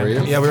Yeah. beforehand. Were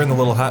you? Yeah, we were in the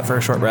little hut for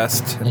a short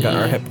rest and got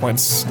our hit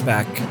points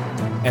back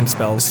and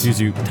spells.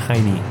 Excuse you,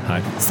 tiny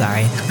hut.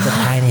 Sorry, the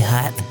tiny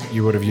hut.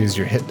 You would have used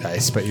your hit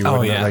dice, but you Oh,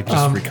 wouldn't yeah. have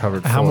just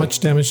recovered How fully. much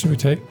damage did we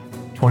take?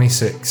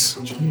 26.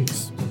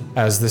 Jeez.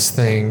 As this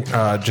thing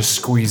just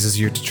squeezes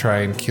you to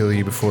try and kill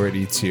you before it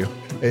eats you.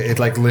 It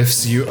like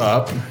lifts you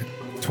up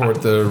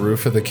toward the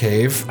roof of the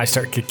cave. I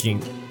start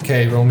kicking.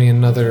 Okay, roll me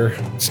another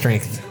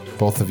strength,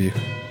 both of you.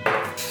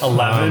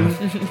 11.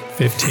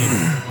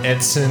 15.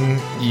 Edson,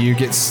 you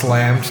get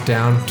slammed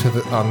down to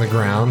on the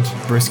ground.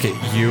 Brisket,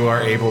 you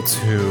are able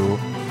to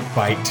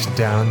bite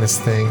down this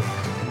thing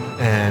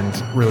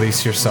and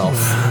release yourself.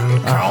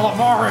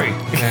 Calamari!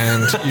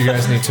 And you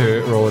guys need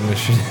to roll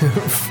initiative.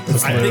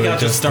 It's I think literally I'll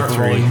just start the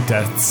three. rolling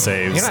death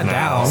saves. You're not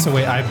now. down. So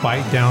wait, I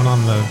bite down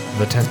on the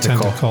The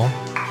tentacle. tentacle.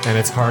 And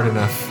it's hard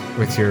enough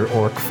with your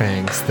orc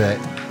fangs that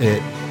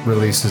it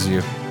releases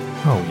you.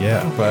 Oh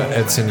yeah. But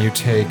Edson, you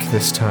take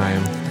this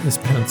time. This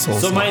pencil.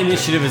 So my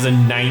initiative is a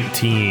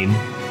 19.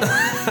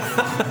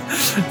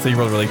 So you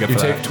rolled really good You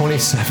for take that.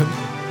 27.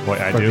 What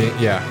I But do?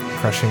 yeah,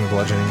 crushing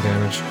bludgeoning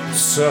damage.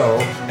 So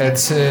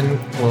Edson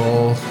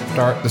will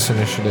start this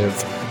initiative.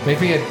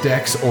 Make me a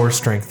dex or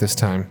strength this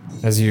time,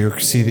 as you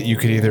see that you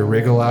could either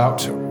wriggle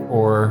out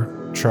or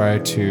try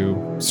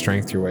to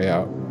strength your way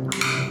out.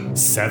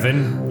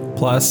 7.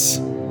 Plus,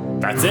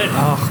 That's it.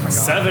 Oh my God.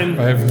 7.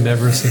 I've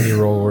never seen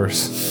you roll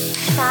worse.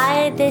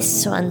 Try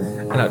this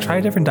one. I know, try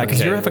a different die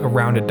because Okay. you have like a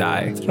rounded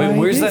die. Wait,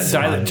 where's that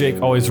die that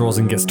Jake always rolls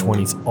and gets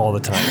 20s all the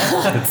time?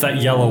 It's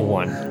that yellow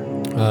one.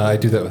 I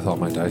do that with all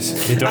my dice.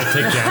 Okay, do I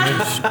take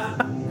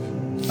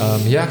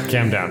damage? Yeah.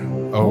 Cam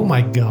down. oh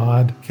my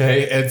god.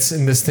 Okay,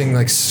 Edson, this thing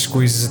like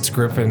squeezes its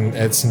grip and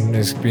Edson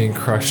is being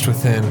crushed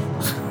within.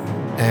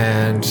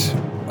 And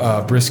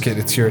Brisket,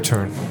 it's your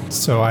turn.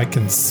 So I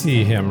can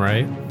see him,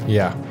 right?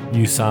 Yeah.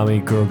 You saw me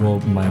gurgle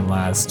my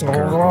last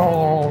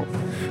gurgle.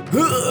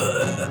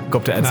 Go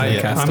up to Edson Not and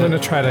yet. cast I'm it. going to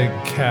try to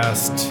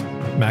cast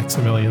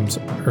Maximilian's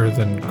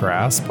Earthen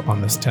Grasp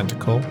on this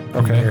tentacle.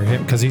 Okay. Near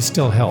him, because he's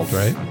still held,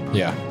 right?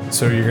 Yeah.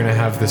 So you're gonna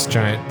have this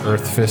giant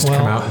earth fist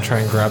come Well- out and try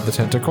and grab the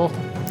tentacle.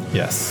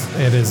 Yes.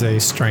 It is a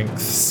strength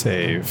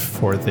save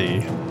for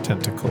the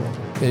tentacle.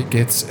 It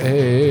gets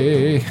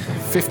a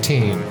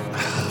 15.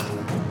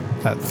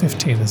 That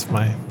 15 is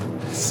my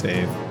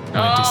save.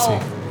 My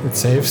DC. It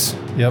saves.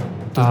 Yep.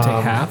 Does it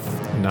take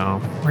half?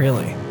 No.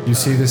 Really? You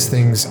see this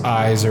thing's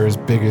eyes are as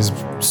big as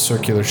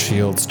circular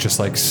shields, just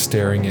like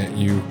staring at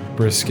you,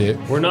 Brisket.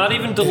 We're not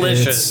even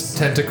delicious. Its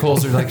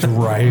tentacles are like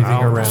writhing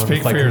Wow, around speak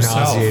with like for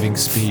yourself. nauseating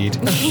speed.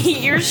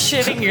 You're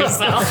shitting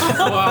yourself.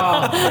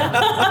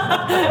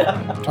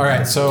 All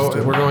right, so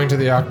we're going to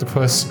the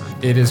octopus.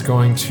 It is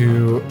going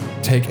to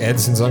take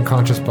Edson's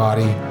unconscious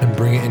body and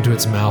bring it into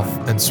its mouth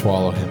and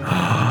swallow him.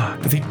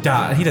 But he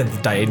died. He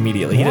didn't die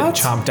immediately. He didn't What?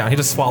 chomp down. He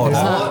just swallowed it.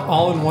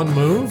 All in one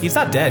move? He's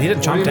not dead. He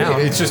didn't chomp down.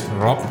 It's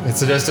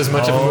just as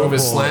much of a move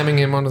as slamming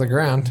him onto the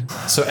ground.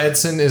 So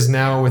Edson is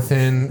now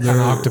within an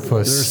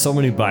octopus. There's so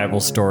many Bible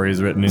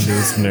stories written into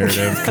this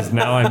narrative because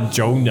now I'm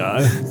Jonah.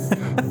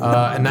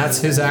 And that's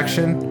his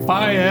action.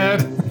 Bye,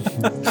 Ed.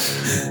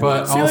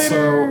 But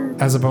also,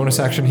 as a bonus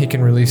action, he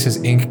can release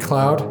his ink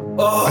cloud.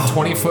 A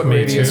 20-foot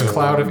radius too.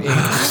 cloud of ink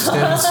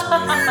extends.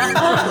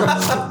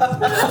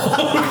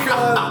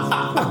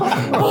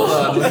 Hold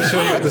on, let me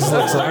show you what this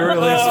looks like. I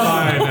release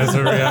mine as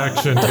a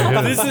reaction to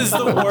his. This is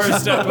the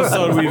worst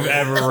episode we've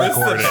ever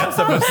recorded.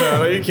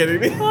 Are you kidding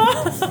me?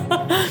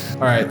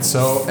 All right,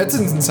 so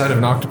Edson's inside of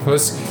an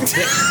octopus.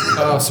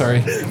 Oh,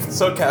 sorry.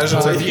 So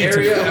casual. So the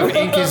area of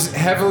ink is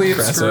heavily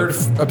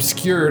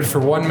obscured for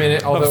 1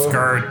 minute, although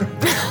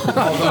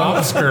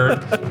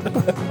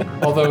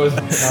although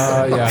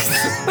yeah.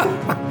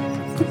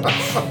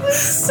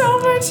 So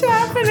much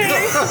happening.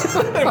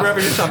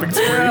 Grabbing your shopping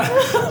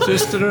spree.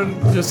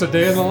 Just a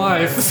day in the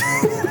life.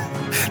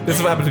 This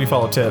is what happens when you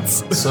follow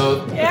tits.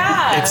 So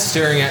Yeah. it's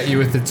staring at you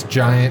with its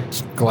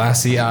giant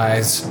glassy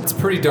eyes. It's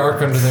pretty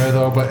dark under there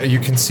though, but you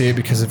can see it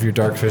because of your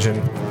dark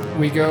vision.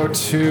 We go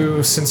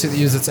to, since it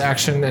used its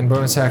action and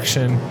bonus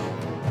action,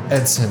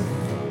 Edson.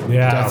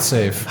 Yeah. Death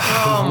save.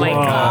 Oh my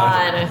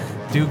god.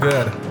 Do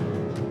good.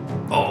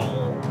 Oh.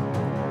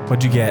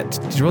 What'd you get?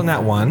 Did you roll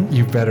that one?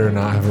 You better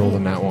not have rolled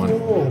in that one.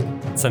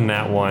 It's a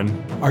nat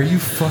 1. Are you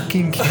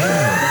fucking kidding me?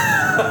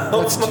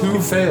 That's 2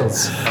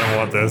 fails. I don't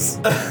want this.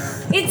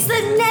 It's the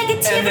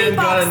negativity And then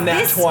box. got a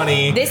nat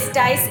 20. This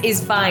dice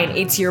is fine.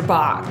 It's your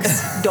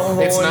box. Don't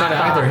roll It's in not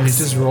that either. box. He's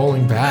just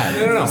rolling bad.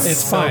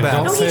 It's fine. bad.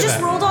 Don't No, say he just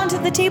that. rolled onto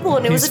the table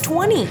and it was a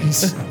 20.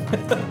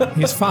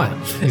 He's fine.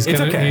 He's It's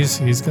gonna okay.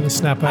 he's gonna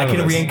snap out I can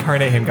of this.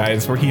 reincarnate him,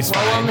 guys, where he's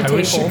fine. I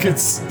wish you could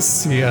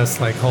see us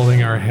like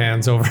holding our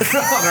hands over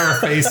on our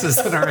faces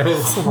and our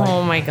heads.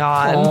 Oh my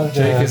god.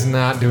 Jake is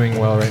not doing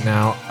well right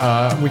now.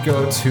 We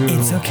go to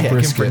It's okay. I can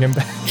Brisket. bring him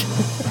back.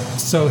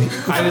 So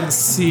I didn't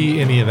see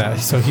any of that.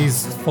 So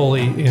he's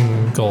fully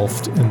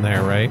engulfed in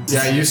there, right?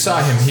 Yeah, you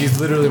saw him. He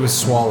literally was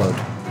swallowed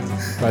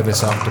by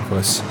this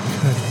octopus.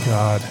 Good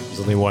God. There's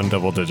only one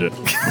double digit.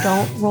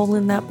 Don't roll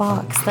in that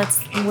box. That's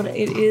what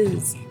it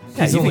is.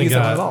 Yeah, He's you only think he's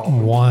done it got all.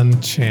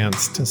 one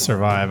chance to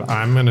survive.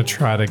 I'm gonna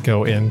try to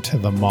go into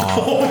the maw.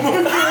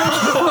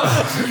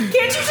 Can't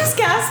you just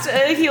cast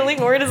a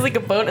healing word as like a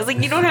bonus?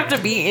 Like you don't have to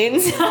be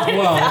inside.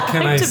 Well, that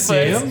can I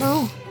see octopus.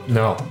 him?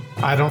 No.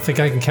 I don't think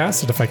I can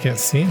cast it if I can't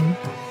see him.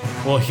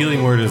 Well,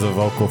 healing word is a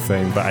vocal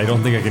thing, but I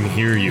don't think I can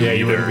hear you Yeah,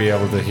 you either. wouldn't be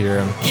able to hear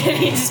him.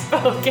 Can you just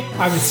okay?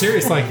 I'm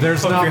serious. Like,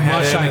 there's not your head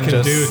much in I and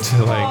can just- do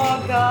to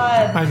like. Oh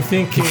god. I'm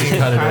thinking I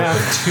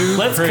have two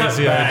Let's cut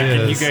crazy back and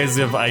you ideas. guys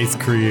have ice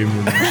cream.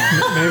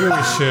 Maybe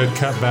we should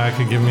cut back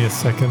and give me a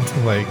second to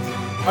like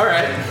All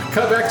right,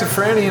 cut back to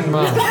Franny and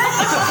Mom.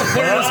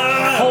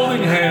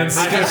 holding hands,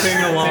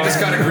 skipping They along. just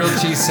got a grilled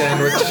cheese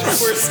sandwich.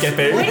 We're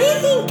skipping. What do you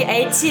think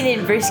Edson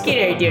and Brisket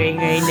are doing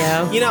right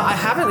now? You know, I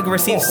haven't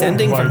received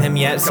sending from him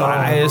yet, so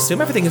I assume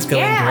everything is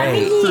going Yeah, I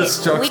great. mean,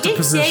 This we did say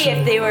juxtaposition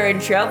if they were in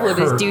trouble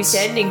to do hurts.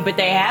 sending, but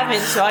they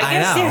haven't, so I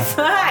guess know. they're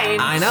fine.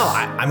 I know.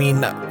 I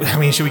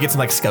mean, should we get some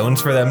like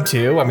scones for them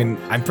too? I mean,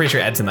 I'm pretty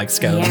sure Edson likes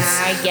scones. Yeah,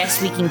 I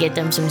guess we can get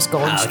them some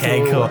scones Okay,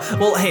 too. cool.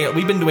 Well, hey,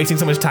 we've been wasting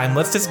so much time.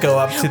 Let's just go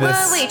up to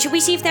this. Wait, should we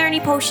see if there are any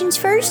potions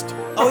first?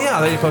 Oh yeah,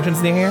 are there any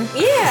potions near here?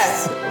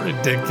 Yeah.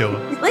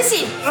 Ridiculous.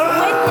 Listen,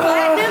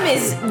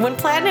 when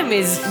platinum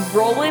is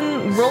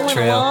rolling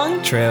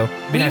along, True.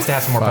 It'd be nice to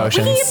have some more we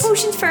potions. can get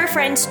potions for our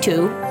friends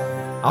too.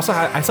 Also,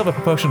 I still have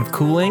a potion of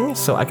cooling,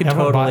 so I could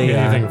Haven't bought totally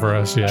anything for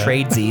us yet.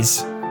 trade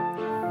these.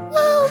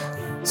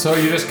 So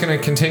you're just gonna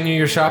continue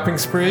your shopping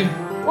spree? You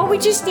Well, we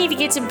just need to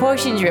get some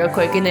potions real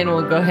quick, and then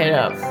we'll go head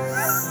up.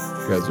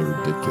 guys are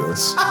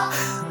ridiculous.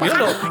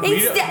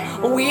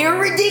 We're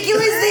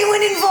ridiculous. They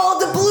wouldn't involve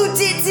the blue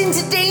tits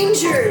into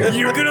danger.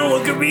 You're gonna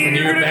look at me and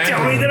you're gonna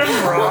tell me that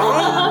I'm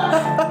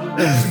wrong?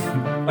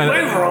 Am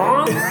I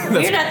wrong?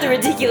 You're not the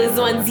ridiculous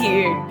ones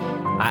here.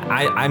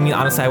 I mean,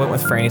 honestly, I went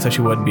with Franny so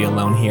she wouldn't be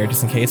alone here,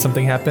 just in case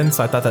something happened.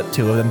 So I thought that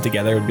two of them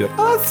together would be like,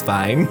 oh, it's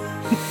fine.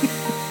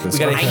 We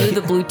got I knew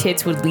the blue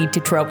tits would lead to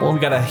trouble. we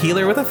got a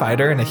healer with a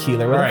fighter and a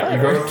healer with All a right, you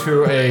fighter.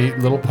 go to a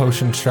little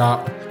potion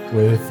shop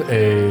with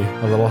a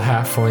little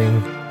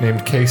halfling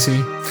named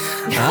Casey.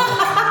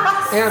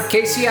 Yeah,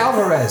 Casey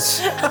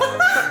Alvarez.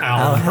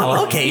 Oh,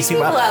 hello, Casey.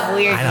 People Well, have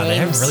weird I know they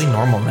have names. really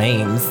normal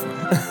names.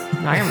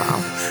 Normal.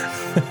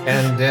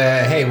 And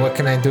hey, what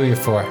can I do you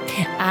for?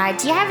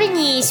 Do you have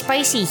any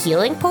spicy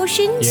healing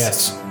potions?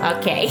 Yes.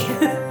 Okay.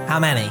 How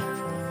many?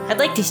 I'd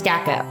like to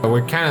stack up.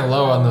 We're kind of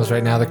low on those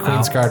right now. The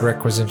Queen's Guard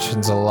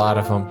requisitions a lot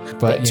of them,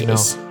 but you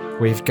Bitches. know,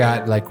 we've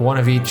got like one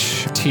of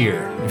each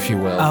tier, if you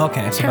will. Oh,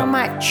 okay. So How about-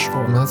 much?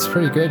 Well, that's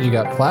pretty good. You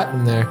got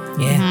platinum there.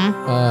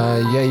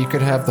 yeah. Yeah, you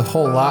could have the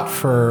whole lot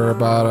for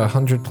about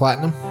 100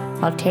 platinum.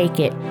 I'll take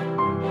it.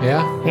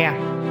 Yeah.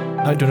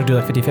 Yeah. Oh, do you want to do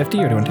a 50-50 or do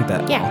you want to do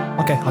that? Yeah.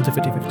 Okay, I'll do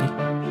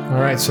 50-50. All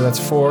right, so that's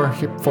four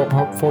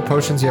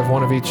potions. You have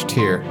one of each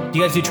tier. Do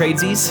you guys do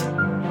tradesies?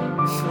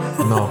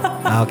 No.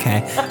 Okay.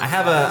 I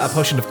have a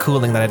potion of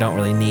cooling that I don't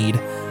really need.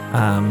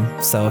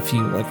 So if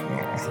you like,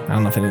 I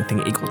don't know if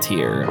anything equal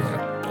tier or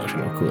a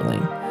potion of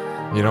cooling.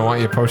 You don't want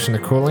your potion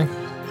of cooling?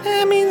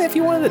 I mean, if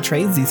you wanted to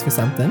trade these for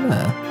something,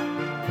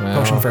 Well,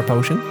 potion for a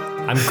potion.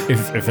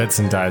 If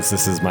Edson dies,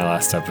 this is my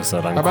last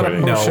episode. I'm How about a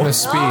quitting. potion of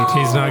speed?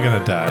 He's not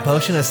gonna die.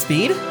 Potion of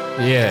speed.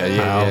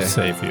 Yeah. I'll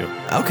save you.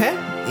 Okay.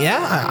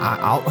 Yeah.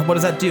 I'll. What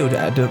does that do? What's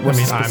I mean, the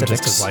I'm specifics?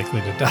 just as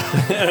likely to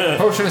die.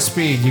 Potion of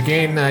speed. You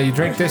gain. You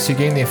drink this. You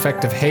gain the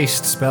effect of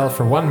haste spell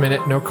for 1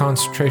 minute. No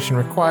concentration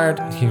required.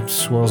 He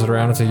swirls it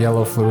around. It's a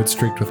yellow fluid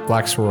streaked with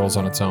black swirls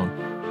on its own.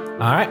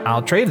 All right.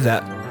 I'll trade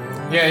that.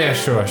 Yeah.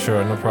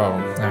 Sure. No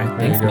problem. All right.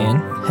 There you Thanks, go.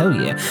 man. Hell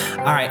yeah.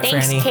 All right,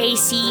 Thanks, Franny.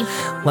 Casey.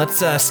 Let's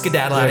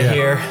skedaddle out of Yeah.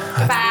 here.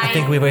 I Bye.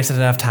 think we wasted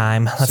enough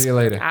time. See you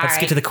later. Let's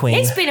get to the queen.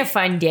 It's been a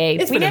fun day.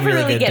 It's we been a never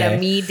really really good get day. a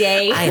me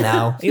day. I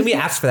know. We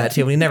asked for that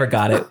too. We never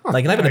got it.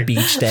 Like not even a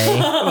beach day.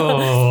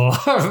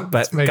 Oh,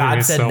 But making God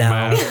me said so no.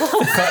 mad.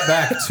 Cut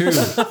back to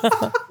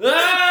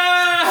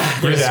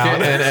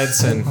Brisket and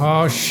Edson.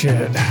 Oh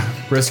shit.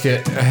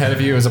 Brisket, ahead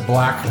of you is a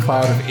black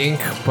cloud of ink,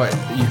 but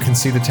you can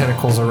see the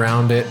tentacles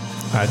around it.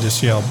 I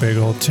just yell big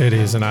old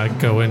titties and I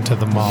go into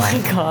the mall. My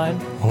God.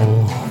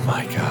 Oh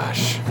my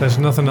gosh. There's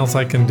nothing else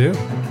I can do.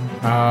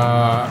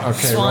 Okay, roll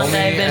Swan me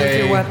dive in with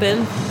your a- weapon.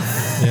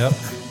 Yep.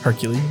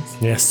 Hercules.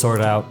 Yeah,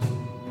 sort out.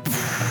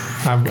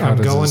 I'm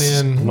does going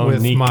this- in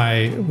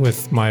Monique.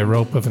 with my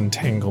rope of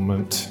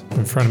entanglement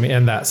in front of me,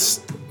 and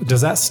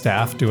does that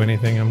staff do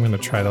anything? I'm gonna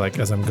try to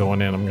as I'm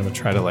going in, I'm gonna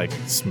try to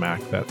smack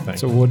that thing.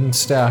 It's a wooden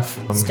staff.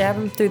 Stab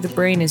him through the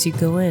brain as you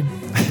go in.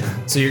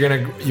 So you're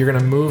gonna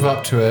move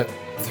up to it,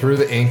 through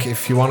the ink.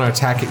 If you want to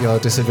attack it, you'll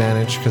have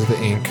disadvantage because of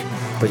the ink.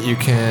 But you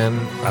can.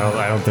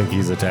 I don't think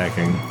he's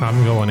attacking.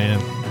 I'm going in.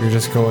 You're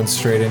just going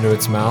straight into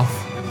its mouth.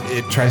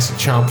 It tries to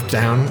chomp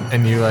down,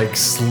 and you like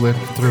slip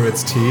through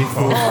its teeth.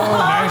 Oh,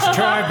 nice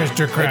try,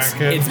 Mr.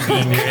 Kraken. It's beak.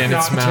 And you're in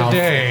its Not mouth,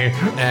 today.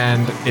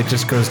 and it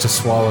just goes to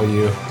swallow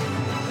you.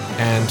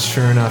 And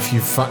sure enough, you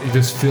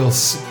just feel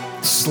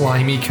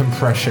slimy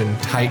compression,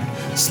 tight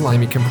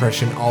slimy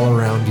compression all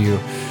around you,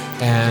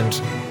 and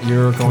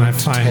you're Can I going to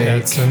find take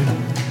Edson?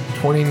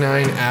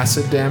 29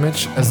 acid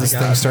damage as this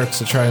thing starts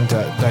to try and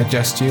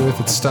digest you with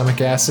its stomach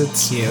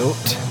acids.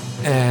 Cute.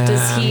 And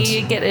Does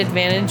he get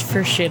advantage for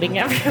shitting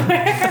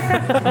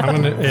everywhere? I'm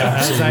gonna,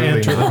 as I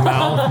enter the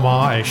mouth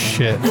maw, I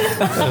shit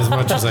as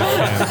much as I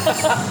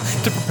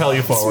can. To propel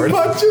you forward.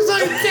 much as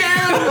I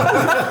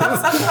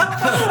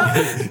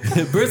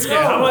can. Brisket,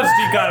 how much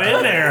do you got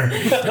in there?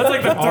 That's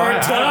like the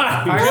third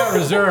time. I got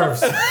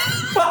reserves.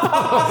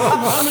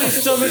 How many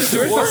stomachs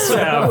do horse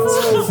have?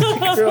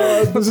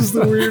 God, this is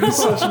the weirdest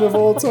session of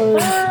all time.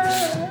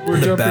 We're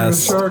jumping the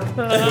best. shark.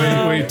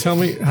 Wait, tell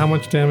me how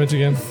much damage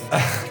again?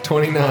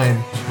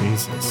 29.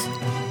 Jesus.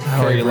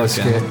 How are you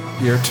Brisket,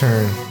 looking? your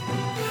turn.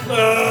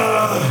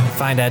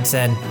 Find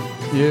Edson.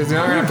 You're not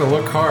gonna have to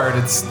look hard.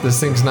 This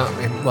thing's not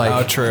like.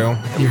 Oh, true.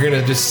 You're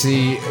gonna just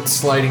see it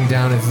sliding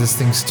down into this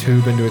thing's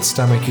tube into its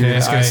stomach. You're Okay,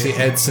 just gonna I- see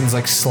Edson's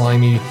like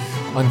slimy,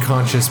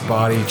 unconscious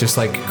body just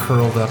like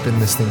curled up in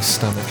this thing's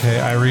stomach. Okay,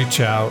 I reach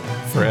out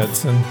for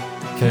Edson.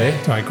 Okay.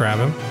 Do I grab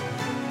him?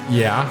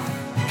 Yeah.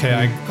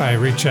 Okay, I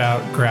reach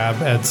out, grab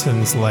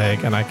Edson's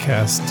leg, and I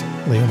cast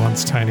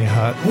Leomon's tiny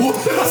hut.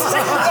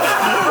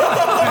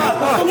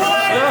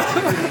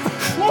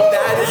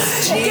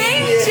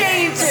 Game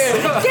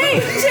changer!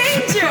 Game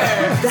changer!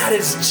 That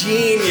is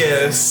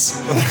genius.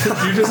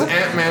 You just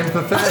Ant-Man'd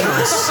the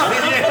Thanos.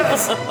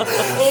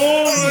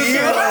 We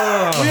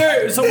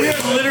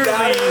are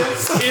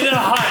literally in a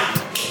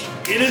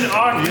hut, in an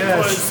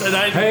octopus, and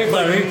I'm Hey,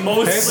 buddy.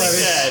 mostly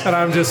dead. And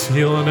I'm just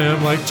healing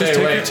him. Like, just Hey,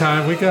 take wait. your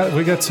time. We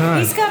got time.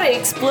 He's gotta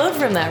explode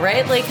from that,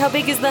 right? Like, how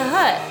big is the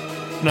hut?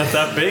 Not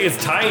that big,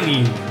 it's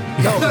tiny.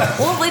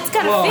 Well, it's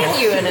gotta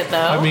fit you in it, though.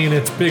 I mean,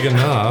 it's big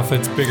enough.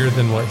 It's bigger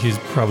than what he's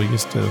probably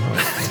used to.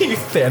 You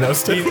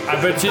Thanos too. I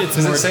bet you it's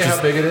Does more, it say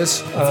how big it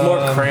is? more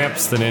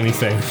cramps than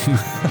anything.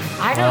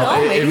 I don't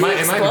know. Maybe it might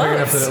be big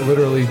enough explodes. that it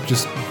literally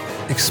just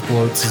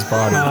explodes his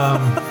body.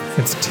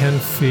 It's 10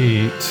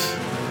 feet.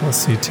 Let's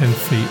see, 10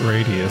 feet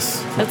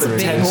radius. That's a big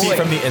 10 feet boy.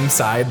 from the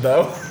inside,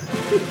 though.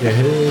 Yeah,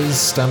 his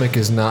stomach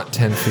is not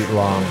 10 feet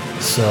long,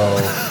 so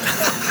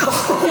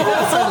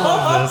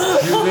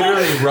you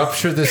literally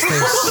rupture this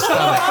thing's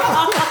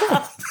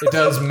stomach. It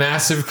does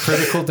massive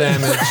critical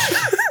damage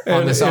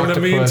on this in octopus.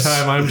 the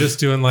meantime, I'm just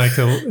doing like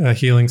a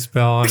healing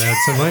spell on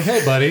Edson. Like,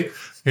 hey, buddy,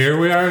 here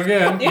we are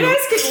again. You guys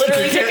could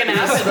literally take a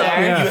nap in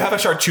there. Yeah. You have a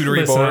charcuterie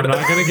Listen, board. I'm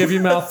not going to give you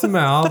mouth to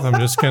mouth. I'm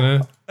just going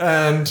to.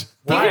 And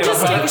You could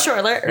just take a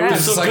short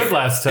rest. so good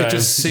last time. it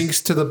just sinks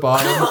to the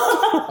bottom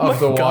of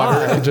the water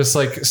and just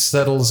like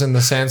settles in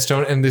the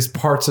sandstone, and these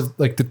parts of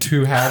like the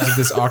two halves of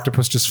this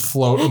octopus just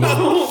float and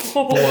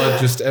blood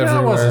just That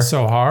everywhere. wasn't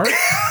so hard.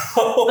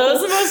 That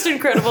was the most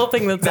incredible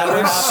thing that's ever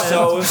That was happened.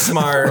 so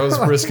smart. That was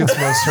Brisket's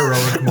most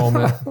heroic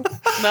moment.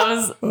 That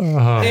was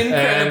And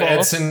incredible.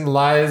 Edson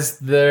lies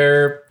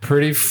there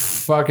pretty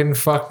fucking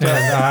fucked up.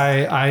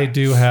 And I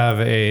do have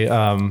a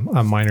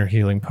minor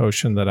healing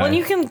potion that Well,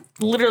 you can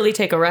literally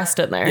take a rest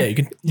in there. Yeah, you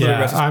can.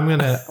 Yeah, I'm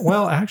gonna.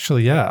 Well,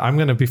 actually, yeah, I'm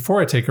gonna.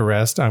 Before I take a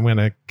rest, I'm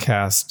gonna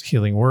cast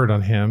Healing Word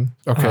on him.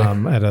 Okay.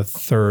 At a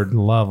 3rd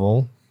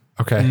level.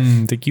 Okay.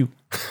 Thank you.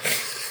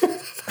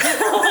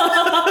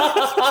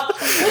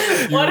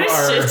 What a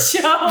shit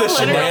show! the shenanigans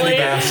Literally,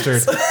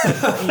 Bastard.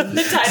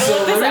 the title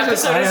of this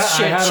episode is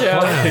shit show.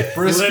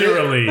 Brisket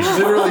Literally.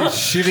 literally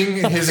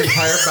shitting his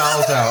entire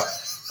bowels out.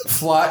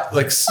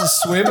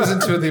 Swims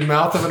into the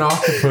mouth of an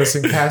octopus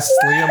and casts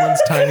Leomon's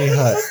tiny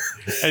hut.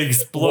 And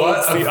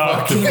explodes What a the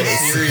fucking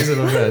octopus. series of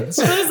events.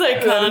 That is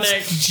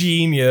iconic.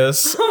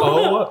 Genius.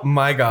 Oh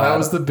my god. That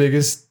was the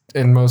biggest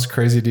and most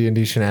crazy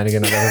D&D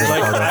shenanigan I've ever been a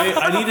Like, part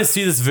of. I need to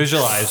see this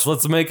visualized.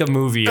 Let's make a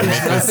movie. And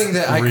make this Nothing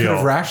that I could have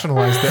real.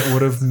 rationalized that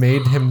would have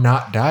made him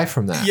not die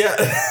from that. yeah.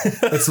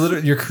 It's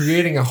literally, you're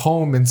creating a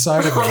home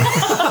inside of him.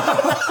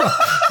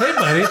 Hey,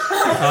 buddy.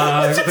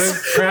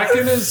 The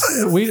Kraken is.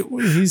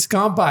 He's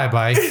gone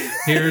bye.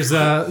 Here's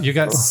you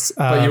got.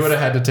 But you would have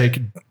had to take,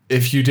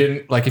 if you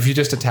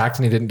just attacked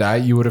and he didn't die,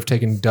 you would have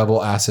taken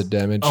double acid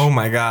damage. Oh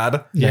my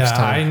god. next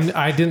time.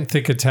 I didn't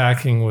think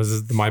attacking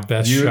was my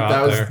best shot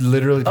That was there.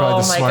 literally probably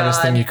Oh the my smartest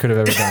God. thing you could have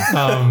ever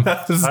done.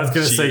 I was going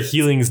to say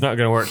healing's not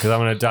going to work because I'm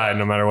going to die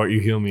no matter what you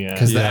heal me at.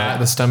 Because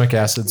the stomach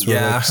acids were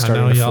Yeah. like I I starting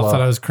know to y'all flow.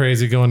 thought I was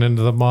crazy going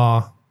into the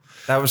maw.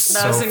 That was That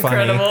so was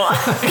incredible.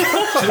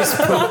 just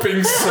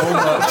pooping so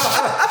much.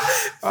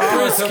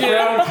 There's a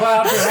brown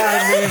cloud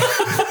behind me.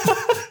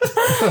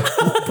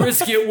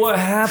 Brisket, what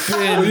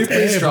happened? Will you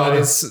please draw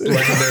this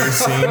legendary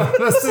scene?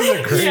 This is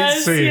a great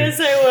yes, scene. yes,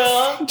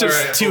 I will. Just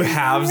Alright. two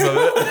halves of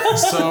it.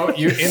 So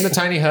you're in the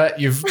tiny hut.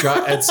 You've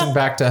got Edson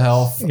back to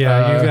health.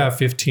 Yeah, you got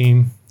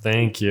 15.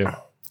 Thank you.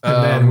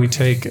 And then we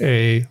take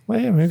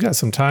we've got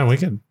some time. We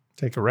can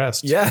take a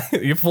rest. Yeah,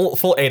 you're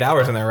full 8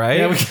 hours in there, right?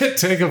 Yeah, we can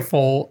take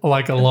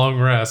a long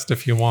rest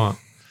if you want.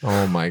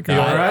 Oh my You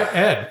god. all right,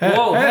 Ed?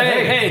 Whoa,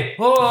 hey,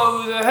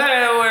 whoa,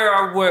 hey, where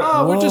are we?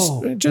 Oh, we're just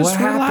What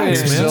happened? relax,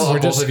 man. Still, We're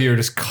both of you are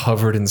just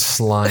covered in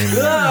slime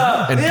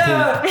and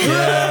poop.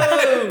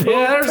 Yeah,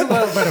 there's a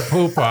little bit of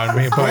poop on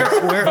me,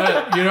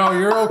 but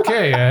you're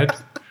okay, Ed.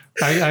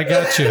 I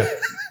got you.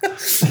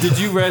 Did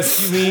you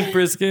rescue me,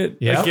 Brisket?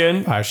 Yep,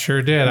 Again? I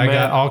sure did. I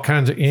got all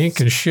kinds of ink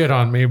and shit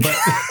on me, but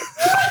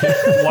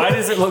Why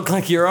does it look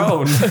like your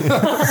own?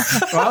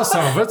 well,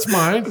 some of it's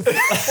mine.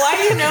 Why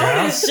do you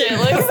know this shit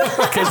looks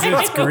like? Because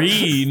it's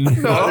green.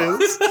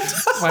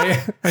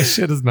 My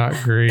shit is not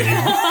green.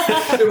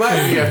 It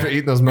might be after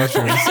eating those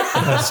mushrooms.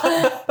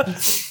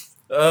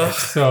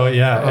 So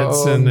yeah,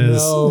 Edson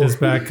is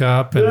back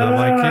up, and I'm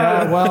like,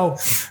 yeah, well,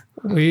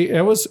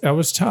 it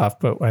was tough,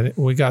 but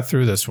we got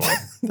through this one.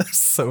 That's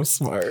so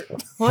smart.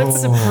 What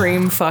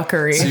supreme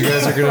fuckery? So you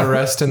guys are going to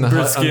rest in the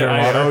hut Brisket,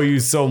 I underwater? owe you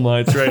so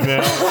much right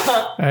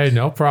now. Hey,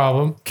 no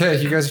problem.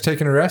 Okay, you guys are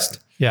taking a rest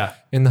Yeah.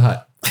 in the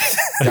hut.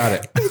 Got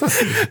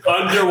it.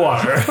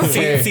 Underwater.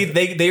 See,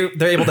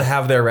 they're able to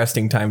have their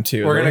resting time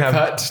too. We're They going to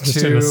have- cut Just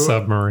in a to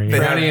submarine.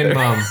 Granny and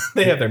Mom.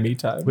 They have their me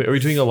time. Wait, are we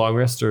doing a long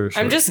rest or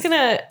short? I'm just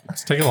gonna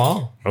Let's take it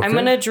long. I'm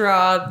gonna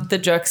draw the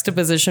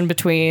juxtaposition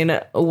between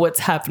what's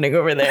happening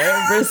over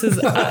there versus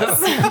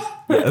us.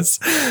 Yes.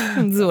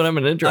 This is what I'm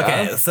gonna draw.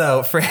 Okay,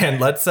 so Fran,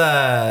 let's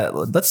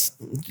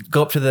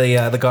go up to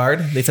the guard.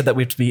 They said that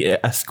we have to be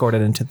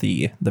escorted into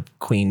the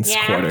queen's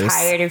Yeah, quarters. I'm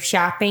tired of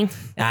shopping.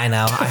 I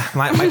know.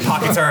 My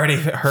pockets are already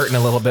hurting a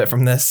little bit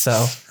from this. So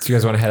So you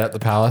guys want to head up the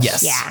palace?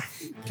 yes. Yeah.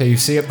 Okay, you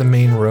see up the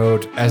main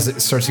road as it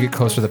starts to get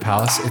closer to the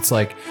palace. It's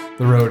like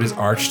the road is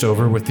arched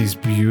over with these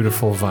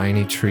beautiful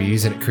viney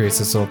trees, and it creates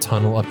this little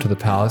tunnel up to the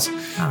palace.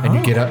 And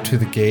you get up to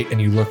the gate,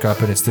 and you look up,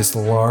 and it's this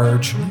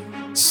large,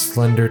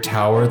 slender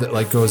tower that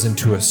like goes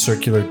into a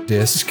circular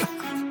disc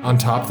on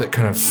top that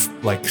kind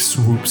of like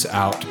swoops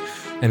out,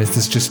 and it's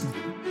this just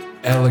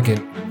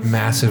elegant,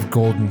 massive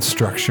golden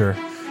structure.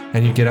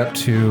 And you get up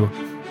to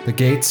the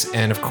gates,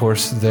 and of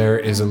course there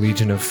is a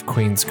legion of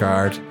Queen's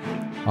Guard.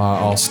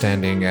 All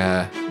standing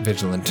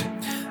vigilant.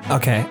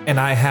 Okay, and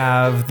I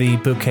have the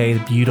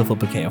beautiful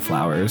bouquet of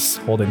flowers,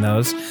 holding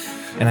those.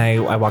 And I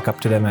walk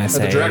up to them and I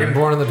say, The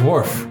Dragonborn and the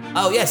Dwarf.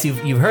 "Oh yes,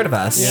 you've heard of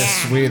us."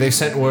 Yes, they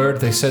sent word.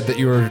 They said that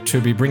you were to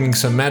be bringing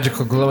some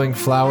magical glowing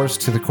flowers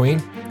to the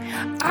Queen.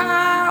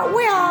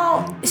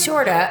 Well,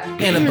 sorta.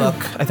 In a book,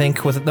 I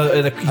think, with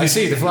I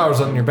see the flowers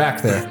on your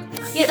back there.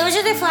 Yeah, those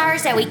are the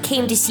flowers that we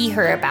came to see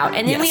her about.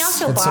 And then we Yes.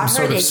 also And some bought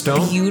sort her of this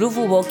stone?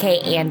 beautiful bouquet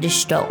and a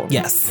stone.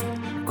 yes.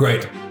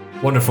 Great.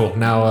 Wonderful.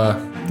 Now,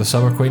 the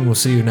Summer Queen will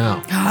see you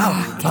now.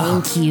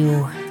 Thank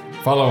you.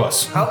 Follow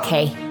us.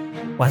 Okay.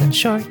 One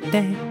short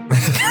day.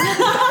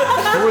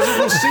 The wizard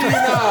will see you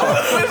now.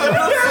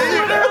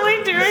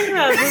 Literally doing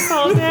that this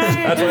whole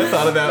day. That's what I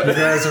thought about. You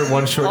guys are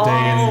one short day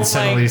in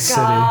Senelise City.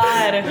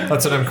 God.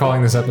 That's what I'm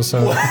calling this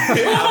episode.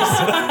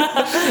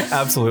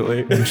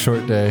 Absolutely. One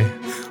short day.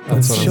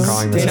 That's what I'm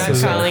calling this You're not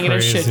episode. calling it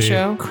a shit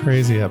show?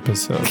 Crazy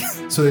episode.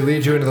 So they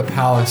lead you into the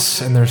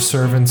palace, and there's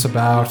servants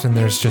about, and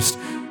there's just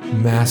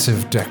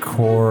massive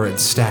decor and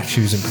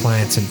statues and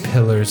plants and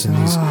pillars and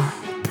these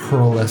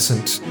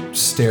pearlescent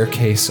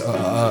staircase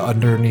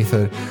underneath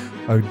a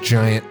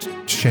giant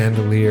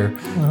chandelier.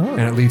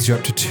 And it leads you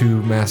up to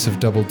two massive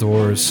double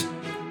doors,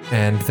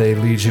 and they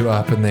lead you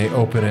up and they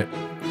open it,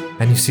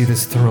 and you see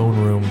this throne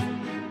room.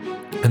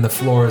 And the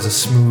floor is a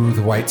smooth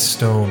white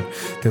stone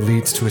that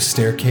leads to a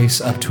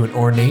staircase up to an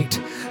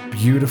ornate,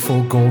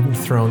 beautiful golden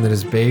throne that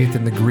is bathed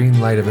in the green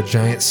light of a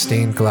giant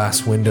stained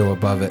glass window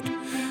above it.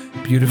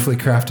 Beautifully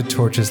crafted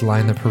torches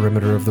line the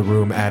perimeter of the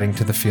room, adding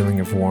to the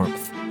feeling of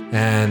warmth.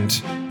 And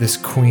this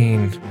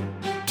queen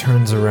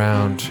turns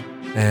around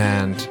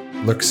and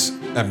looks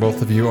at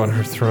both of you on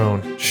her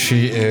throne.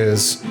 She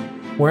is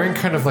wearing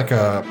kind of like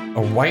a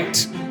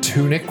white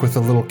tunic with a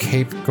little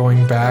cape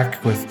going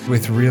back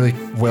with really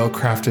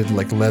well-crafted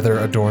like leather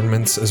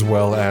adornments, as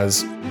well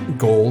as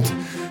gold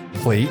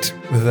plate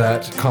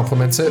that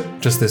complements it.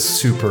 Just this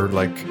super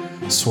like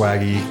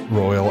swaggy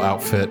royal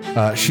outfit.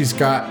 She's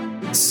got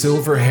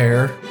silver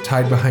hair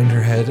tied behind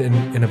her head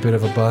in a bit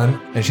of a bun,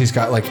 and she's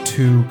got like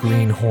two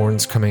green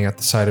horns coming out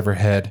the side of her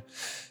head,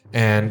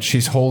 and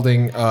she's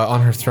holding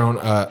on her throne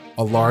a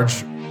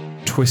large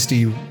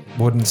twisty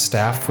wooden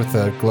staff with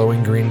a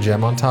glowing green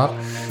gem on top.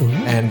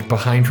 And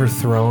behind her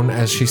throne,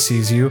 as she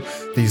sees you,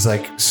 these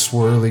like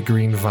swirly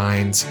green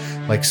vines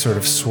like sort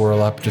of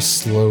swirl up just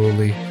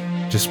slowly,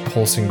 just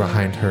pulsing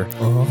behind her.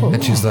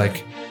 And she's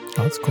like,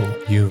 That's cool.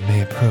 "You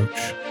may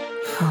approach.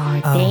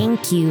 Oh,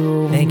 thank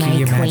you, Thank my you,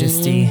 Your queen.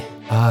 Majesty.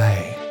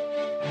 I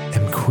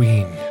am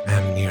Queen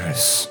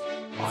Amneris,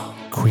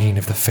 Queen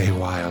of the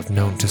Feywild,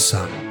 known to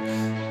some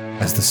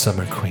as the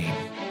Summer Queen.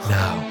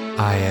 Now,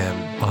 I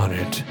am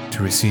honored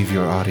to receive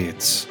your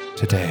audience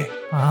today.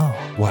 Wow.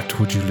 What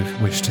would you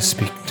wish to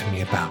speak to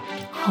me about?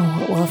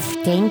 Oh, well,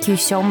 thank you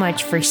so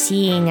much for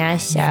seeing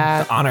us.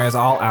 Honor is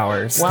all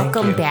ours. Thank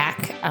Welcome you.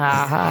 back.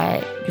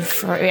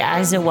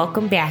 As a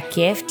welcome back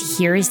gift,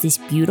 here is this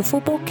beautiful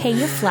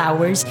bouquet of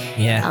flowers.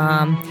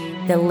 Yeah.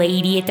 The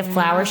lady at the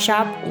flower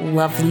shop,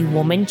 lovely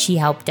woman, she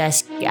helped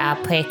us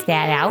pick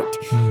that out.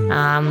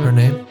 Her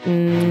name?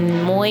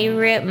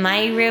 Myra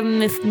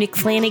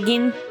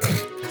McFlanagan.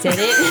 Is that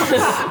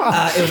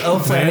it? It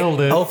was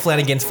Nailed it.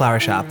 O'Flanagan's flower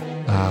shop.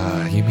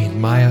 You mean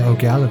Maya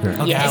O'Gallagher?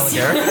 Yes.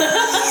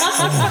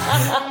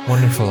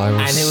 Wonderful. I will.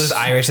 And it was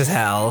Irish as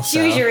hell. She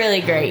was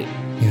really great.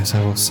 Yes,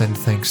 I will send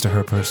thanks to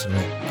her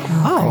personally.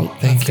 Oh,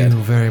 Thank you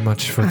very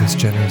much for this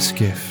generous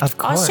gift. of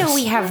course. Also,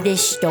 we have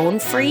this stone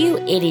for you.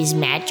 It is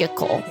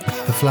magical.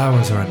 The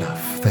flowers are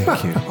enough.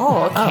 Thank you.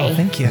 Oh, okay. Oh,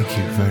 thank you. Thank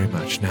you very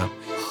much. Now,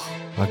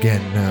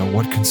 again,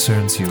 what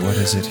concerns you? What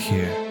is it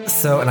here?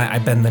 So, and I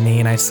bend the knee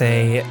and I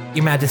say,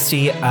 Your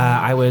Majesty,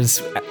 I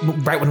was,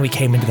 right when we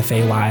came into the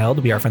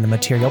Feywild, we are from the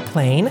material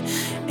plane,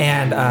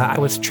 and I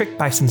was tricked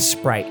by some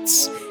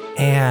sprites.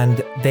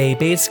 And they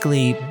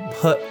basically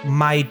put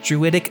my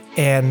druidic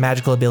and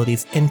magical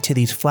abilities into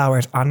these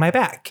flowers on my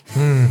back.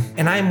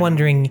 And I'm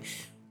wondering,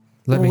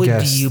 Let me would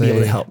guess. you be able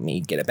to they help me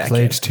get it back in?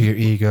 played to your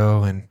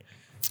ego and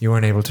you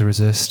weren't able to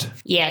resist?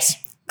 Yes.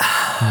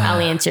 I'll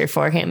answer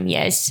for him.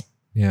 Yes.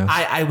 Yeah.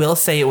 I will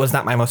say it was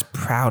not my most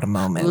proud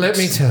moment. Let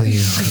me tell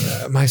you,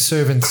 my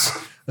servants,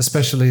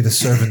 especially the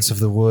servants of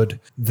the wood,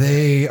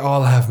 they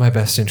all have my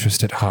best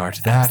interest at heart.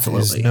 That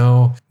Absolutely.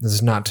 this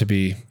is not to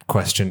be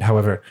questioned.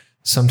 However,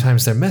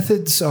 sometimes their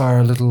methods are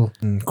a little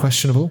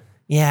questionable,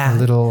 Yeah. a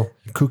little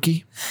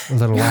kooky, a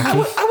little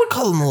wacky. I would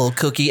call them a little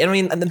kooky. I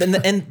mean,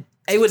 and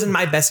it was in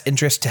my best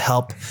interest to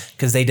help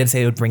because they did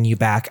say it would bring you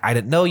back. I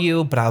didn't know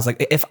you, but I was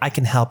like, if I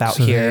can help out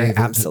So here, the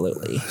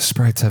absolutely.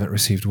 Sprites haven't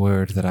received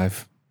word that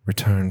I've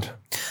returned.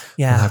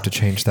 Yeah. I'll have to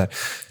change that.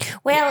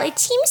 Well, it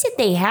seems that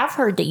they have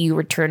heard that you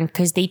returned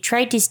because they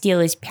tried to steal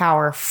his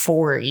power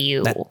for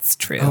you. That's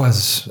true. Oh,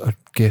 as a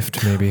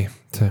gift, maybe.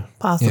 To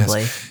Possibly.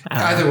 Yes.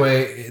 Either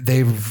way,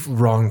 they've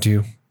wronged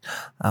you.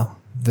 Oh.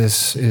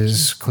 This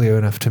is clear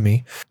enough to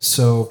me.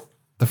 So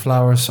the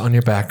flowers on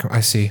your back, I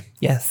see.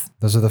 Yes.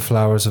 Those are the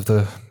flowers of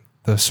the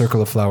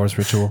circle of flowers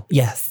ritual.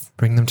 Yes.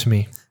 Bring them to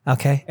me.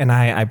 Okay. And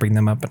I bring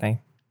them up and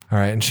I. All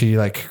right. And she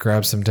like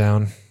grabs them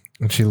down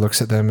and she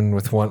looks at them and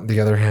with the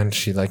other hand,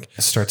 she like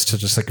starts to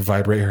just like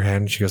vibrate her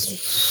hand. She goes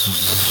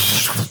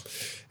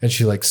and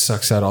she like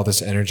sucks out all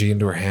this energy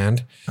into her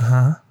hand.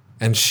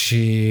 And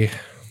she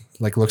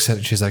like looks at it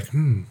and she's like,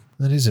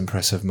 that is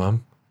impressive,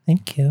 Mom.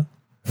 Thank you.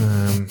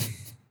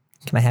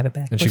 Can I have it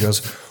back? And she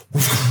goes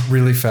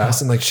really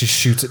fast and like she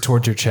shoots it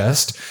towards your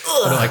chest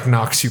and it like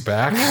knocks you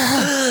back.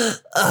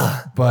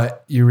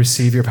 But you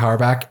receive your power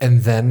back.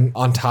 And then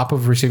on top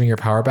of receiving your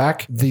power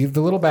back, the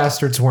little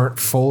bastards weren't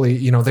fully,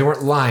 they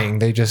weren't lying.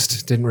 They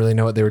just didn't really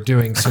know what they were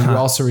doing. So you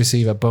also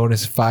receive a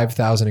bonus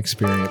 5,000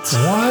 experience.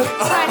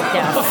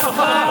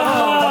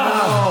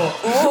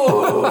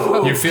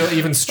 You feel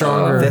even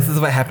stronger. This is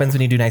what happens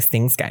when you do nice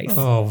things, guys.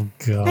 Oh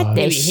god.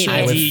 This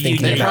I was shit.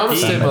 thinking They about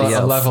promised him somebody a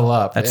else. level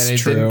up. That's and he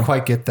true. didn't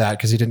quite get that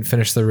because he didn't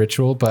finish the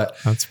ritual. But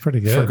That's pretty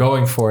for good.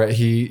 going for it,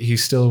 he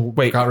still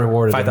got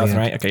rewarded. in the 5,000, end.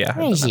 right? Okay, yeah.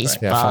 This is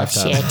Yeah,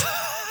 5,000.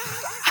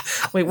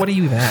 bullshit. Wait, what are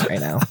you even at right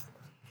now?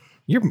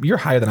 You're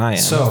higher than I am.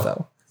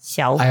 So-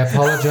 So, I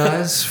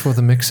apologize for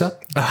the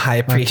mix-up. I I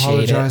appreciate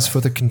apologize for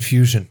the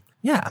confusion.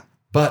 Yeah.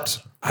 But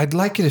I'd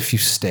like it if you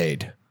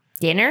stayed.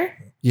 dinner?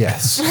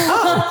 Yes.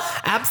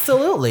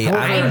 Absolutely.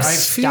 I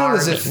feel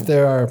as if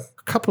there are a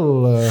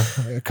couple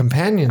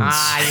companions.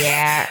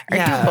 Yeah. Our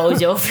Yeah. two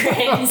bozo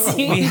friends.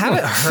 we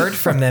haven't heard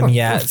from them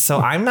yet, so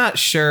I'm not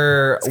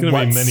sure. It's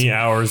gonna be many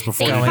hours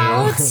before They we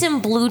followed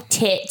some blue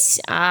tits.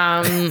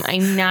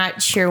 I'm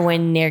not sure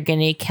when they're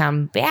gonna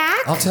come back.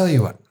 I'll tell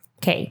you what.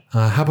 Okay.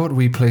 How about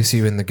we place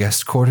you in the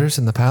guest quarters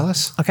in the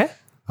palace? Okay.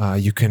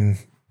 You can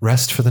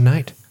rest for the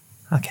night.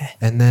 Okay.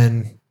 And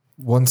then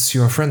once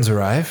your friends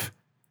arrive,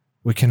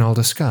 we can all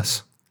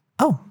discuss.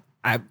 Oh,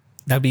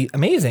 that'd be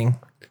amazing.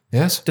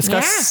 Yes?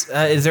 Discuss.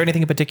 Is there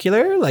anything in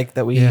particular like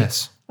that we?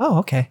 Yes. Oh,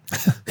 okay.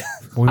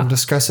 We will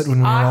discuss it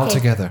when we're all Okay.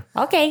 together.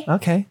 Okay.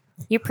 Okay.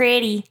 You're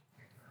pretty.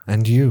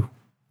 And you.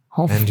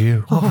 And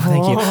you. Oh,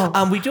 thank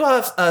you. We do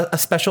have a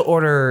special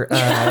order.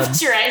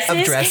 Dresses?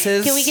 Of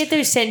dresses? Can we get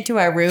those sent to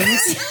our rooms?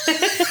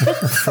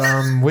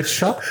 From which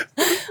shop?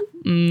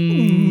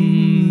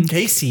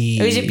 Casey.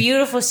 It was a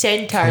beautiful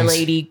centaur Please.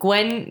 lady.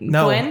 Gwen?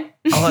 No. Gwen?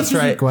 Oh, that's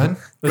right. Gwen?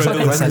 was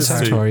Gwen Gwen Centaur,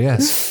 Centaur.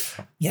 yes.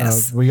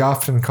 Yes. We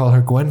often call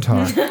her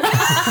Gwentar.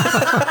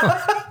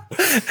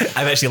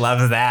 I bet she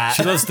loves that.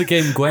 She loves the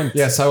game Gwent.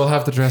 Yes, I will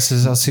have the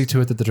dresses. I'll see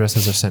to it that the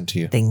dresses are sent to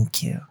you.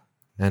 Thank you.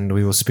 And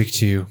we will speak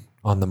to you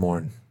on the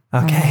morn.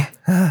 Okay.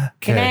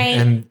 Okay. night.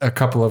 And a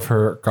couple of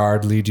her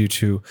guard lead you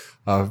to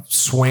a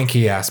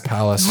swanky ass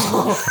palace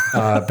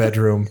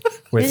bedroom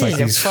with like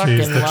these. Fucking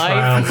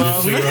life.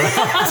 Triumph. We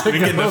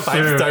get the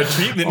 5-star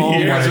treatment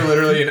You guys are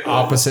literally in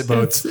opposite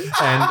boats,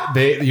 and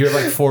you have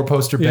like 4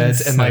 poster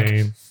beds and like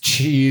Insane.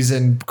 cheese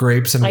and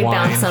grapes and I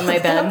wine, bounce on my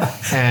bed.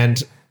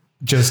 and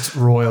just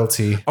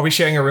royalty. Are we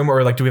sharing a room,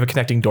 or like do we have a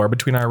connecting door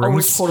between our We're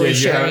rooms? totally Yeah, you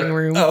sharing have-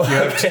 room. Oh, You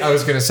have I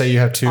was gonna say you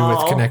have two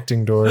with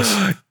connecting doors.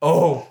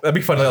 oh, that'd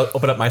be fun to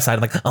open up my side.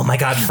 I'm like, oh my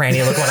god,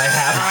 Franny, look what I Oh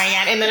have. my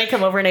god! And then I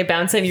come over and I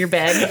bounce into your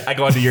bed. I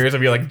go onto yours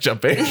and you're like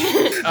jumping.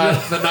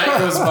 The night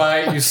goes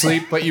by, you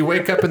sleep, but you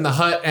wake up in the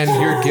hut and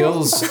your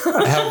gills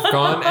have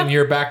gone and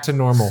you're back to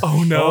normal.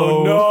 Oh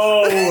no,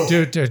 no.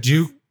 Dude, did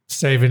you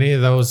save any of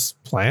those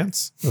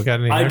plants? We got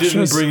any I extras?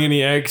 didn't bring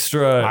any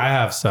extra. I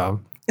have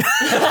some.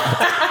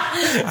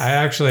 I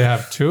actually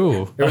have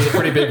 2. It was a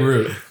pretty big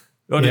root.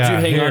 Oh, did Yeah, you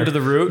hang here. on to the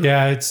root?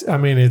 Yeah, it's. I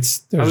mean, it's.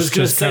 There's was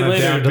gonna just say kind of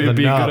later down to it'd the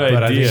be a nub, good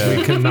but I idea. think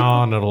we can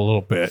gnaw on it a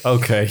little bit.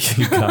 Okay,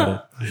 you got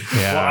it.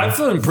 Yeah, Well, I'm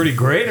feeling pretty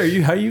great. Are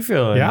you? How you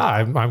feeling? yeah,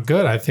 I'm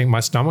good. I think my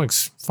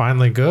stomach's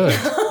finally good.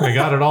 We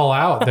got it all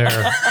out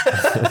there.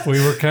 We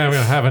were kind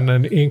of having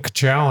an ink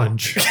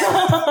challenge.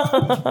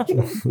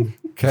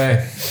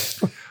 Okay.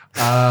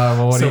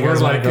 Well, what do So you we're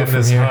guys want like to go in from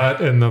this here?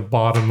 hut in the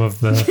bottom of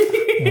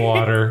the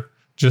water,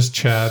 just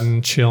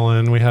chatting,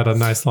 chilling. We had a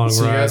nice long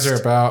So you rest. guys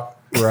are about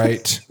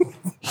right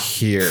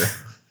here.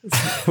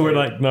 We're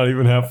like not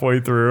even halfway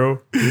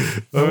through. We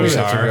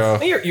have to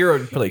go. you're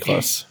pretty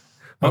close.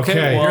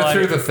 Okay, well, You're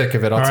through the thick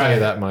of it. I'll All tell right. you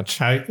that much.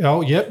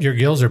 Yep, your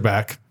gills are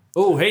back.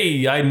 Oh,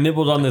 hey, I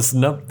nibbled on this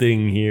nub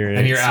thing here.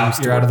 And you're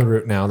out. You're out of the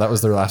root now. That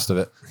was the last of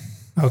it.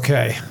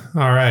 Okay,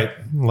 all right.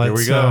 Let's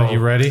we go. You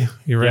ready?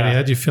 You ready, Yeah.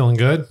 Ed? You feeling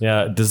good?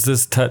 Yeah, does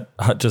this hut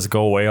just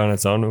go away on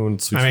its own?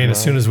 Once we I mean, swim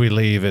as soon out? as we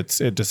leave, it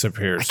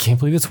disappears. I can't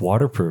believe it's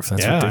waterproof.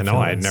 That's Yeah, I ridiculous. know.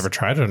 I never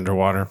tried it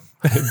underwater.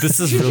 This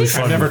is really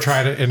fun. I've never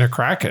tried it in a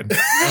kraken.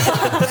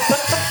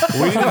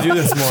 We need to do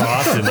this more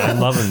often. I'm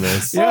loving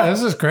this. Yeah,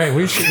 this is great.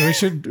 We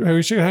should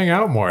hang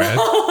out more, Ed.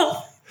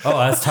 Oh,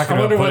 I was talking I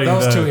wonder about what putting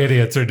those the, two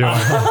idiots are doing.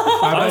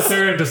 I bet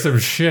they're into some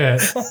shit.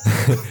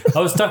 I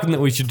was talking that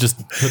we should just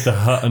put the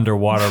hut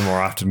underwater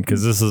more often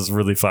because this is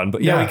really fun.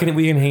 But yeah, Yeah.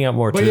 we can hang out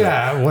more But too.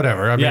 yeah,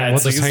 whatever. I mean, Yeah, we'll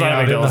it's like- just it's hang not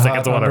a out big in deal. the It's like hut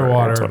it's whatever.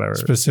 underwater It's whatever.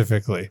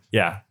 specifically.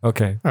 Yeah.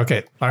 Okay.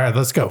 Okay. All right,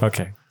 let's go.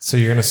 Okay. So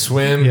you're going to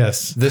swim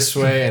Yes. this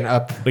way and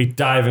up. We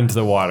dive into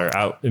the water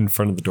out in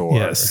front of the door.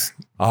 Yes.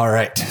 All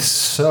right.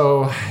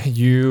 So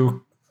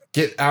you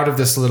get out of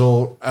this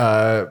little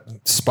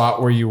spot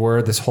where you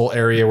were, this whole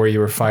area where you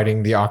were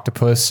fighting the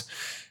octopus.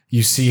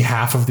 You see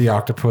half of the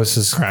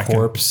octopus's Kraken.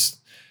 corpse.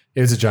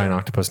 It was a giant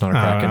octopus, not a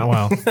kraken.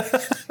 Well,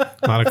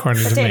 not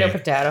according to Potato, me.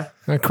 potato.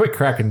 Quick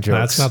kraken jokes.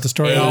 That's not the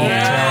story at all.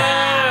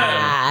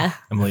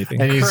 Ah. I'm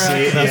leaving. And you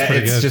see, That's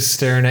pretty it's good. just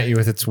staring at you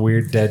with its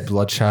weird, dead,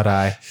 bloodshot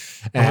eye.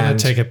 I'm gonna And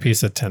take a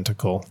piece of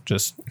tentacle.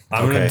 Just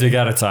I'm gonna dig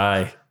out its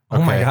eye. Oh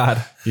my okay,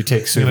 god. you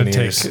take I'm gonna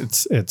souvenirs.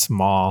 take its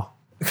maw.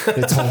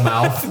 its whole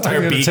mouth. I'm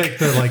gonna beak. take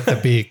the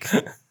beak.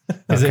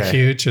 Is it Okay.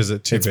 huge? Is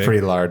it too It's big?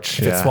 pretty large.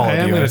 Yeah. swallowed I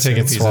am you, going I to take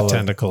a assume. piece Swallowed. of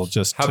tentacle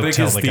just How to big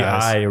tell is the the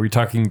guys. eye? Are we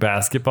talking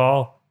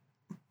basketball?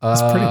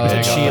 It's pretty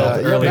big. Shield. Yeah,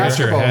 Earlier.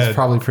 basketball is Head.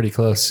 probably pretty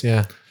close.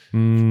 Yeah.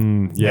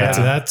 Yeah.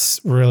 That's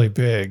really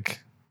big.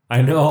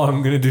 I know.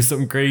 I'm gonna do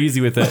something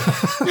crazy with it.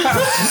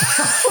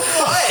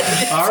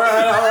 All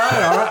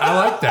right. I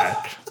like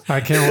that. I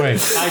can't wait.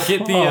 I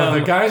get the.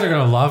 The guys are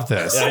going to love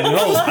this. I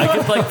know. I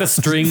get like the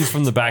strings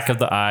from the back of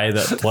the eye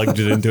that plugged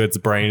it into its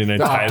brain, and I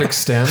The tie optic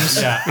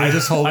stems. Yeah, You're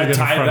just holding I it in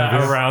tie front that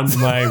of you. around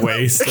my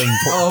waist and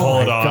Oh pull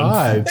my it on.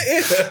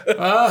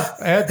 god.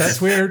 Ed, that's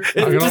weird.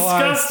 I'm It's gonna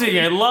lie. disgusting.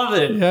 I love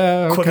it.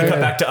 Yeah, okay. Quickly cut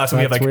back to us. And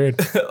we have That's like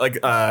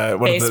weird.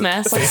 what Face is it?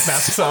 masks. Face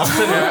masks on.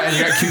 Yeah, and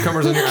you got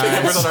cucumbers on your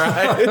Cucumbers eyes. on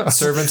our eyes.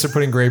 Servants are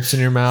putting grapes in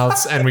your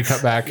mouths, and we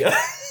cut back.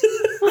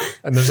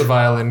 And there's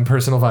a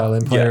personal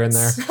violin player in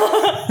there.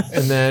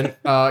 And then,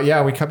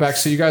 we cut back.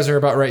 So you guys are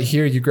about right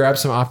here. You grab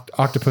some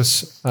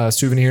octopus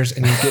souvenirs,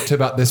 and you get to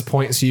about this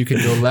point. So you can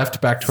go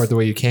left back toward the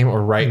way you came,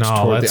 or right No,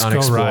 toward let's the go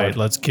unexplored. right.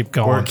 Let's keep Or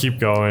going. keep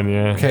going.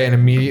 Yeah. Okay, and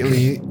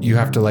immediately you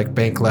have to like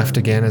bank left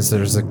again, as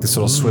there's like this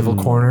little swivel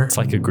corner. It's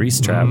like a grease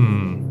trap.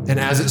 And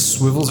as it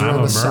swivels I'm around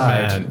a the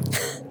side,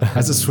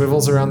 as it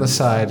swivels around the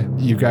side,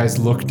 you guys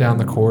look down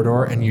the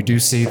corridor, and you do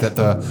see that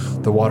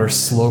the water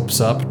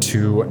slopes up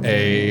to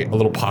a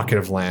little pocket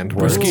of land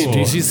where Brisky, it's- do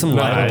you see some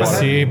light I up ahead?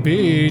 see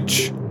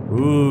beach.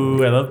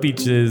 Ooh, I love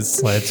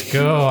beaches. Let's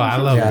go. I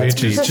love Yeah, it's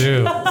beaches beach.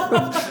 too.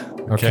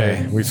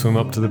 okay. We swim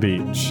up to the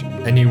beach.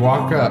 And you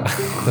walk up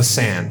the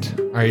sand.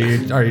 Are you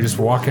just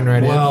walking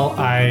right Well,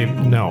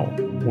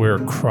 we're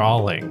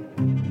crawling.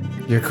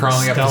 in? You're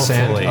crawling up the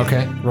sand. stealthily.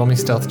 Okay, roll me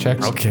stealth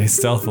checks. Okay,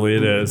 stealthily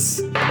it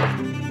is.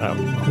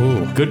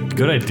 Ooh,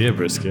 Good idea,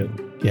 Brisket.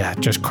 yeah,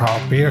 just crawl.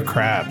 Be a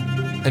crab.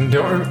 And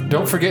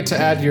don't forget to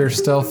add your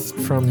stealth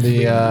from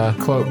the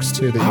cloaks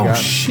too that you got.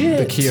 shit.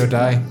 The Kyo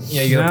die.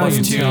 Yeah, you got Now a you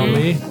plus 2. tell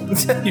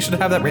me. You should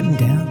have that written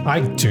down. I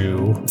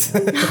do.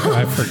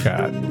 I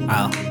forgot.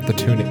 Wow. The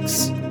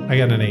tunics. I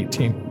got an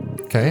 18.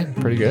 Okay,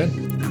 pretty good.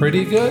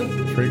 Pretty good.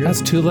 Pretty good.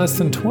 That's 2 less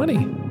than 20.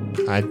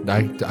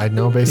 I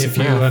know basic If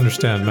you math.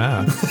 understand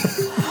math.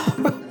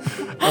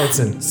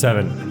 Edson.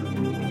 7.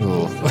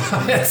 Ooh.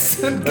 That's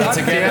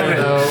Together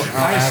though,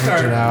 I'll I average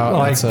start it out.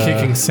 like It's,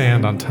 kicking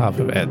sand on top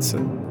of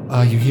Edson.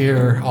 You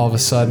hear all of a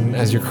sudden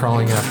as you're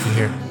crawling up, you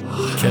hear,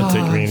 Can't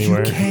take me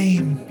anywhere.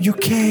 You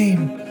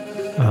came.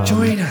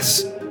 Join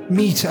us.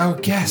 meet our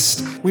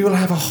guest. We will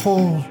have a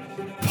whole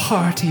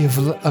party of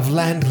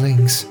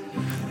landlings.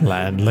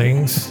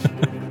 Landlings.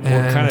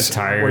 And kinda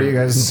tired. What do you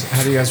guys?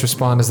 How do you guys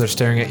respond as they're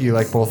staring at you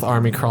like both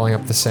army crawling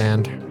up the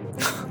sand?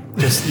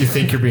 Just you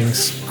think you're being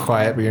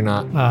quiet, but you're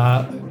not.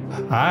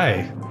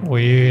 Hi.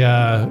 We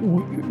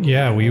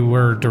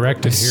were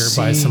directed here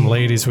by some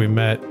ladies we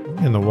met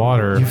in the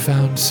water. You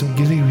found some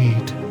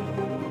gillyweed.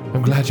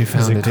 I'm glad you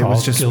found it. It was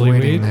called just gillyweed?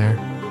 waiting there.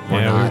 Or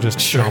Yeah, we were not. just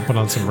chomping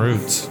on some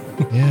roots.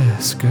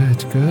 Yes,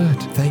 good.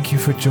 Thank you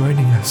for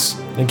joining us.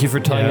 Thank you for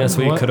telling Yeah, us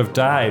we what- could have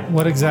died.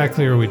 What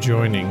exactly are we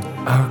joining?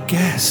 Our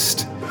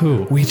guest.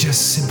 Who? We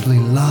just simply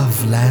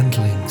love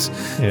landlings.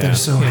 Yeah. They're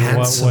so In what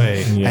handsome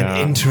way? and Yeah.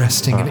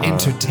 interesting and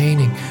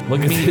entertaining.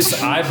 Look at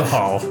this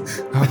eyeball.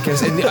 Our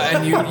guest, and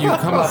you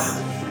come up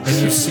and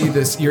you see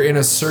this. You're in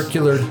a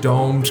circular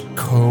domed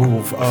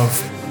cove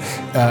of.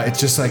 It's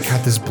just like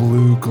got this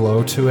blue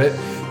glow to it.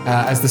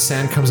 As the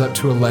sand comes up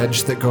to a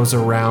ledge that goes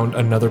around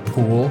another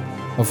pool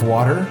of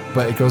water,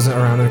 but it goes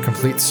around in a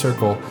complete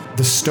circle.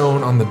 The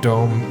stone on the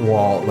dome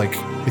wall, like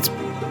it's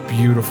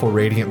beautiful,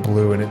 radiant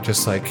blue, and it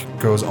just like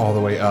goes all the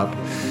way up.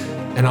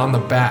 And on the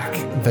back,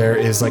 there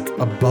is like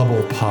a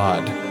bubble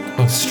pod,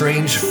 a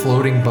strange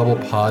floating bubble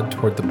pod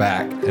toward the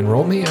back. And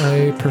roll me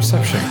a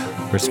perception.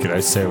 Brisket, I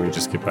say we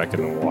just get back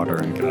in the water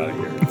and get out of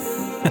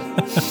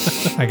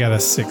here. I got a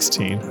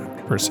 16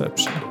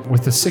 perception.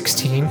 With the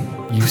 16,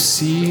 you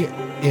see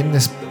in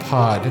this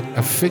pod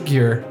a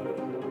figure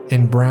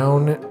in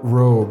brown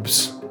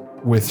robes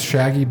with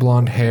shaggy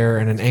blonde hair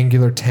and an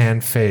angular tan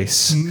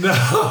face.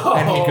 No!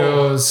 And he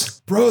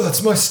goes, "Bro,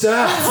 that's my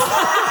staff."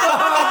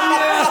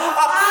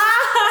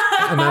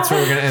 And that's where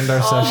we're going to end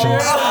our session.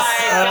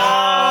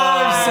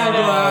 I'm so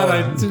glad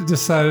I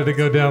decided to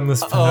go down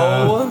this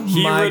path.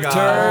 He my returns.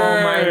 God.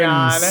 Oh my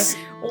god.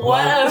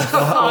 What a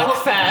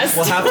fuck fest.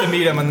 We'll have to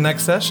meet him in the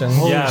next session.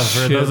 Yeah, for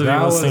shit, those of you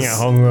that listening was- at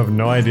home who have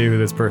no idea who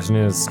this person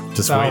is,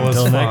 just That wait was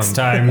until fun. next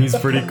time. He's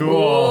pretty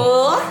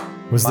cool.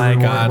 Was the My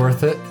reward God.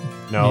 worth it?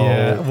 No.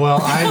 Yeah. Well,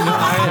 I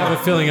have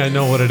a feeling I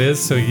know what it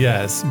is, so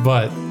yes.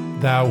 But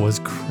that was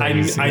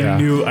crazy. I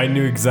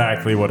knew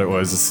exactly what it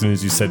was as soon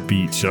as you said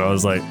beach. So I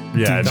was like,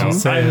 yeah, Don't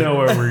say I it. know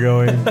where we're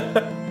going.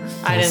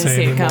 I didn't say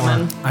see it anymore.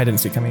 coming. I didn't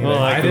see it coming either.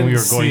 Well, like when we were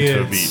going see to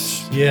a it.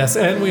 beach. Yes,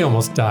 and we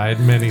almost died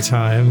many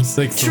times.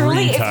 Like Truly,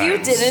 three if you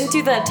times. didn't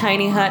do that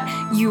tiny hut,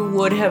 you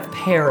would have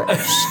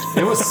perished.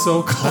 It was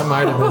so close. That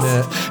might have been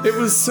it. It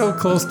was so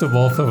close to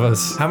both of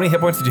us. How many hit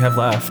points did you have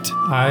left?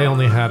 I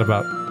only had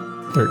about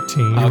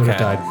 13. You would Okay. have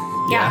died.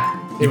 Yeah.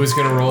 It was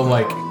going to roll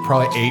like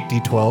probably 8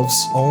 d12s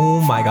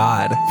Oh my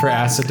God. for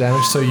acid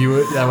damage, so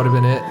that would have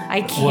been it.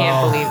 I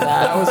can't believe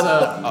that.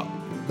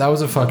 That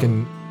was a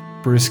fucking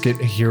Brisket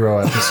hero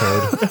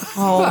episode.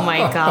 Oh my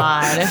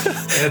god.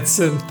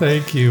 Edson,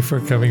 thank you for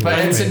coming But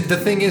with Ensign, me. the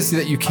thing is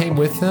that you came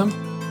with them,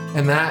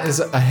 and that is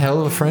a hell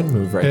of a friend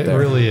move right It there.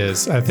 really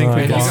is. I think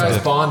we And you guys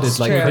bonded. bonded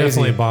like true. crazy.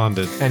 Definitely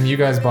bonded. And you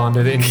guys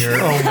bonded in your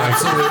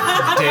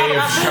absolute day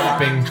of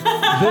shopping.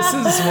 This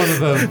is one of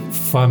the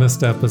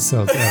funnest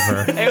episodes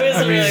ever. It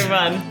was really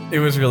fun. It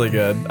was really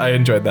good. I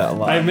enjoyed that a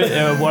lot.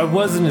 I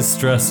wasn't as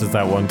stressed as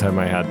that one time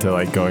I had to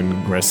like go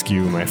and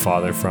rescue my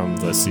father from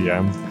the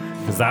CM.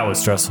 Because that was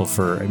stressful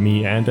for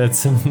me and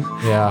Edson.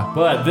 Yeah.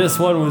 But this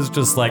one was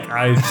just like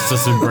I was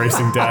just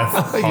embracing death.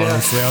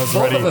 Honestly, I was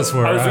Both ready. of us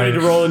were, I was ready to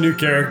roll a new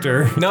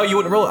character. No, you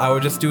wouldn't roll it. I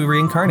would just do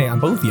reincarnate on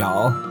both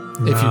y'all.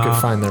 If you could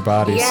find their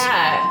bodies.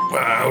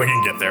 Yeah. We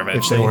can get there If they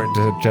eventually. weren't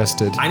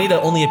digested. I need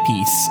only a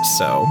piece,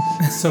 so.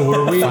 So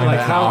were we Find like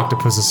an how?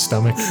 octopus's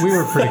stomach. We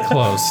were pretty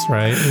close,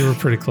 right? We were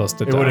pretty close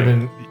to It would have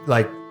dying. been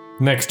like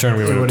Next turn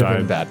we it would would have have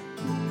been died.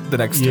 bad. The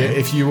next Yeah, turn.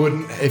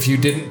 if you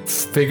didn't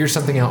figure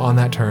something out on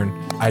that turn,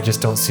 I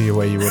just don't see a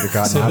way you would have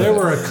gotten So out there of it.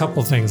 were a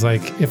couple things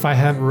like if I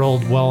hadn't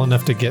rolled well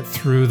enough to get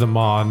through the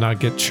maw and not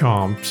get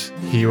chomped,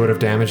 He would have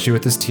damaged you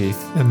with his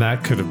teeth. and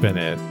that could have been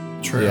it.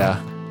 True. Yeah.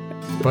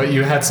 But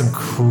you had some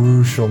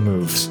crucial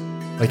moves.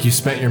 Like you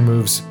spent your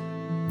moves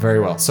very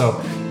well.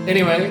 So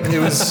anyway, it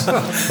was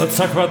Let's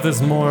talk about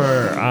this more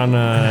on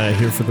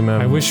Here for the Mem.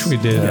 I wish we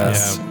did.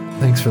 Yes. Yeah,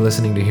 Thanks for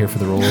listening to Here for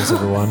the Rolls,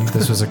 everyone.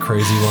 This was a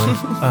crazy one.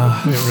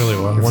 it really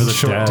was. One the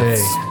short deaths.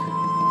 day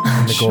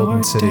in the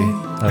Golden City.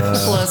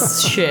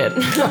 Plus shit.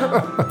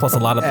 Plus a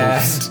lot of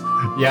books.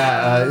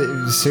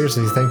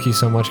 Seriously, thank you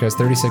so much, guys.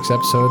 36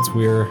 episodes.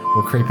 We're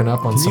creeping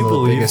up on Can some you of the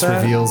believe biggest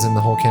that? reveals in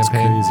the whole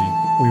campaign.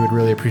 crazy. We would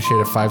really appreciate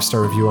a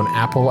 5-star review on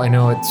Apple. I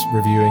know it's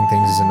reviewing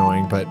things is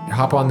annoying, but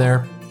hop on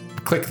there,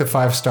 click the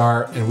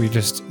 5-star, and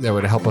that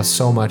would help us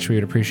so much. We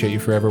would appreciate you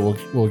forever.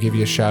 We'll give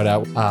you a shout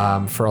out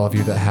for all of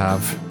you that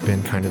have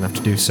been kind enough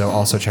to do so.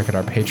 Also, check out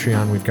our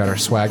Patreon. We've got our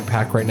swag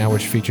pack right now,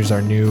 which features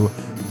our new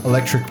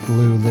Electric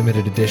Blue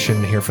limited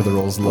edition Here for the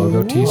Rolls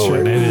logo t-shirt.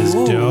 And it is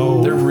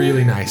dope. They're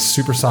really nice,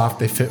 super soft.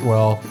 They fit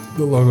well.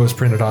 The logo is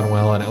printed on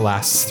well, and it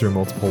lasts through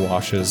multiple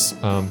washes.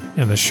 And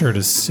the shirt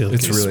is silky.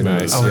 It's really smooth.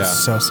 nice. Oh, Yeah.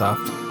 it's so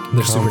soft.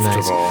 They're super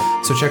nice.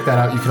 Comfortable. So check that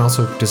out. You can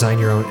also design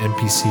your own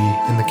NPC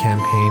in the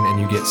campaign, and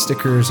you get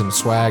stickers and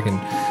swag and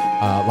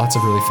lots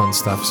of really fun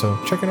stuff. So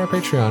check out our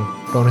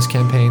Patreon. Bonus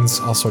campaigns,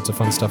 all sorts of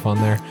fun stuff on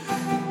there.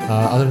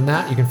 Other than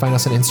that, you can find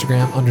us on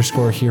Instagram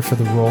 _here for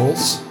the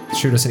rolls.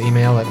 Shoot us an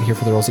email at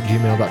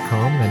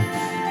herefortherolls@gmail.com.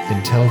 And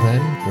until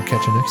then, we'll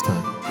catch you next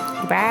time.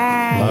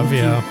 Bye. Love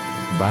you.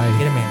 Bye.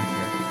 Get a man.